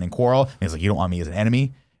Snape threatening Quirrell. And he's like, you don't want me as an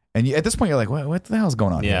enemy? And at this point, you're like, what the hell's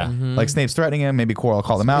going on here? Like, Snape's threatening him. Maybe Quirrell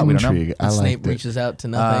called him out. We don't know. Snape reaches out to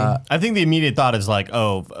nothing. I think the immediate thought is like,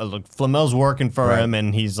 oh, look, Flamel's working for him,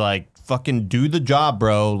 and he's like, fucking do the job,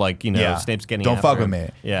 bro. Like, you know, Snape's getting don't fuck with me.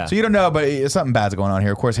 Yeah. So you don't know, but something bad's going on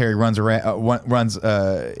here. Of course, Harry runs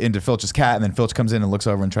into Filch's cat, and then Filch comes in and looks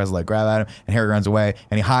over and tries to like grab at him, and Harry runs away,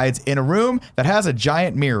 and he hides in a room that has a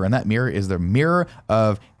giant mirror, and that mirror is the mirror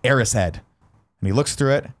of Erised. And he looks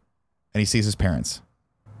through it, and he sees his parents.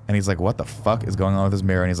 And he's like, what the fuck is going on with this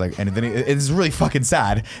mirror? And he's like, and then it's really fucking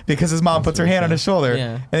sad because his mom puts her hand on his shoulder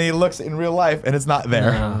and he looks in real life and it's not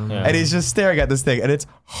there. And he's just staring at this thing and it's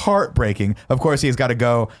heartbreaking. Of course, he's got to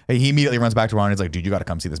go. He immediately runs back to Ron and he's like, dude, you got to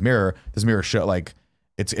come see this mirror. This mirror shit, like,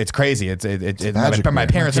 it's crazy. My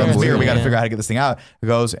parents are in this mirror. We got to figure out how to get this thing out. He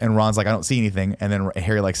goes and Ron's like, I don't see anything. And then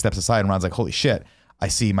Harry like steps aside and Ron's like, holy shit. I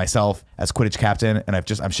see myself as Quidditch captain, and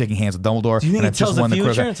I'm shaking hands with Dumbledore. Do you think and it tells the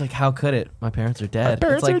future? It's like, how could it? My parents are dead.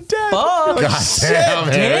 Fuck.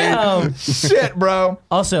 God damn. Shit, bro.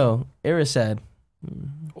 Also, Erised.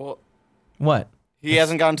 What? He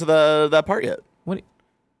hasn't gotten to that part yet.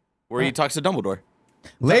 Where he talks to Dumbledore.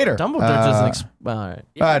 Later. Dumbledore doesn't all right.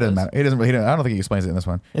 It doesn't matter. He doesn't. I don't think he explains it in this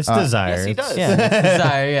one. It's desire. Yes, he does. Yeah,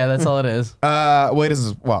 desire. Yeah, that's all it is. Well, he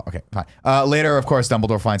doesn't. Well, okay, fine. Later, of course,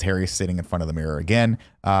 Dumbledore finds Harry sitting in front of the mirror again,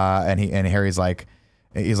 and Harry's like,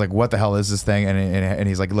 what the hell is this thing? And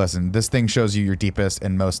he's like, listen, this thing shows you your deepest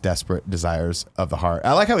and most desperate desires of the heart.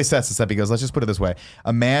 I like how he sets this up. He goes, let's just put it this way: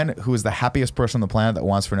 a man who is the happiest person on the planet that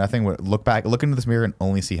wants for nothing would look into this mirror and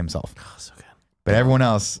only see himself. Oh, so good. But everyone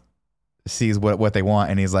else sees what they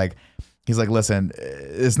want, and he's like, listen,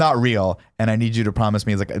 it's not real, and I need you to promise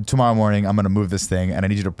me. He's like, tomorrow morning I'm gonna move this thing, and I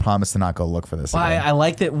need you to promise to not go look for this. Well, I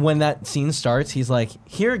like that when that scene starts, he's like,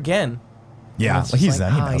 here again. Yeah, he's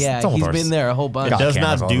been there a whole bunch. It does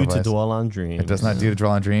not do to dwell on dreams. It does not do to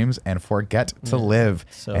dwell on dreams and forget to live.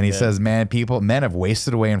 So and he says, men have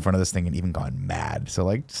wasted away in front of this thing and even gone mad. So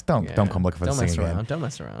like, just don't come looking for this thing again. Don't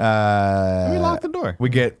mess around. Maybe lock the door. We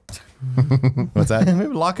get. What's that?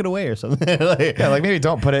 Maybe lock it away or something. Like maybe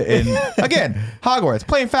don't put it in. Again, Hogwarts,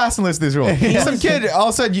 playing fast and loose to these rules. Some kid, all of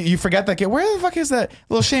a sudden you forget that kid. Where the fuck is that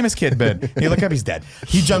little Seamus kid been? You look up, he's dead.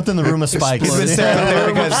 He jumped in the room of spikes. He's been staring there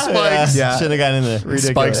because spikes. Should have got in there.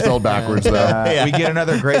 Spikes spelled backwards though. We get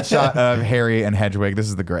another great shot of Harry and Hedwig. This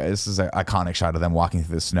is an iconic shot of them walking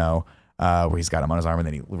through the snow. Where he's got him on his arm, and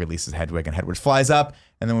then he releases Hedwig, and Hedwig flies up.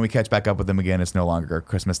 And then when we catch back up with them again, it's no longer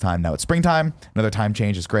Christmas time. Now it's springtime. Another time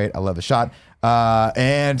change is great. I love the shot.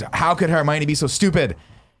 And how could Hermione be so stupid?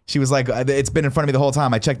 She was like, it's been in front of me the whole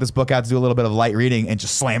time. I checked this book out to do a little bit of light reading and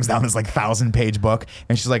just slams down this like 1,000-page book.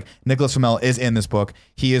 And she's like, Nicholas Flamel is in this book.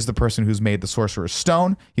 He is the person who's made the Sorcerer's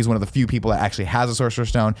Stone. He's one of the few people that actually has a Sorcerer's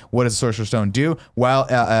Stone. What does the Sorcerer's Stone do? Well,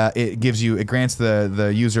 it grants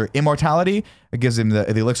the user immortality. It gives him the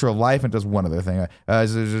elixir of life, and does one other thing.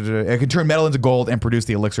 It can turn metal into gold and produce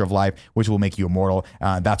the elixir of life, which will make you immortal.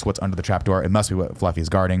 That's what's under the trapdoor. It must be what Fluffy is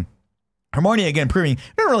guarding. Hermione, again, proving you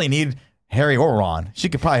don't really need Harry or Ron. She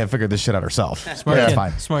could probably have figured this shit out herself. Smart That's kid.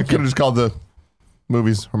 fine. Smart Could kid. have just called the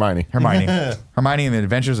movies Hermione. Hermione and the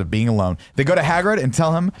Adventures of Being Alone. They go to Hagrid and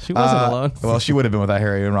tell him She wasn't alone. Well, she would have been without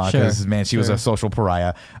Harry and Ron because Sure. she was a social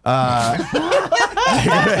pariah. They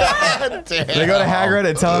go to Hagrid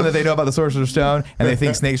and tell him that they know about the Sorcerer's Stone, and they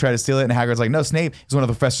think Snape tried to steal it. And Hagrid's like, no, Snape is one of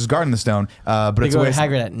the professors guarding the stone. But They it's go a to waste.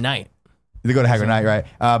 Hagrid at night. They go to Hagrid Night, right?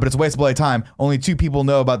 But it's a waste of bloody time. Only 2 people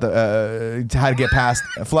know about the how to get past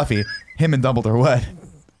Fluffy. Him and Dumbledore. What?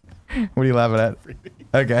 What are you laughing at?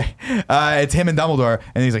 Okay. It's him and Dumbledore,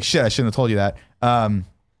 and he's like, shit, I shouldn't have told you that.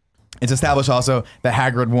 It's established also that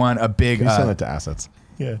Hagrid won a big... Can you send it to assets?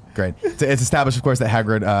 Yeah. Great. So it's established, of course, that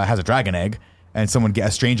Hagrid has a dragon egg, and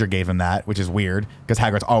a stranger gave him that, which is weird, because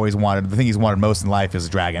Hagrid's always wanted... The thing he's wanted most in life is a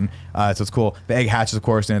dragon, so it's cool. The egg hatches, of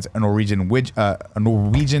course, and it's a Norwegian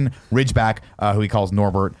Ridgeback, who he calls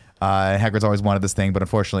Norbert. Hagrid's always wanted this thing, but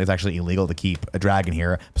unfortunately, it's actually illegal to keep a dragon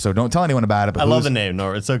here. So don't tell anyone about it. But I love the name,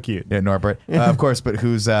 Norbert. It's so cute. Yeah, Norbert, of course. But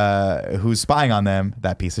who's spying on them?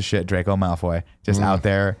 That piece of shit, Draco Malfoy, just out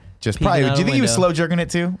there. Just Peeking probably. out Do you a think he was window. slow jerking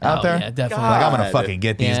it too out Oh, there? yeah, definitely. Like, I'm gonna God. fucking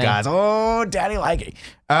get these Yeah. guys. Oh, daddy, like it.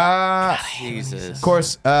 Jesus. Of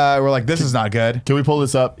course, we're like, this is not good. Can we pull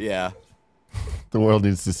this up? Yeah. The world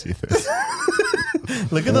needs to see this.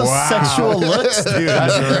 Look at those sexual looks, dude.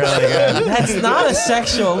 That's really good. That's not a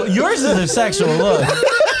sexual. Yours is a sexual look.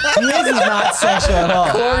 His is not sexual at all.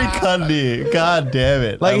 Corey Cundy. God damn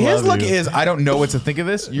it. Like I his love look you. is, I don't know what to think of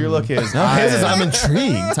this. Your look is, No, his is, I'm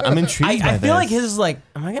intrigued. I'm intrigued by I feel like this. his is like,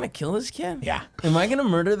 am I gonna kill this kid? Yeah. Am I gonna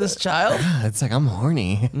murder this child? It's like I'm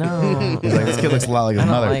horny. No. He's like, this kid looks a lot like his I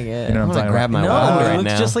don't mother. like it. You know I'm what I'm gonna grab talking my about? wand No, right it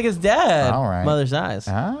looks now. just like his dad. All right. Mother's eyes.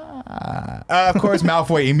 Of course,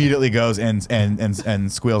 Malfoy immediately goes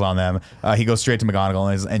and squeals on them. He goes straight to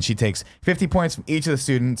McGonagall, and she takes 50 points from each of the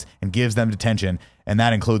students and gives them detention, and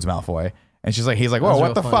that includes Malfoy. And he's like, whoa, That's what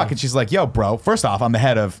real the funny. fuck? And she's like, yo, bro, first off, I'm the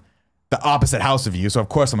head of the opposite house of you, so of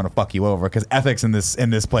course I'm gonna fuck you over, because ethics in this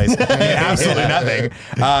place mean absolutely nothing.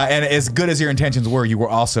 And as good as your intentions were, you were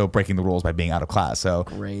also breaking the rules by being out of class. So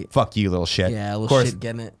Great. fuck you, little shit. Yeah, of little course, shit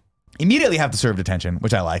getting it. immediately have to serve detention,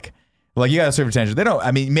 which I like. Like, you gotta serve detention. They don't.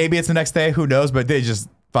 I mean, maybe it's the next day. Who knows? But they just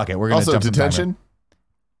fuck it. We're gonna Also, jump some detention?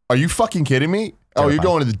 Are you fucking kidding me? Oh, you're Terrifying.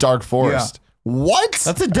 going to the dark forest. What?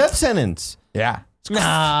 That's a death sentence. timer. Yeah.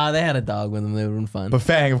 Nah, they had a dog with them. They would have been fun. But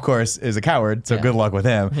Fang, of course, is a coward, so Yeah. good luck with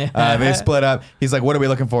him. They split up. He's like, what are we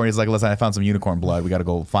looking for? And he's like, listen, I found some unicorn blood. We got to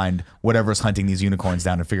go find whatever's hunting these unicorns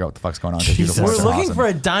down and figure out what the fuck's going on. 'cause Jesus. unicorns We're are looking awesome. for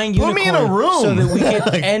a dying Put unicorn me in a room. so that we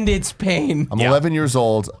can end its pain. I'm 11 years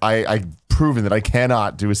old. I've proven that I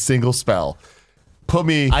cannot do a single spell. Put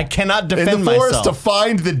me I cannot in defend the forest myself. to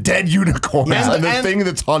find the dead unicorns and the and- thing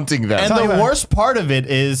that's hunting them. And the worst part of it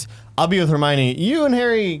is, I'll be with Hermione. You and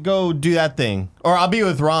Harry go do that thing, or I'll be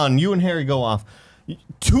with Ron. You and Harry go off.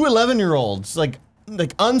 2 11-year-olds, like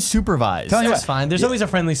unsupervised. Tell you That's what, fine. There's always a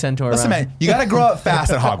friendly centaur listen, around. man, you got to grow up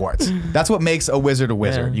fast at Hogwarts. That's what makes a wizard a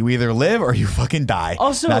wizard. Yeah. You either live or you fucking die.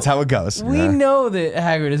 Also, that's how it goes. We know that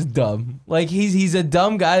Hagrid is dumb. Like he's a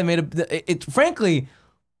dumb guy that made it. Frankly,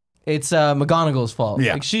 it's McGonagall's fault.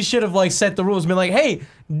 Yeah. Like she should have like set the rules and been like, hey,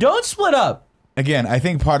 don't split up. Again, I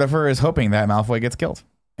think part of her is hoping that Malfoy gets killed,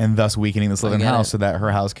 and thus weakening the Slytherin get house it. so that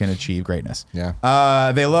her house can achieve greatness.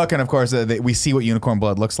 Yeah. They look, and of course, we see what unicorn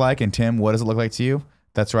blood looks like. And Tim, what does it look like to you?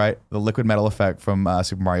 That's right, the liquid metal effect from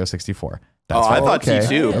Super Mario 64. That's Oh, right. I thought okay.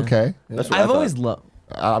 T2. Okay. That's what I I've thought. always loved.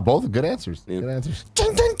 Both good answers. Good answers.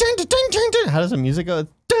 How does the music go?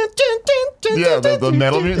 Yeah, the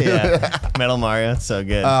metal music. Yeah, Metal Mario. It's so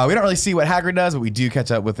good. We don't really see what Hagrid does, but we do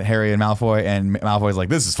catch up with Harry and Malfoy, and Malfoy's like,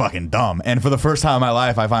 this is fucking dumb. And for the first time in my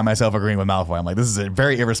life, I find myself agreeing with Malfoy. I'm like, this is a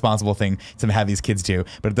very irresponsible thing to have these kids do,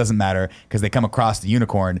 but it doesn't matter because they come across the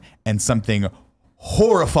unicorn and something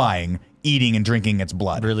horrifying eating and drinking its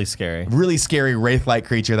blood. Really scary. Really scary wraith-like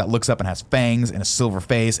creature that looks up and has fangs and a silver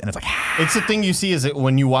face, and it's like, It's the thing you see is that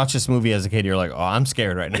when you watch this movie as a kid, you're like, oh, I'm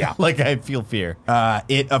scared right now. Yeah. Like I feel fear.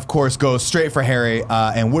 it of course goes straight for Harry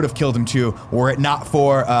and would have killed him too were it not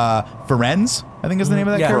for Firenze. I think is the name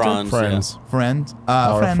of that character. Friends. Friends.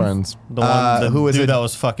 Our friends. The one, who was dude it? that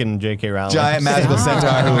was fucking J.K. Rowling. Giant magical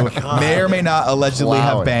centaur who may or may not allegedly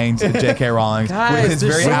have banged J.K. Rowling Guys, with his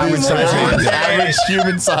very there's so average many size. Average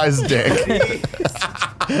human-sized dick.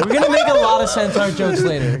 We're gonna make a lot of centaur jokes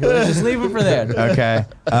later. Just leave it for there. Okay.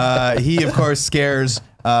 He of course scares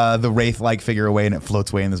the wraith-like figure away, and it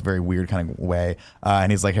floats away in this very weird kind of way.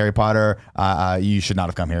 And he's like, Harry Potter, you should not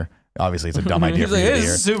have come here. Obviously, it's a dumb idea He's for like, you to be this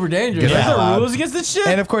here. is super dangerous. Get the There's hell no out. rules against this shit.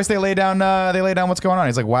 And of course, they lay down what's going on.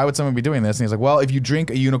 He's like, why would someone be doing this? And he's like, well, if you drink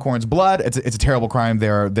a unicorn's blood, it's a terrible crime.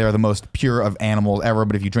 They're the most pure of animals ever.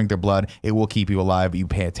 But if you drink their blood, it will keep you alive. But you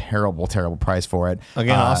pay a terrible, terrible price for it.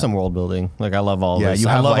 Again, awesome world building. Like I love all this. You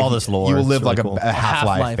I have love like, all this lore. You will It's live really like cool. a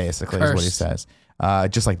half-life, Half-life. basically, is what he Cursed. says.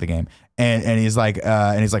 Just like the game. And he's like,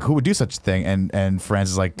 who would do such a thing? And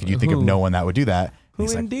Franz is like, could you think of no one that would do that? Who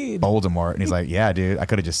He's indeed? like, Voldemort. And he's like, yeah, dude, I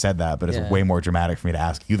could have just said that, but it's Yeah. way more dramatic for me to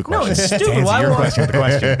ask you the question. it's To stupid. answer Why your would- question with the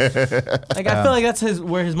question. Like I feel like that's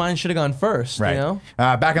where his mind should have gone first. Right. You know.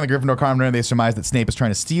 Back in the Gryffindor common room, they surmise that Snape is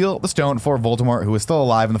trying to steal the stone for Voldemort, who is still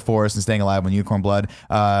alive in the forest and staying alive on unicorn blood.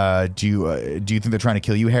 Do you think they're trying to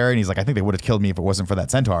kill you, Harry? And he's like, I think they would have killed me if it wasn't for that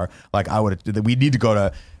centaur. Like I would have. We need to go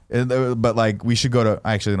to. But like we should go to.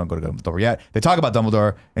 Actually, they don't go to Dumbledore yet. They talk about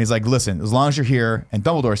Dumbledore, and he's like, listen, as long as you're here and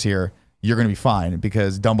Dumbledore's here, you're gonna be fine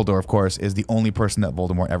because Dumbledore, of course, is the only person that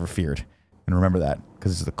Voldemort ever feared. And remember that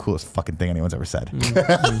because it's the coolest fucking thing anyone's ever said.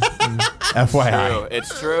 FYI.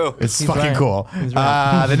 It's true. It's He's fucking right. cool. He's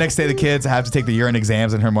right. The next day, the kids have to take the urine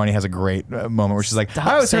exams, and Hermione has a great moment where she's like,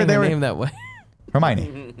 "I always saying heard they the were name that way.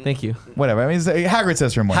 Hermione." Thank you. Whatever. I mean, Hagrid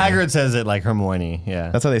says Hermione. Hagrid says it like Hermione. Yeah.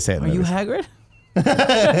 That's how they say it. in Are the you movies. Hagrid? I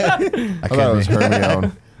I thought it was could be.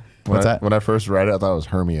 Hermione. What's that? When I first read it, I thought it was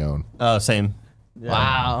Hermione. Oh, same.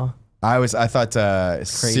 Wow. I thought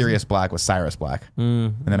Sirius Black was Cyrus Black,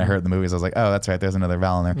 and then I heard the movies. I was like, oh, that's right. There's another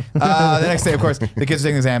vowel in there. The next day, of course, the kids are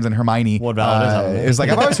taking exams, and Hermione What vowel is that? it was like,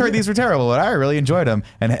 I've always heard these were terrible, but I really enjoyed them.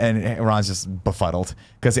 And Ron's just befuddled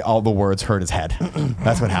because all the words hurt his head.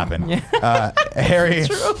 That's what happened. Harry,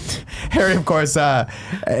 of course,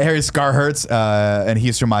 Harry's scar hurts, and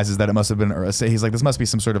he surmises that it must have been. He's like, this must be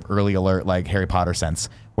some sort of early alert, like Harry Potter sense,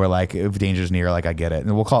 where like if danger's near, like I get it,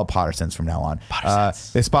 and we'll call it Potter sense from now on.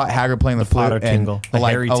 They spot Hagrid playing the flute, Potter and tingle. a The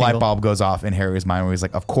light Harry light tingle. bulb goes off in Harry's mind where he's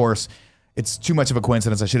like, of course. It's too much of a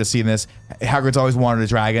coincidence. I should have seen this. Hagrid's always wanted a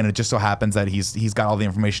dragon. It just so happens that he's got all the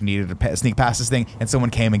information needed to sneak past this thing, and someone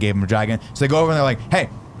came and gave him a dragon. So they go over and they're like, hey,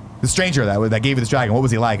 the stranger that gave you this dragon, what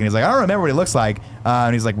was he like? And he's like, I don't remember what he looks like.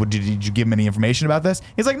 And he's like, well, did you give him any information about this?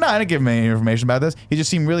 He's like, no, I didn't give him any information about this. He just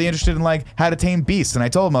seemed really interested in like how to tame beasts. And I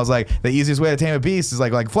told him, I was like, the easiest way to tame a beast is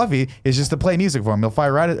like Fluffy is just to play music for him. He'll fall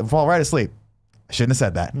right asleep. I shouldn't have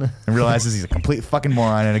said that. And realizes he's a complete fucking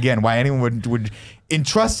moron. And again, why anyone would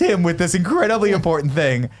entrust him with this incredibly important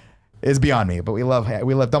thing is beyond me. But we love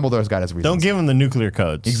Dumbledore's got his reasons. Don't give him the nuclear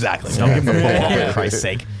codes. Exactly. Don't give him the football, for Christ's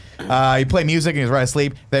sake. You play music and he's right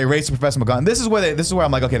asleep. They race to Professor McGonagall. This is where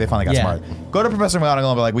I'm like, okay, they finally got smart. Go to Professor McGonagall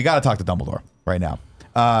and be like, we got to talk to Dumbledore right now.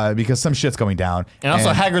 Because some shit's going down. And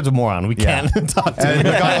also, Hagrid's a moron. We can't talk to him. And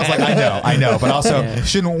McGonagall's like, I know. But also,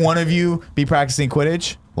 shouldn't one of you be practicing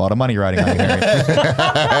Quidditch? A lot of money riding on you,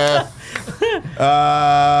 Harry.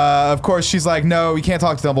 Of course, she's like, no, we can't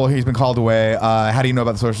talk to Dumbledore. He's been called away. How do you know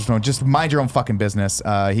about the Sorcerer's Stone? Just mind your own fucking business.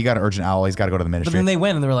 He got an urgent owl. He's got to go to the But ministry. then they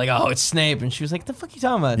went and they were like, "Oh, it's Snape," and she was like, "The fuck are you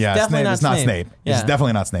talking about? It's Yeah, definitely Snape. not It's not Snape. Snape. It's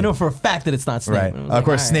definitely not Snape. I know for a fact that it's not Snape. Right. And I was Of like,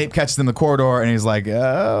 course, "All right." Snape catches them in the corridor, and he's like,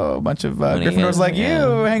 "Oh, a bunch of What are you Gryffindors like yeah.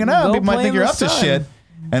 you hanging out. Go People might play think in you're the up to sun." shit."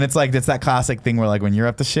 And it's like it's that classic thing where like when you're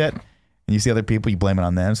up to shit and you see other people, you blame it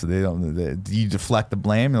on them, so they don't. You deflect the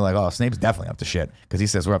blame. They're like, "Oh, Snape's definitely up to shit because he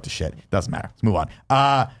says we're up to shit." Doesn't matter. Let's move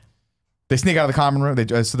on. They sneak out of the common room.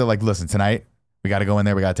 So they're like, "Listen, tonight we got to go in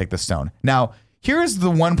there. We got to take this stone." Now, here's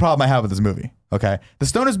the one problem I have with this movie. Okay, the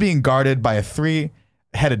stone is being guarded by a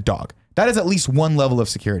 3-headed dog. That is at least one level of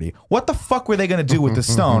security. What the fuck were they going to do with the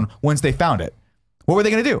stone once they found it? What were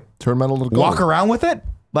they going to do? Turn metal to gold. Walk around with it?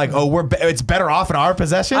 Like, oh, it's better off in our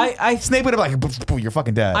possession? Snape would have like, you're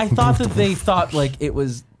fucking dead. I thought that they thought like it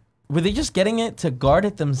was. Were they just getting it to guard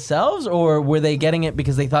it themselves, or were they getting it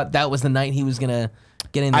because they thought that was the night he was gonna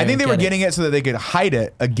get in there? I think they were getting it so that they could hide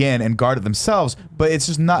it again and guard it themselves, but it's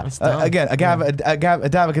just not. Again,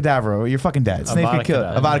 Avada Kedavra, you're fucking dead. Snape could kill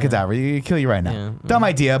Avada Kedavra. You kill you right now. Yeah. Dumb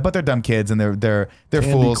idea, but they're dumb kids and they're Candy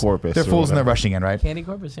fools. corpus They're or fools and they're whatever. rushing in, right? Candy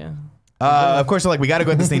Corpus, yeah. Of course, they're like, we got to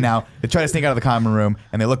go at this thing now. They try to sneak out of the common room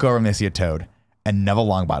and they look over and they see a toad. And Neville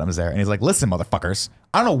Longbottom is there. And he's like, listen, motherfuckers,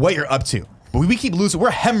 I don't know what you're up to, but we keep losing. We're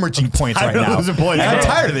hemorrhaging points right now. losing points, And I'm bro.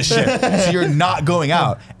 tired of this shit. So you're not going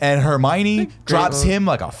out. And Hermione drops him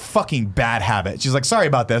like a fucking bad habit. She's like, sorry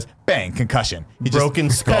about this. Bang, concussion. He just Broken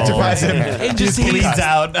skull. petrifies him. It just bleeds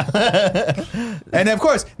out. And of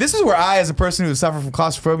course, this is where I, as a person who suffered from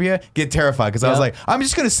claustrophobia, get terrified because I was like, I'm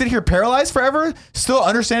just going to sit here paralyzed forever, still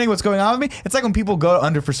understanding what's going on with me. It's like when people go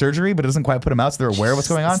under for surgery, but it doesn't quite put them out, so they're aware of what's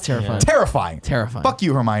going on. It's terrifying. Terrifying. Terrifying. Fuck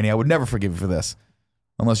you, Hermione. I would never forgive you for this.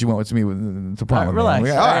 Unless you went with me to prom. with me. relax.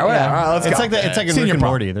 All right, Yeah. all right, let's It's go. like that. It's like in Senior Rick and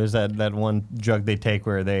prom. Morty. There's that one drug they take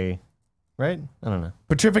where they, right? I don't know.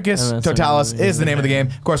 Petrificus that's Totalis something- is the name of the game.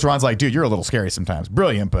 Of course, Ron's like, dude, you're a little scary sometimes.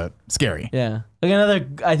 Brilliant, but scary. Yeah. Like another,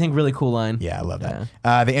 I think, really cool line. Yeah, I love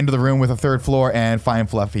that. They enter the room with a third floor and find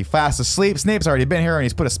Fluffy fast asleep. Snape's already been here and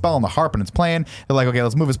he's put a spell on the harp and it's playing. They're like, okay,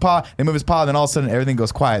 let's move his paw. They move his paw, and then all of a sudden everything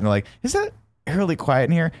goes quiet. And they're like, is that really quiet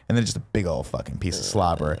in here? And then just a big old fucking piece of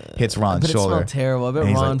slobber hits Ron's But it shoulder. smelled terrible. I bet And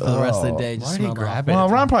he's Ron like, for the rest of the "Oh, day just why did he smelled grab awful. it? Well,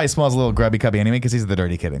 Ron probably smells a little grubby cubby anyway because he's the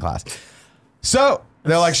dirty kid in class. So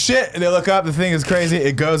they're like, shit. They look up. The thing is crazy.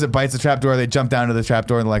 It goes. It bites the trapdoor. They jump down to the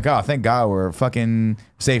trapdoor and they're like, oh, thank God we're fucking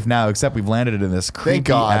safe now. Except we've landed it in this creepy Thank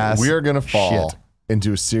God ass we are gonna fall shit.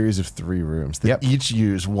 into a series of 3 rooms that Yep. each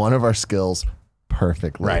use one of our skills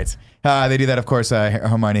perfectly. Right. They do that, of course.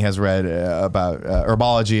 Hermione has read about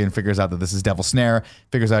herbology and figures out that this is Devil's Snare.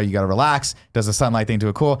 Figures out you got to relax. Does the sunlight thing to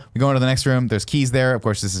it. Cool. We go into the next room. There's keys there. Of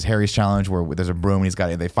course, this is Harry's challenge where there's a broom and he's got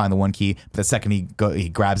it. They find the one key. But the second he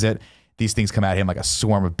grabs it, these things come at him like a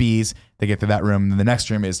swarm of bees. They get to that room. And the next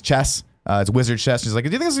room is chess. It's wizard chess. He's like, do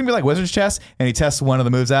you think this is going to be like wizard chess? And he tests one of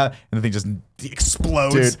the moves out and the thing just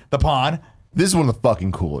explodes Dude. the pawn. This is one of the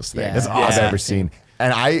fucking coolest things Yeah. I've Yeah. ever seen.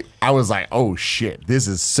 And I was like, oh shit, this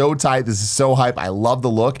is so tight. This is so hype. I love the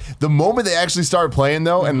look. The moment they actually started playing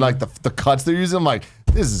though, and like the cuts they're using, I'm like,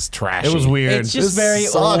 this is trashy. It was weird. It's just This very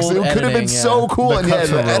sucks. old It could have been editing, so yeah. cool. The And yeah, cuts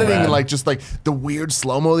were the real editing bad. and like just like the weird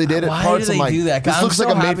slow mo they did at Why parts. do I'm they like, do that? this I'm looks so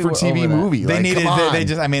like a happy made for we're TV over that. movie. They Like, needed. come on. They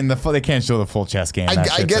just. I mean, they can't show the full chess game. That I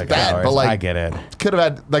shit's get like that, hours. but like I get it. Could have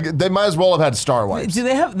had like they might as well have had Star Wars. Do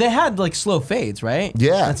they had like slow fades, right?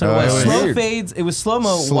 Yeah. That's what it was. it was Slow weird. fades. It was slow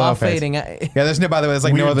mo Slow while fades. fading. Yeah, there's no. By the way, there's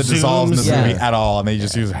like no Weird other dissolves in this zooms. movie Yeah. at all, and they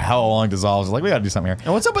just use hell long dissolves. Like we gotta do something here.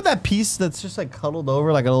 And what's up with that piece that's just like cuddled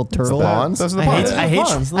over like a little turtle? pawns. Those are the I hate, pawns. I hate,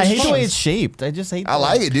 Pawns, I hate those the way pawns. it's shaped. I just hate. I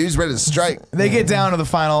like it, dude. He's ready to strike. They get down to the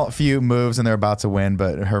final few moves, and they're about to win,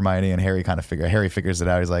 but Hermione and Harry kind of Harry figures it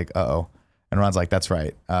out. He's like, uh-oh. And Ron's like, that's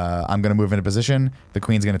right. I'm going to move into position. The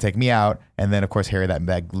queen's going to take me out. And then, of course, Harry,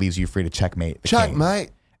 that leaves you free to checkmate the king. Checkmate.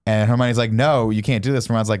 And Hermione's like, no, you can't do this.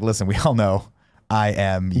 And Ron's like, listen, we all know I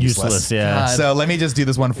am useless. yeah. God. So let me just do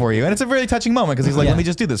this one for you. And it's a really touching moment because he's like, Yeah. let me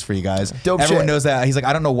just do this for you guys. Dope Everyone shit. knows that. He's like,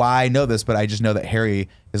 I don't know why I know this, but I just know that Harry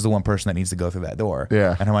is the one person that needs to go through that door. Yeah.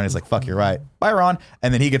 And Hermione's like, fuck, you're right. Bye, Ron.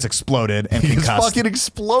 And then he gets exploded and He's concussed. fucking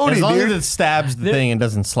exploding, As long dude. as it stabs the thing and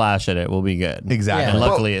doesn't slash at it, we'll be good. Exactly. And Yeah.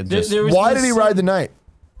 luckily, it just. There was Why this did he ride the knight?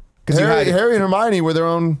 Because you had- Harry and Hermione were their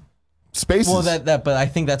own spaces. Well, but I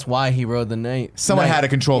think that's why he rode the knight. Someone knight. had to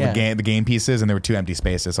control Yeah. the game pieces, and there were 2 empty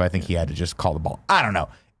spaces, so I think he had to just call the ball. I don't know.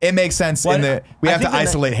 It makes sense Well, in the we I have to think the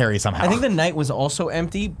isolate Harry somehow. I think the knight was also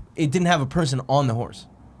empty. It didn't have a person on the horse.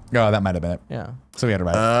 oh, that might have been it. Yeah. So we had to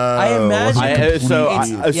ride it. I imagine.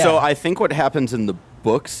 So I think what happens in the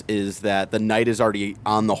books is that the knight is already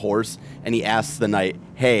on the horse, and he asks the knight,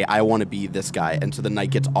 "Hey, I want to be this guy," and so the knight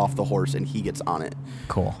gets off the horse and he gets on it.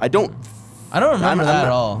 Cool. I don't. I don't remember I'm that not-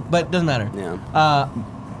 at all, but it doesn't matter. Yeah.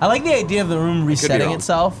 I like the idea of the room resetting wrong.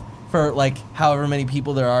 itself for like however many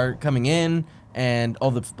people there are coming in and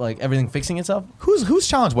all the like everything fixing itself. Whose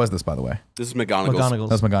challenge was this, by the way? This is McGonagall's. McGonagall's.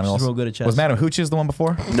 That was McGonagall's. She's real good at chess. Was Madam Hooch's the one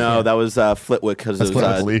before? No, that was Flitwick because That's what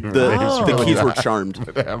I believe. the keys were charmed.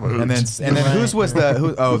 And then whose was the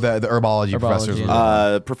the herbology professor's?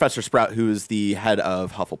 yeah. Professor Sprout, who is the head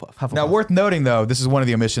of Hufflepuff. Now, worth noting though, this is one of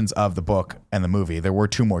the omissions of the book and the movie. There were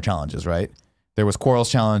 2 more challenges, right? There was Quirrell's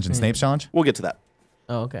challenge and Snape's challenge. We'll get to that.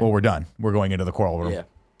 Oh, okay. Well, we're done. We're going into the Quirrell room. Yeah.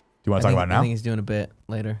 Do you want to talk about it I now? think he's doing a bit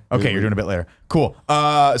later. Okay, you're doing a bit later. Cool.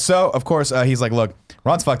 So of course he's like, look,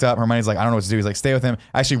 Ron's fucked up. Hermione's like, I don't know what to do. He's like, stay with him.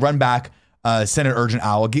 Actually, run back. Send an urgent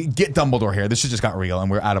owl. Get Dumbledore here. This shit just got real, and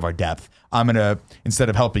we're out of our depth. I'm gonna, instead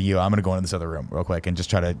of helping you, I'm gonna go into this other room real quick and just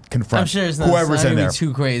try to confront I'm sure it's not, whoever's it's not in gonna there. be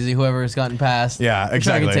too crazy. Whoever's gotten past. Yeah, I'm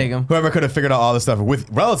sure I exactly. can take him. Whoever could have figured out all this stuff with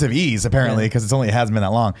relative ease, apparently, Yeah. because it hasn't been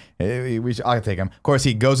that long. I can take him. Of course,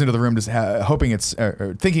 he goes into the room just hoping it's,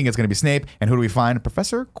 or thinking it's going to be Snape. And who do we find?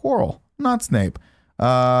 Professor Quirrell, not Snape.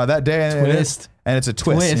 that day. Twist. And it's a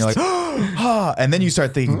twist. And you're like, ah. And then you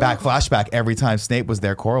start thinking back, flashback, every time Snape was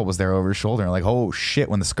there, Quirrell was there over his shoulder. And like, oh shit,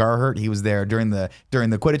 when the scar hurt, he was there during the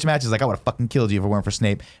Quidditch match. He's like, I would have fucking killed you if it weren't for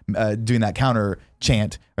Snape doing that counter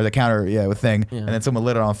chant or the counter thing. Yeah. And then someone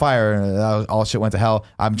lit it on fire and all shit went to hell.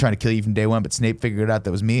 I'm trying to kill you from day one, but Snape figured it out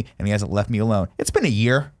that was me and he hasn't left me alone. It's been a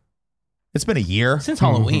year. Since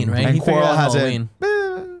Halloween, right? And he figured Quirrell out has Halloween.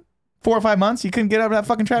 it 4 or 5 months. You couldn't get out of that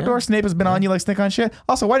fucking trapdoor. Snape has been on you like Snake on shit.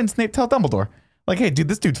 Also, why didn't Snape tell Dumbledore? Like, hey, dude,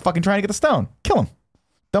 this dude's fucking trying to get the stone. Kill him.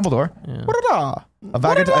 Dumbledore. What-a-da.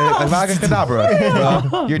 Avada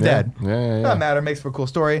Kedavra. You're dead. Doesn't matter. Makes for a cool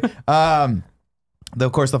story.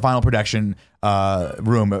 Of course, the final production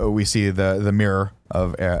room, we see the mirror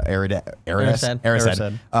of Erised.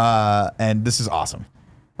 And this is awesome.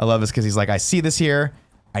 I love this because he's like, I see this here.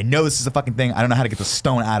 I know this is a fucking thing. I don't know how to get the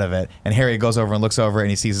stone out of it. And Harry goes over and looks over and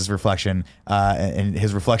he sees his reflection. And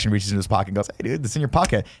his reflection reaches into his pocket and goes, hey, dude, it's in your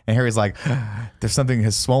pocket. And Harry's like, there's something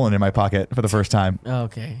has swollen in my pocket for the first time.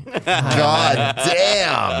 Okay. God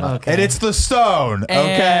damn. Okay. And it's the stone.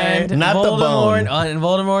 Okay. And Not the bone. And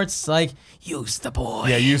Voldemort's like, use the boy.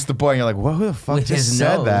 Yeah, use the boy. And you're like, who the fuck With just his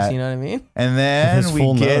said nose, that? you know what I mean? And then His we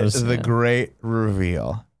full get nose. the great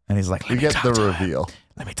reveal. And he's like, We get the reveal.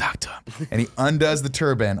 Let me talk to him. And he undoes the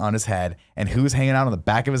turban on his head. And who's hanging out on the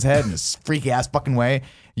back of his head in this freaky ass fucking way?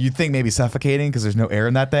 You'd think maybe suffocating because there's no air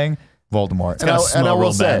in that thing. Voldemort. It's gotta smell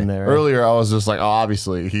real bad in there. Earlier I was just like, oh,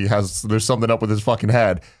 obviously there's something up with his fucking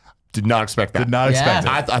head. Did not expect that. Did not expect it.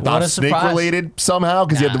 I What thought a snake surprise. related somehow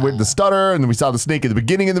because he had the stutter, and then we saw the snake at the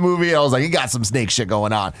beginning of the movie. And I was like, he got some snake shit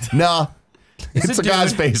going on. Nah, it's a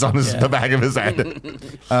guy's face on the back of his head.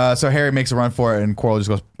 So Harry makes a run for it, and Quirrell just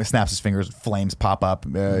goes, snaps his fingers, flames pop up,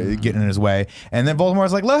 getting in his way. And then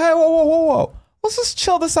Voldemort's like, hey, whoa. Let's just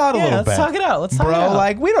chill this out a little bit. Let's talk it out. Bro,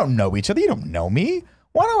 like, we don't know each other. You don't know me.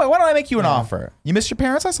 Why don't I make you an offer? You missed your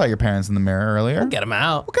parents? I saw your parents in the mirror earlier. We'll get him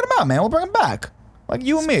out. We'll get them out, man. We'll bring them back. Like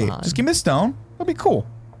you and me. fine. Just give me a stone. It'll be cool.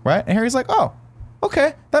 Right? And Harry's like, oh,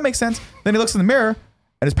 okay. That makes sense. Then he looks in the mirror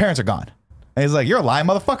and his parents are gone. And he's like, you're a lying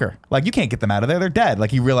motherfucker. Like, you can't get them out of there. They're dead.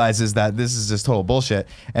 Like, he realizes that this is just total bullshit.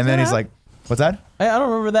 And then he's like, what's that? I don't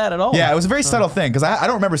remember that at all. Yeah, it was a very subtle thing because I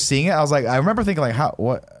don't remember seeing it. I was like, I remember thinking like,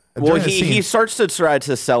 what? Well, during the scene- he starts to try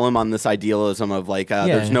to sell him on this idealism of like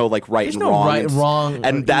there's no like right There's and no wrong, right, wrong,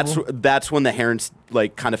 and or that's when the herons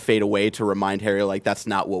like kind of fade away to remind Harry like that's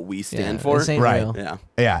not what we stand for. This ain't Right. real. Yeah,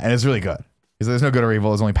 Yeah, and it's really good. Because there's no good or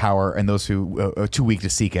evil, there's only power, and those who are too weak to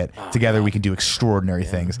seek it. Together, we can do extraordinary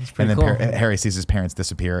things. And then cool. Harry sees his parents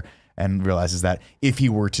disappear and realizes that if he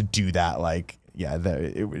were to do that, like, yeah,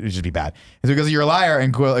 it would just be bad. And so he goes, you're a liar,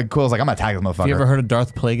 and Quill's like, I'm gonna tag this motherfucker. Have you ever heard of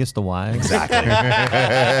Darth Plagueis the Wise? Exactly.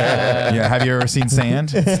 Yeah, have you ever seen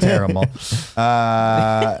Sand? It's terrible.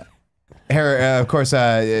 Harry, of course,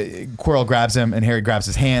 Quirrell grabs him, and Harry grabs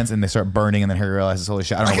his hands, and they start burning, and then Harry realizes, holy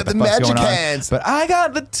shit, I don't know what the fuck's going on. But I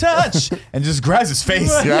got the touch! And just grabs his face.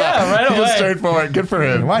 Yeah, right He was away. straightforward. Good for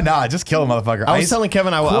him. Why not? Just kill a motherfucker. I was telling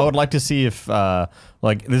Kevin I would like to see if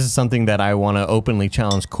like this is something that I want to openly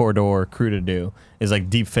challenge Corridor crew to do is like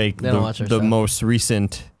deep fake They don't watch our the stuff. most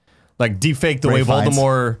recent like deep fake the Ray way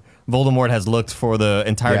Fiennes. Voldemort has looked for the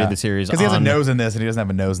entirety of the series. Because he has a on- nose in this, and he doesn't have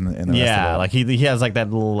a nose in the rest of Yeah, it. like he has like that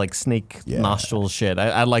little like snake nostril shit.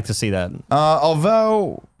 I'd like to see that.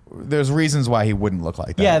 Although there's reasons why he wouldn't look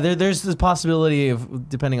like that. Yeah, there's the possibility of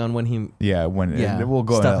depending on when he. Yeah, we'll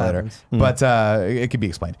go into stuff that later. happens. But it could be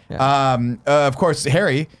explained. Yeah. Of course,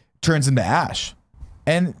 Harry turns into Ash.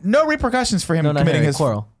 And no repercussions for him No, not committing Harry, his...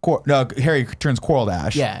 Quirrell. No, Harry turns Quirrell to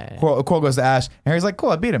Ash. Yeah. Quirrell goes to Ash, and Harry's like, cool,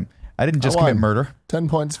 I beat him. I didn't just I commit won. murder. 10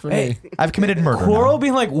 points for Hey, me. I've committed murder Quirrell now.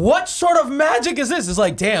 being like, what sort of magic is this? It's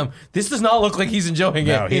like, damn, this does not look like he's enjoying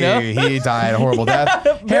No, it. You know? he died a horrible death.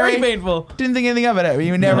 Very Harry painful. didn't think anything of it.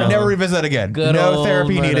 You never revisit that again. Good no old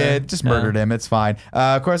therapy murder. needed. Just murdered him. It's fine.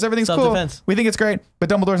 Of course, everything's cool. Self-defense. We think it's great, but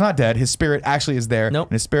Dumbledore's not dead. His spirit actually is there. Nope.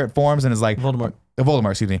 And his spirit forms and is like...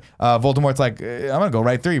 Voldemort, excuse me. Voldemort's like, I'm gonna go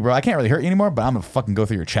right through you, bro. I can't really hurt you anymore, but I'm gonna fucking go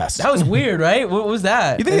through your chest. That was weird, right? What was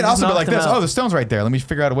that? You think They it'd just also be knocked like him this? out. Oh, the stone's right there. Let me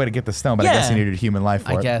figure out a way to get the stone, but I guess he needed human life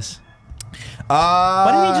for it. I guess. Why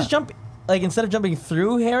Why didn't he just jump? Like instead of jumping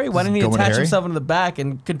through Harry, why didn't he go into attach Harry? himself into the back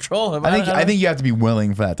and control him? I think you have to be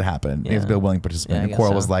willing for that to happen. You have to be a Yeah. willing participant. Yeah, I and guess Quirrell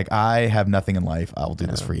so. was like, I have nothing in life. I will do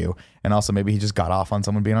this for you. And also maybe he just got off on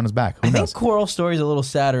someone being on his back. Who I think knows? Quirrell's story is a little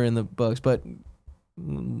sadder in the books, but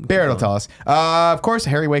Barrett will tell us. Of course,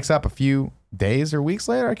 Harry wakes up a few days or weeks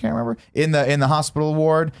later. I can't remember. In the hospital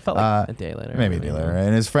ward. felt like a day later. Maybe a day later.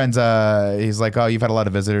 And his friends, he's like, oh, you've had a lot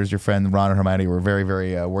of visitors. Your friend Ron and Hermione were very,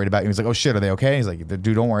 very worried about you. He's like, oh shit, are they okay? He's like,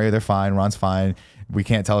 dude, don't worry, they're fine. Ron's fine. we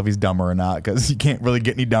can't tell if he's dumber or not because you can't really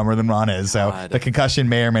get any dumber than Ron is. So the concussion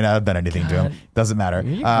may or may not have done anything to him. Doesn't matter.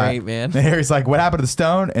 You're great, man. And Harry's like, what happened to the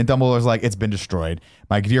stone? And Dumbledore's like, it's been destroyed.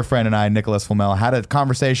 My dear friend and I, Nicholas Flamel, had a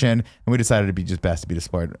conversation, and we decided it'd be just best to be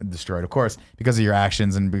destroyed, of course, because of your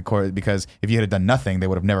actions and because if you had done nothing, they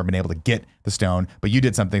would have never been able to get the stone. But you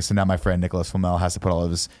did something, so now my friend Nicholas Flamel has to put all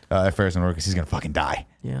of his affairs in order because he's going to fucking die.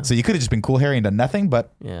 Yeah. So you could have just been cool, Harry, and done nothing,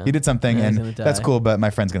 but you did something, Now he's and gonna that's die. cool, but my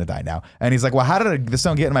friend's going to die now. And he's like, well, how did the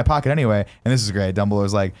stone get in my pocket anyway? And this is great.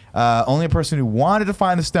 Dumbledore's like, only a person who wanted to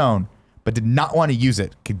find the stone but did not want to use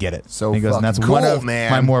it could get it. So and he goes, and that's fucking one cool, of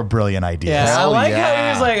man. my more brilliant ideas. Yeah, I Hell like how he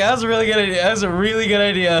yeah. was like, that was a really good idea. That was a really good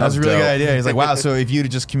idea. That was a really dope. good idea. He's like, wow, so if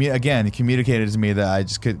you'd just communicated to me that I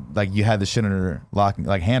just could, like, you had the shit under lock,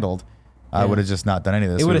 like, handled, I would have just not done any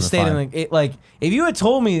of this. It would have been stayed fine. in the like if you had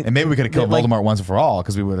told me. And maybe we could have killed like- Voldemort once and for all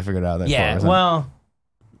because we would have figured out that. Yeah, far, well,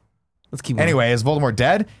 let's keep. Anyway, is Voldemort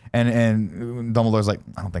dead? And Dumbledore's like,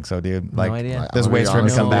 I don't think so, dude. Like, idea. there's I'm gonna ways be for him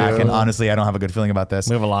to honest come with back, you. and honestly, I don't have a good feeling about this.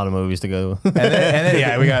 We have a lot of movies to go. And then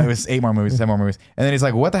yeah, it was 8 more movies, 10 more movies. And then he's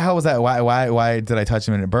like, what the hell was that? Why did I touch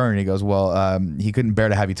him and it burned? And he goes, well, he couldn't bear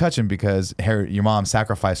to have you touch him because Harry, your mom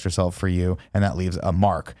sacrificed herself for you, and that leaves a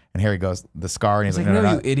mark. And Harry goes, the scar. And he's like, like, no,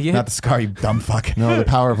 no, not, you idiot. not the scar, you dumb fuck. No, the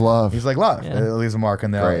power of love. He's like, love. Yeah. It leaves a mark.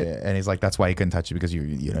 And Right. and he's like, that's why he couldn't touch you because you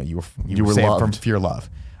You were saved loved. from pure love.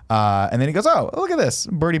 And then he goes, oh, look at this.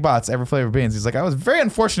 Birdie Bots, every flavor of beans. He's like, I was very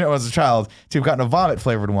unfortunate as a child to have gotten a vomit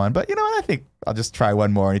flavored one, but you know what? I think I'll just try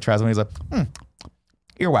one more. And he tries one. He's like,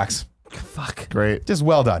 earwax. Fuck. Great. Just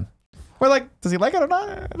well done. We're like, does he like it or not?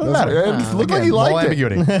 It doesn't matter. It looked like Again, he no liked it.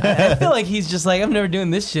 ambiguity. I feel like he's just like, I'm never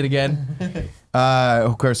doing this shit again.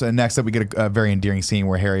 Of course, next up, we get a very endearing scene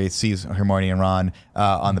where Harry sees Hermione and Ron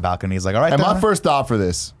on the balcony. He's like, all right, And my then. first thought for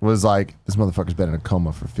this was like, this motherfucker's been in a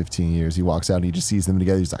coma for 15 years. He walks out and he just sees them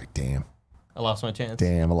together. He's like, damn, I lost my chance.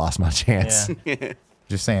 I lost my chance. Yeah.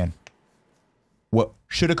 Just saying. What?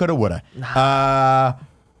 Shoulda, coulda, woulda.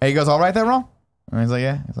 And he goes, all right then, Ron? And he's like,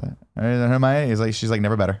 yeah. He's like, all right, Hermione. He's like, she's like,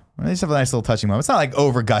 never better. And they just have a nice little touching moment. It's not like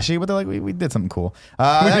over gushy, but they're like, we did something cool. We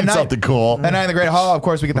That did night- something cool. That night in the Great Hall, of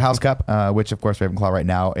course, we get the House Cup, which, of course, Ravenclaw right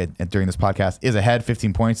now during this podcast is ahead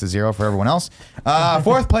 15 points to 0 for everyone else.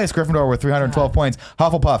 Fourth place, Gryffindor with 312 points.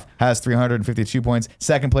 Hufflepuff has 352 points.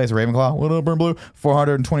 Second place, Ravenclaw, what up, Burn Blue,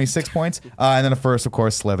 426 points. And then the first, of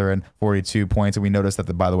course, Slytherin, 42 points. And we noticed that,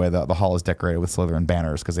 by the way, the hall is decorated with Slytherin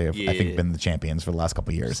banners because they have, I think, been the champions for the last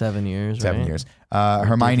couple of years. 7 years. 7 right? years.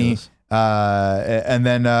 Hermione. Ridiculous. And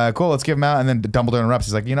then cool, let's give him out. And then Dumbledore interrupts.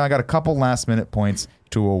 He's like, I got a couple last minute points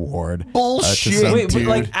to award. Bullshit. some Wait, but dude.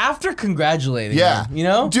 like after congratulating Yeah. him, you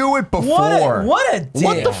know? Do it before. What a dick.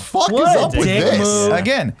 What the fuck What is a up with dick this? move.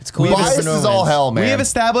 Again, It's cool. we have, Bias is all hell, man. we have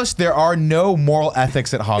established there are no moral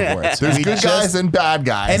ethics at Hogwarts. There's We good just- guys and bad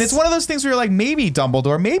guys. And it's one of those things where you're like, maybe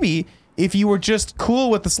Dumbledore, maybe if you were just cool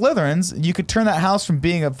with the Slytherins, you could turn that house from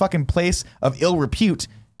being a fucking place of ill repute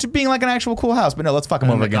to being like an actual cool house. But no, let's fuck him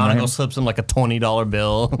over again. McGonagall Right? slips him like a $20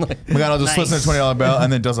 bill. McGonagall just slips in a $20 bill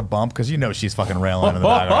and then does a bump because you know she's fucking railing in the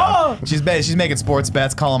background. She's making sports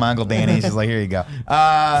bets. Call him Uncle Danny. She's like, here you go.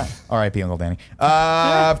 R.I.P. Uncle Danny.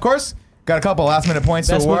 Of course, got a couple last minute points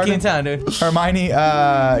Best to award. wookie in town, dude. Hermione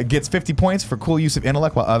gets 50 points for cool use of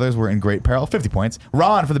intellect while others were in great peril. 50 points.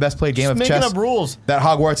 Ron for the best played game Just of making chess up rules. that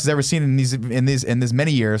Hogwarts has ever seen in these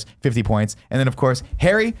many years. 50 points. And then of course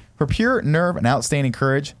Harry for pure nerve and outstanding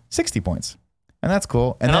courage. 60 points. And that's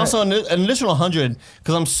cool. And then- also an additional 100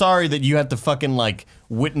 because I'm sorry that you had to fucking like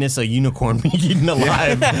witness a unicorn being eaten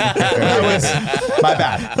alive. that was my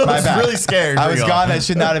bad. My was bad. really scared I for was y'all. gone. That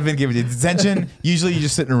should not have been given to detention. Usually, you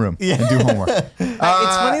just sit in a room and do homework. It's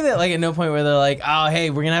funny that like at no point where they're like, oh hey,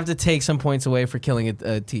 we're gonna have to take some points away for killing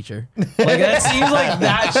a teacher. Like that seems like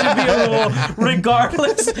that should be a rule,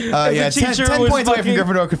 regardless. if Yeah, the teacher 10 was points away from fucking-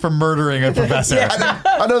 Gryffindor for murdering a professor.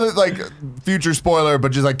 I know that like future spoiler,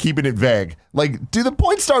 but just like keeping it vague. Like, do the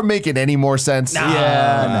points start making any more sense? Yeah,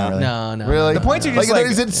 not really. No. Really? The points are just like-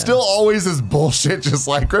 is it still always this bullshit? Just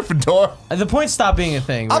like Gryffindor. The points stop being a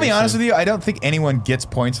thing. I'll be honest with you. I don't think anyone gets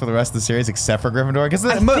points for the rest of the series except for Gryffindor because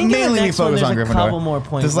think in the mainly we next one focus on there's a Gryffindor. couple more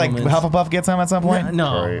point Does like moments. Hufflepuff get some at some point?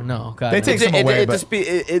 No, Right. no. God, They no. take some away, but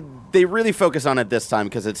They really focus on it this time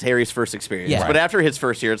because it's Harry's first experience. Yeah. But after his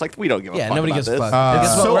first year, it's like we don't give a Yeah, fuck nobody about gives a this. fuck.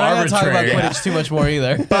 Guess what? so We're not gonna talk about arbitrary. Quidditch too much more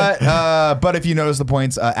either. but if you notice the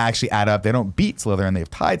points actually add up. They don't beat Slytherin. They've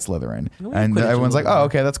tied Slytherin, and Quidditch everyone's a like, little "Oh, more.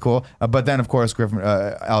 okay, that's cool." But then, of course,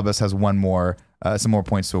 Albus has one more. Some more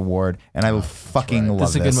points to award, and I fucking love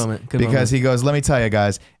This this. is a good moment. Good because moment. he goes, "Let me tell you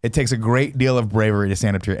guys, it takes a great deal of bravery to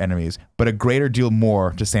stand up to your enemies, but a greater deal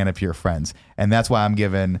more to stand up to your friends." And that's why I'm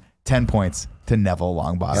giving 10 points to Neville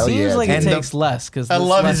Longbottom. Seems like it And takes less because I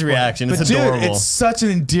love his reaction. It's But dude, adorable. it's such an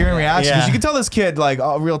endearing reaction because Yeah. you can tell this kid, like,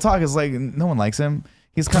 real talk is like, no one likes him.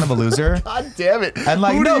 He's kind of a loser. God damn it! And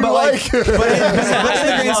like, Who no, do but you like, but in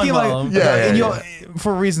the grand scheme, like, Longbottom. Yeah, and yeah, you'll,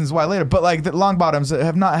 for reasons why later, but like the Longbottoms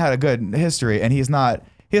have not had a good history, and he doesn't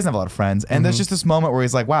have a lot of friends. And there's just this moment where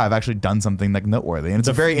he's like, wow, I've actually done something like noteworthy, and it's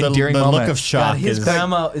a very endearing the moment. look of shock God, his is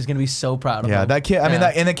grandma is gonna be so proud of Yeah, him. that kid. I mean,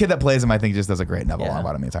 Yeah. and the kid that plays him, I think, just does a great Neville Yeah.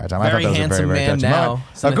 Longbottom the entire time. Very I thought that was a handsome very, very man touching now. moment.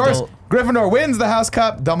 As an Of course, adult. Gryffindor wins the House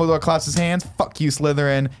Cup. Dumbledore claps his hands. Fuck you,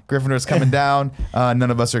 Slytherin. Gryffindor's coming down. None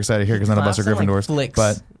of us are excited here because none of us are Claps, like, Gryffindors. flicks.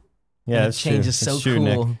 But yeah, And the it's change true. is so It's true,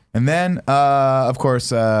 Nick. cool. and then, of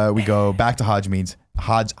course, we go back to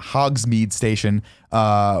Hogsmeade Station,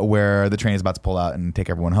 where the train is about to pull out and take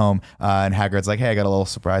everyone home. And Hagrid's like, "Hey, I got a little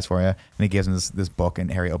surprise for you." And he gives him this book,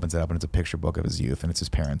 and Harry opens it up, and it's a picture book of his youth, and it's his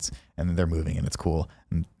parents, and they're moving, and it's cool.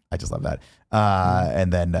 And I just love that.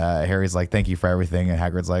 And then Harry's like, "Thank you for everything," and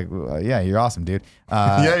Hagrid's like, "Yeah, you're awesome, dude."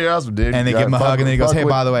 Yeah, you're awesome, dude. And they Yeah, give him a fuck hug, and then he goes, fuck "Hey,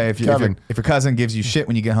 with by the way, if Kevin." your cousin gives you shit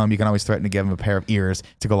when you get home, you can always threaten to give him a pair of ears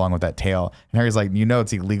to go along with that tail." And Harry's like, "You know,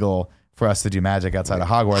 it's illegal for us to do magic outside of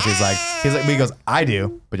Hogwarts." But he goes, "I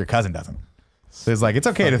do, but your cousin doesn't." So he's like, "It's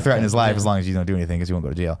okay to threaten his life as long as you don't do anything, because you won't go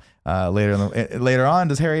to jail." Later on,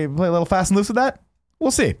 does Harry play a little fast and loose with that?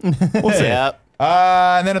 We'll see. We'll see. Yep.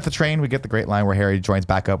 And then at the train, we get the great line where Harry joins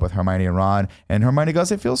back up with Hermione and Ron. And Hermione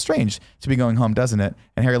goes, "It feels strange to be going home, doesn't it?"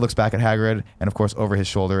 And Harry looks back at Hagrid. And of course, over his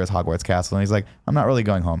shoulder is Hogwarts Castle. And he's like, "I'm not really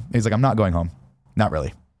going home." He's like, "I'm not going home. Not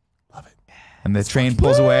really." Love it. And the train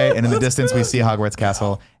pulls away. And in the distance, we see Hogwarts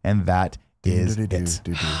Castle. And that is it. So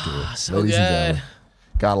Ladies and good. gentlemen,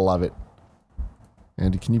 gotta love it.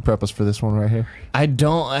 Andy, can you prep us for this one right here? I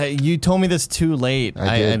don't. You told me this too late.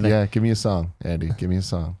 I did. Yeah, give me a song, Andy. Give me a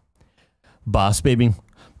song. Boss baby.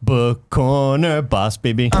 Book corner, boss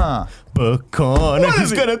baby. Book corner.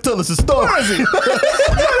 He's gonna tell us a story.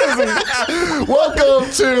 Welcome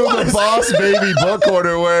to the Boss Baby Book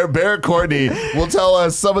Corner, where Barrett Courtney will tell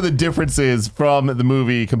us some of the differences from the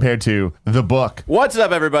movie compared to the book. What's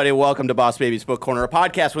up, everybody? Welcome to Boss Baby's Book Corner, a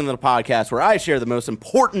podcast within a podcast where I share the most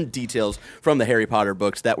important details from the Harry Potter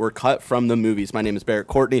books that were cut from the movies. My name is Barrett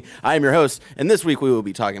Courtney. I am your host, and this week we will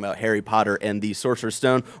be talking about Harry Potter and the Sorcerer's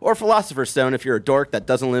Stone, or Philosopher's Stone if you're a dork that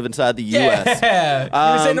doesn't live inside the U.S. Yeah.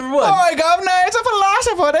 You were saying number one. Oh, governor, it's a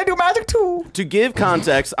philosopher. They do magic too. To give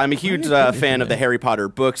context, I'm a huge fan of the Harry Potter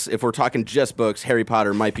books. If we're talking just books, Harry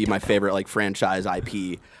Potter might be my favorite franchise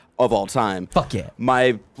IP of all time. Fuck yeah.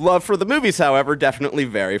 My love for the movies, however, definitely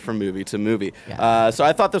vary from movie to movie. Yeah. So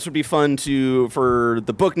I thought this would be fun for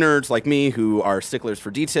the book nerds like me who are sticklers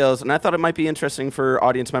for details, and I thought it might be interesting for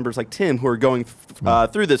audience members like Tim who are going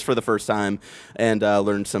through this for the first time and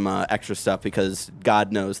learn some extra stuff because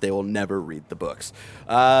God knows they will never read the books.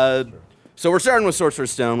 So we're starting with Sorcerer's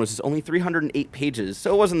Stone, which is only 308 pages,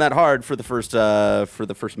 so it wasn't that hard for the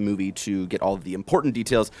first movie to get all of the important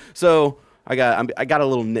details. So I got a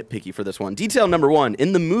little nitpicky for this one. Detail number one,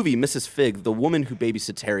 in the movie, Mrs. Figg, the woman who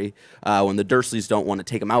babysits Harry when the Dursleys don't want to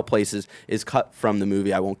take him out places, is cut from the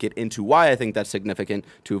movie. I won't get into why I think that's significant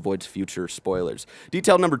to avoid future spoilers.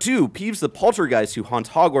 Detail number two, Peeves the poltergeist who haunts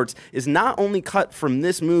Hogwarts is not only cut from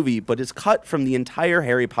this movie, but is cut from the entire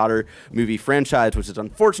Harry Potter movie franchise, which is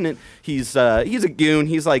unfortunate. He's a goon.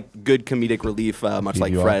 He's like good comedic relief, much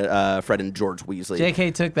like Fred and George Weasley.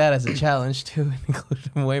 JK took that as a challenge too and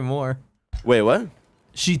included him way more. Wait, what?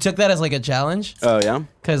 She took that as like a challenge Oh, yeah?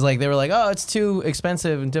 because like they were like, oh, it's too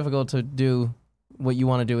expensive and difficult to do what you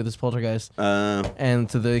want to do with this poltergeist,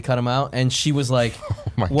 and so they cut him out. And she was like,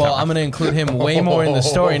 well, I'm gonna include him way more in the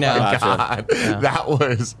story now. God, that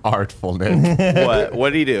was artful, Nick.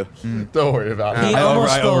 What did he do? Don't worry about it. He I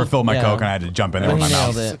almost spilled- overfilled my yeah. Coke and I had to jump in there But with he my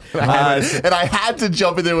nailed mouth. it. And I had to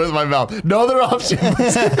jump in there with my mouth. No other option.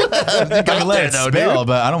 I can let it spill,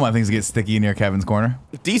 but I don't want things to get sticky near Kevin's corner.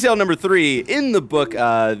 Detail number three, in the book,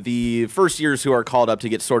 the first years who are called up to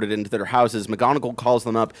get sorted into their houses, McGonagall calls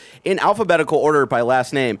them up in alphabetical order by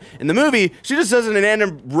last name. In the movie, she just does it in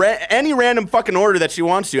any random fucking order that she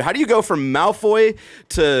wants to. How do you go from Malfoy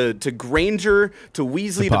to Granger to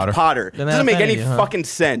Weasley to Potter? Then Doesn't make any affinity, huh? fucking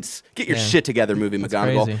sense. Get your shit together, movie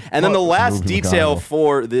McGonagall. crazy. And then the last Movie detail McGonagall.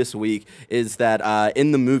 for this week is that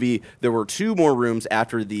in the movie, there were two more rooms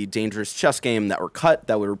after the dangerous chess game that were cut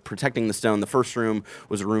that were protecting the stone. The first room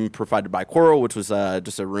was a room provided by Quirrell, which was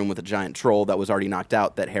just a room with a giant troll that was already knocked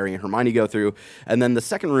out that Harry and Hermione go through. And then the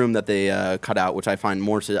second room that they cut out, which I find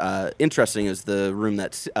more interesting, is the room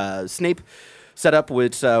that Snape setup,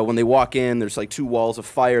 which when they walk in, there's like 2 walls of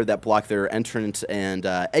fire that block their entrance and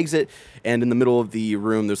exit. And in the middle of the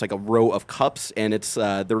room, there's like a row of cups, and it's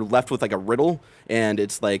they're left with like a riddle. And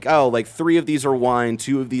it's like, oh, like 3 of these are wine,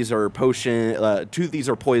 2 of these are potion, 2 of these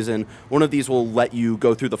are poison. 1 of these will let you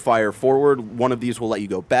go through the fire forward. 1 of these will let you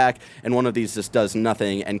go back, and 1 of these just does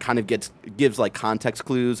nothing and kind of gives like context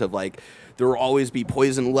clues of like there will always be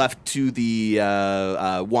poison left to the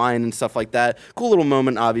wine and stuff like that. Cool little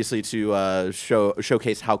moment, obviously, to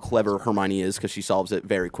showcase how clever Hermione is because she solves it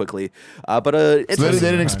very quickly. But so they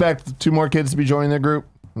didn't expect 2 more kids to be joining their group.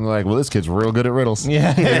 I'm like, well, this kid's real good at riddles.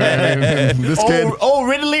 Yeah. This kid. Oh,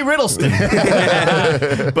 Ridley Riddleston.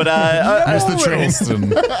 But Mr.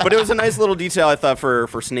 Charleston. but it was a nice little detail, I thought, for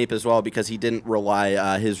Snape as well, because he didn't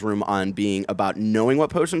rely his room on being about knowing what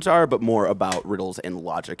potions are, but more about riddles and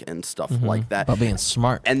logic and stuff like that. About being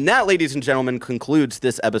smart. And that, ladies and gentlemen, concludes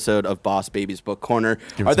this episode of Boss Baby's Book Corner.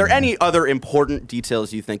 Are there any other important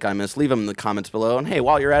details you think I missed? Leave them in the comments below. And hey,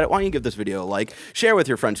 while you're at it, why don't you give this video a like, share with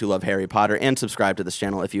your friends who love Harry Potter, and subscribe to this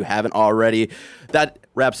channel if you haven't already. That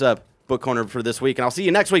wraps up Book Corner for this week, and I'll see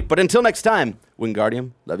you next week. But until next time,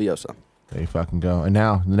 Wingardium Leviosa. There you fucking go. And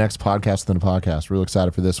now, the next podcast within a podcast. Real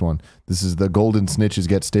excited for this one. This is the Golden Snitches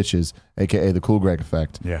Get Stitches, a.k.a. the Cool Greg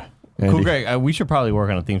effect. Yeah. Andy. Cool, Greg. We should probably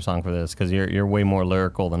work on a theme song for this because you're way more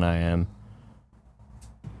lyrical than I am.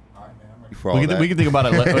 We can think about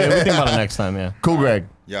it. We can think about it next time. Yeah. Cool Greg.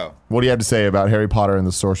 Yo, What do you have to say about Harry Potter and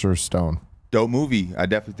the Sorcerer's Stone? dope movie. I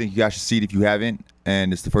definitely think you guys should see it if you haven't.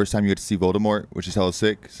 And it's the first time you get to see Voldemort, which is hella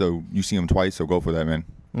sick. So you see him twice, so go for that, man.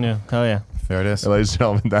 Yeah. Hell yeah. There it is. Ladies and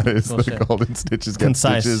gentlemen, that is the Bullshit. Golden Stitches Get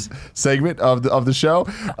Concise. Stitches segment of the show.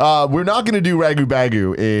 We're not going to do Ragu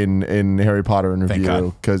Bagu in Harry Potter in Thank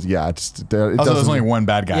review because it Also, doesn't. there's only 1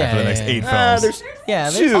 bad guy Yeah, for the yeah, next yeah. 8 films. There's Yeah,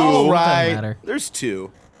 there's 2. it doesn't Right. matter. There's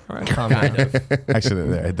 2. All right, calm down.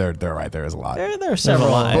 Actually, they're right. There is a lot. There are several.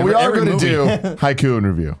 lot. But we are every going to movie. do haiku in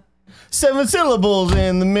review. 7 syllables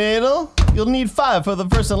in the middle. You'll need 5 for the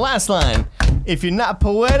first and last line. If you're not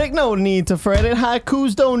poetic, no need to fret it.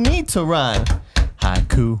 Haikus don't need to rhyme.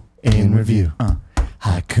 Haiku in review.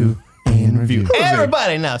 Haiku in review.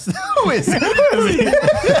 Everybody now. Who is it?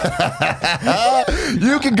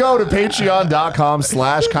 You can go to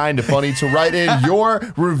patreon.com/kindafunny to write in your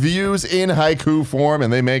reviews in haiku form,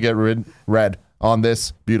 and they may get read on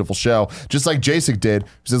this beautiful show. Just like Jasek did. He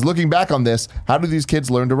says, looking back on this, how do these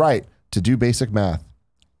kids learn to write? To do basic math.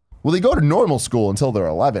 Well, they go to normal school until they're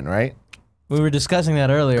 11, right? We were discussing that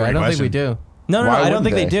earlier. Great I don't think we question. do. No, Why I don't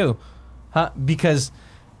wouldn't think they they? do. Because,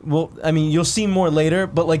 well, I mean, you'll see more later,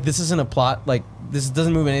 but like this isn't a plot. Like this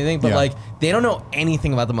doesn't move anything. But Yeah. like they don't know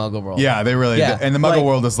anything about the Muggle world. Yeah, they really. Yeah, And the Muggle like-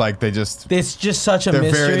 world is like they just. It's just such a They're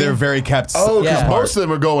mystery. very. They're very kept. Oh, because Yeah. most of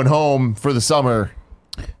them are going home for the summer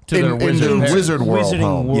To in their the wizard wizard world. Wizarding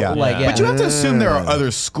home. world. Yeah. Like, yeah. But you have to assume there are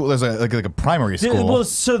other schools. There's like a primary school. Well,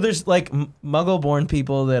 so there's like Muggle-born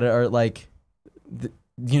people that are like,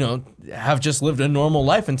 have just lived a normal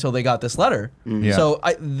life until they got this letter. Yeah. So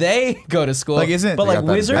they go to school. Like, isn't- but They like got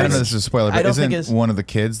that- wizards? I don't know if this is a spoiler, I but don't think isn't it's- one of the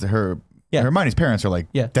kids Yeah. Hermione's parents are like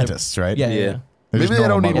Yeah. dentists, right? Yeah, Yeah. yeah. They're Maybe just they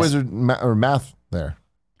don't normal need Muggles. wizard or math there.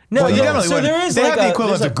 No, Well, yeah. yeah, So there is they like have the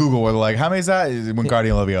equivalent there's of Google where they're like, how many is that? When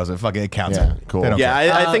Guardian Leviosa, fucking it counts. Yeah, it. cool. They don't Yeah,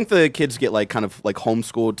 care. I think the kids get like kind of like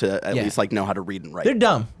homeschooled to at Yeah. least like know how to read and write. They're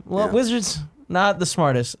dumb. Well, Yeah. wizards not the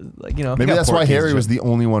smartest. Like Maybe got that's poor why kids, Harry was Jim. the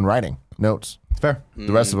only one writing notes. It's fair.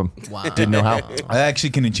 The rest of them Wow. didn't know how. I actually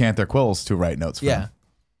can enchant their quills to write notes for Yeah, them.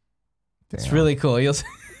 it's really cool. You'll see.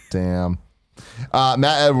 Damn.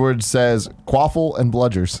 Matt Edwards says, Quaffle and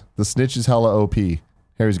Bludgers. The snitch is hella OP.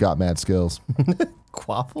 Harry's got mad skills.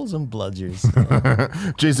 Quaffles and bludgers.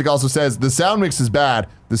 Jasek also says, the sound mix is bad.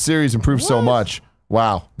 The series improved so much.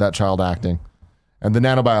 Wow, that child acting. And the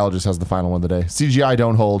nanobiologist has the final one of the day. CGI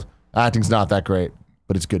don't hold. Acting's not that great,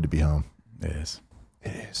 but it's good to be home. It is.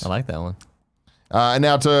 I like that one. And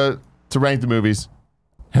now to rank the movies,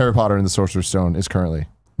 Harry Potter and the Sorcerer's Stone is currently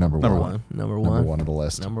number one. Number Number one. one on the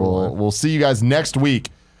list. Number we'll, one. We'll see you guys next week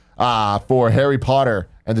for Harry Potter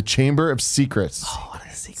and the Chamber of Secrets. What are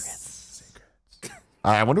the secrets?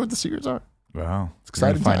 I wonder what the secrets are. Wow. It's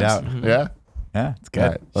Excited exciting to find times. out. Yeah. Yeah, it's good. All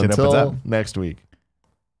right. Shit Until opens up. next week.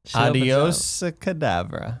 Adios,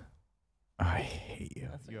 cadabra. I hate you.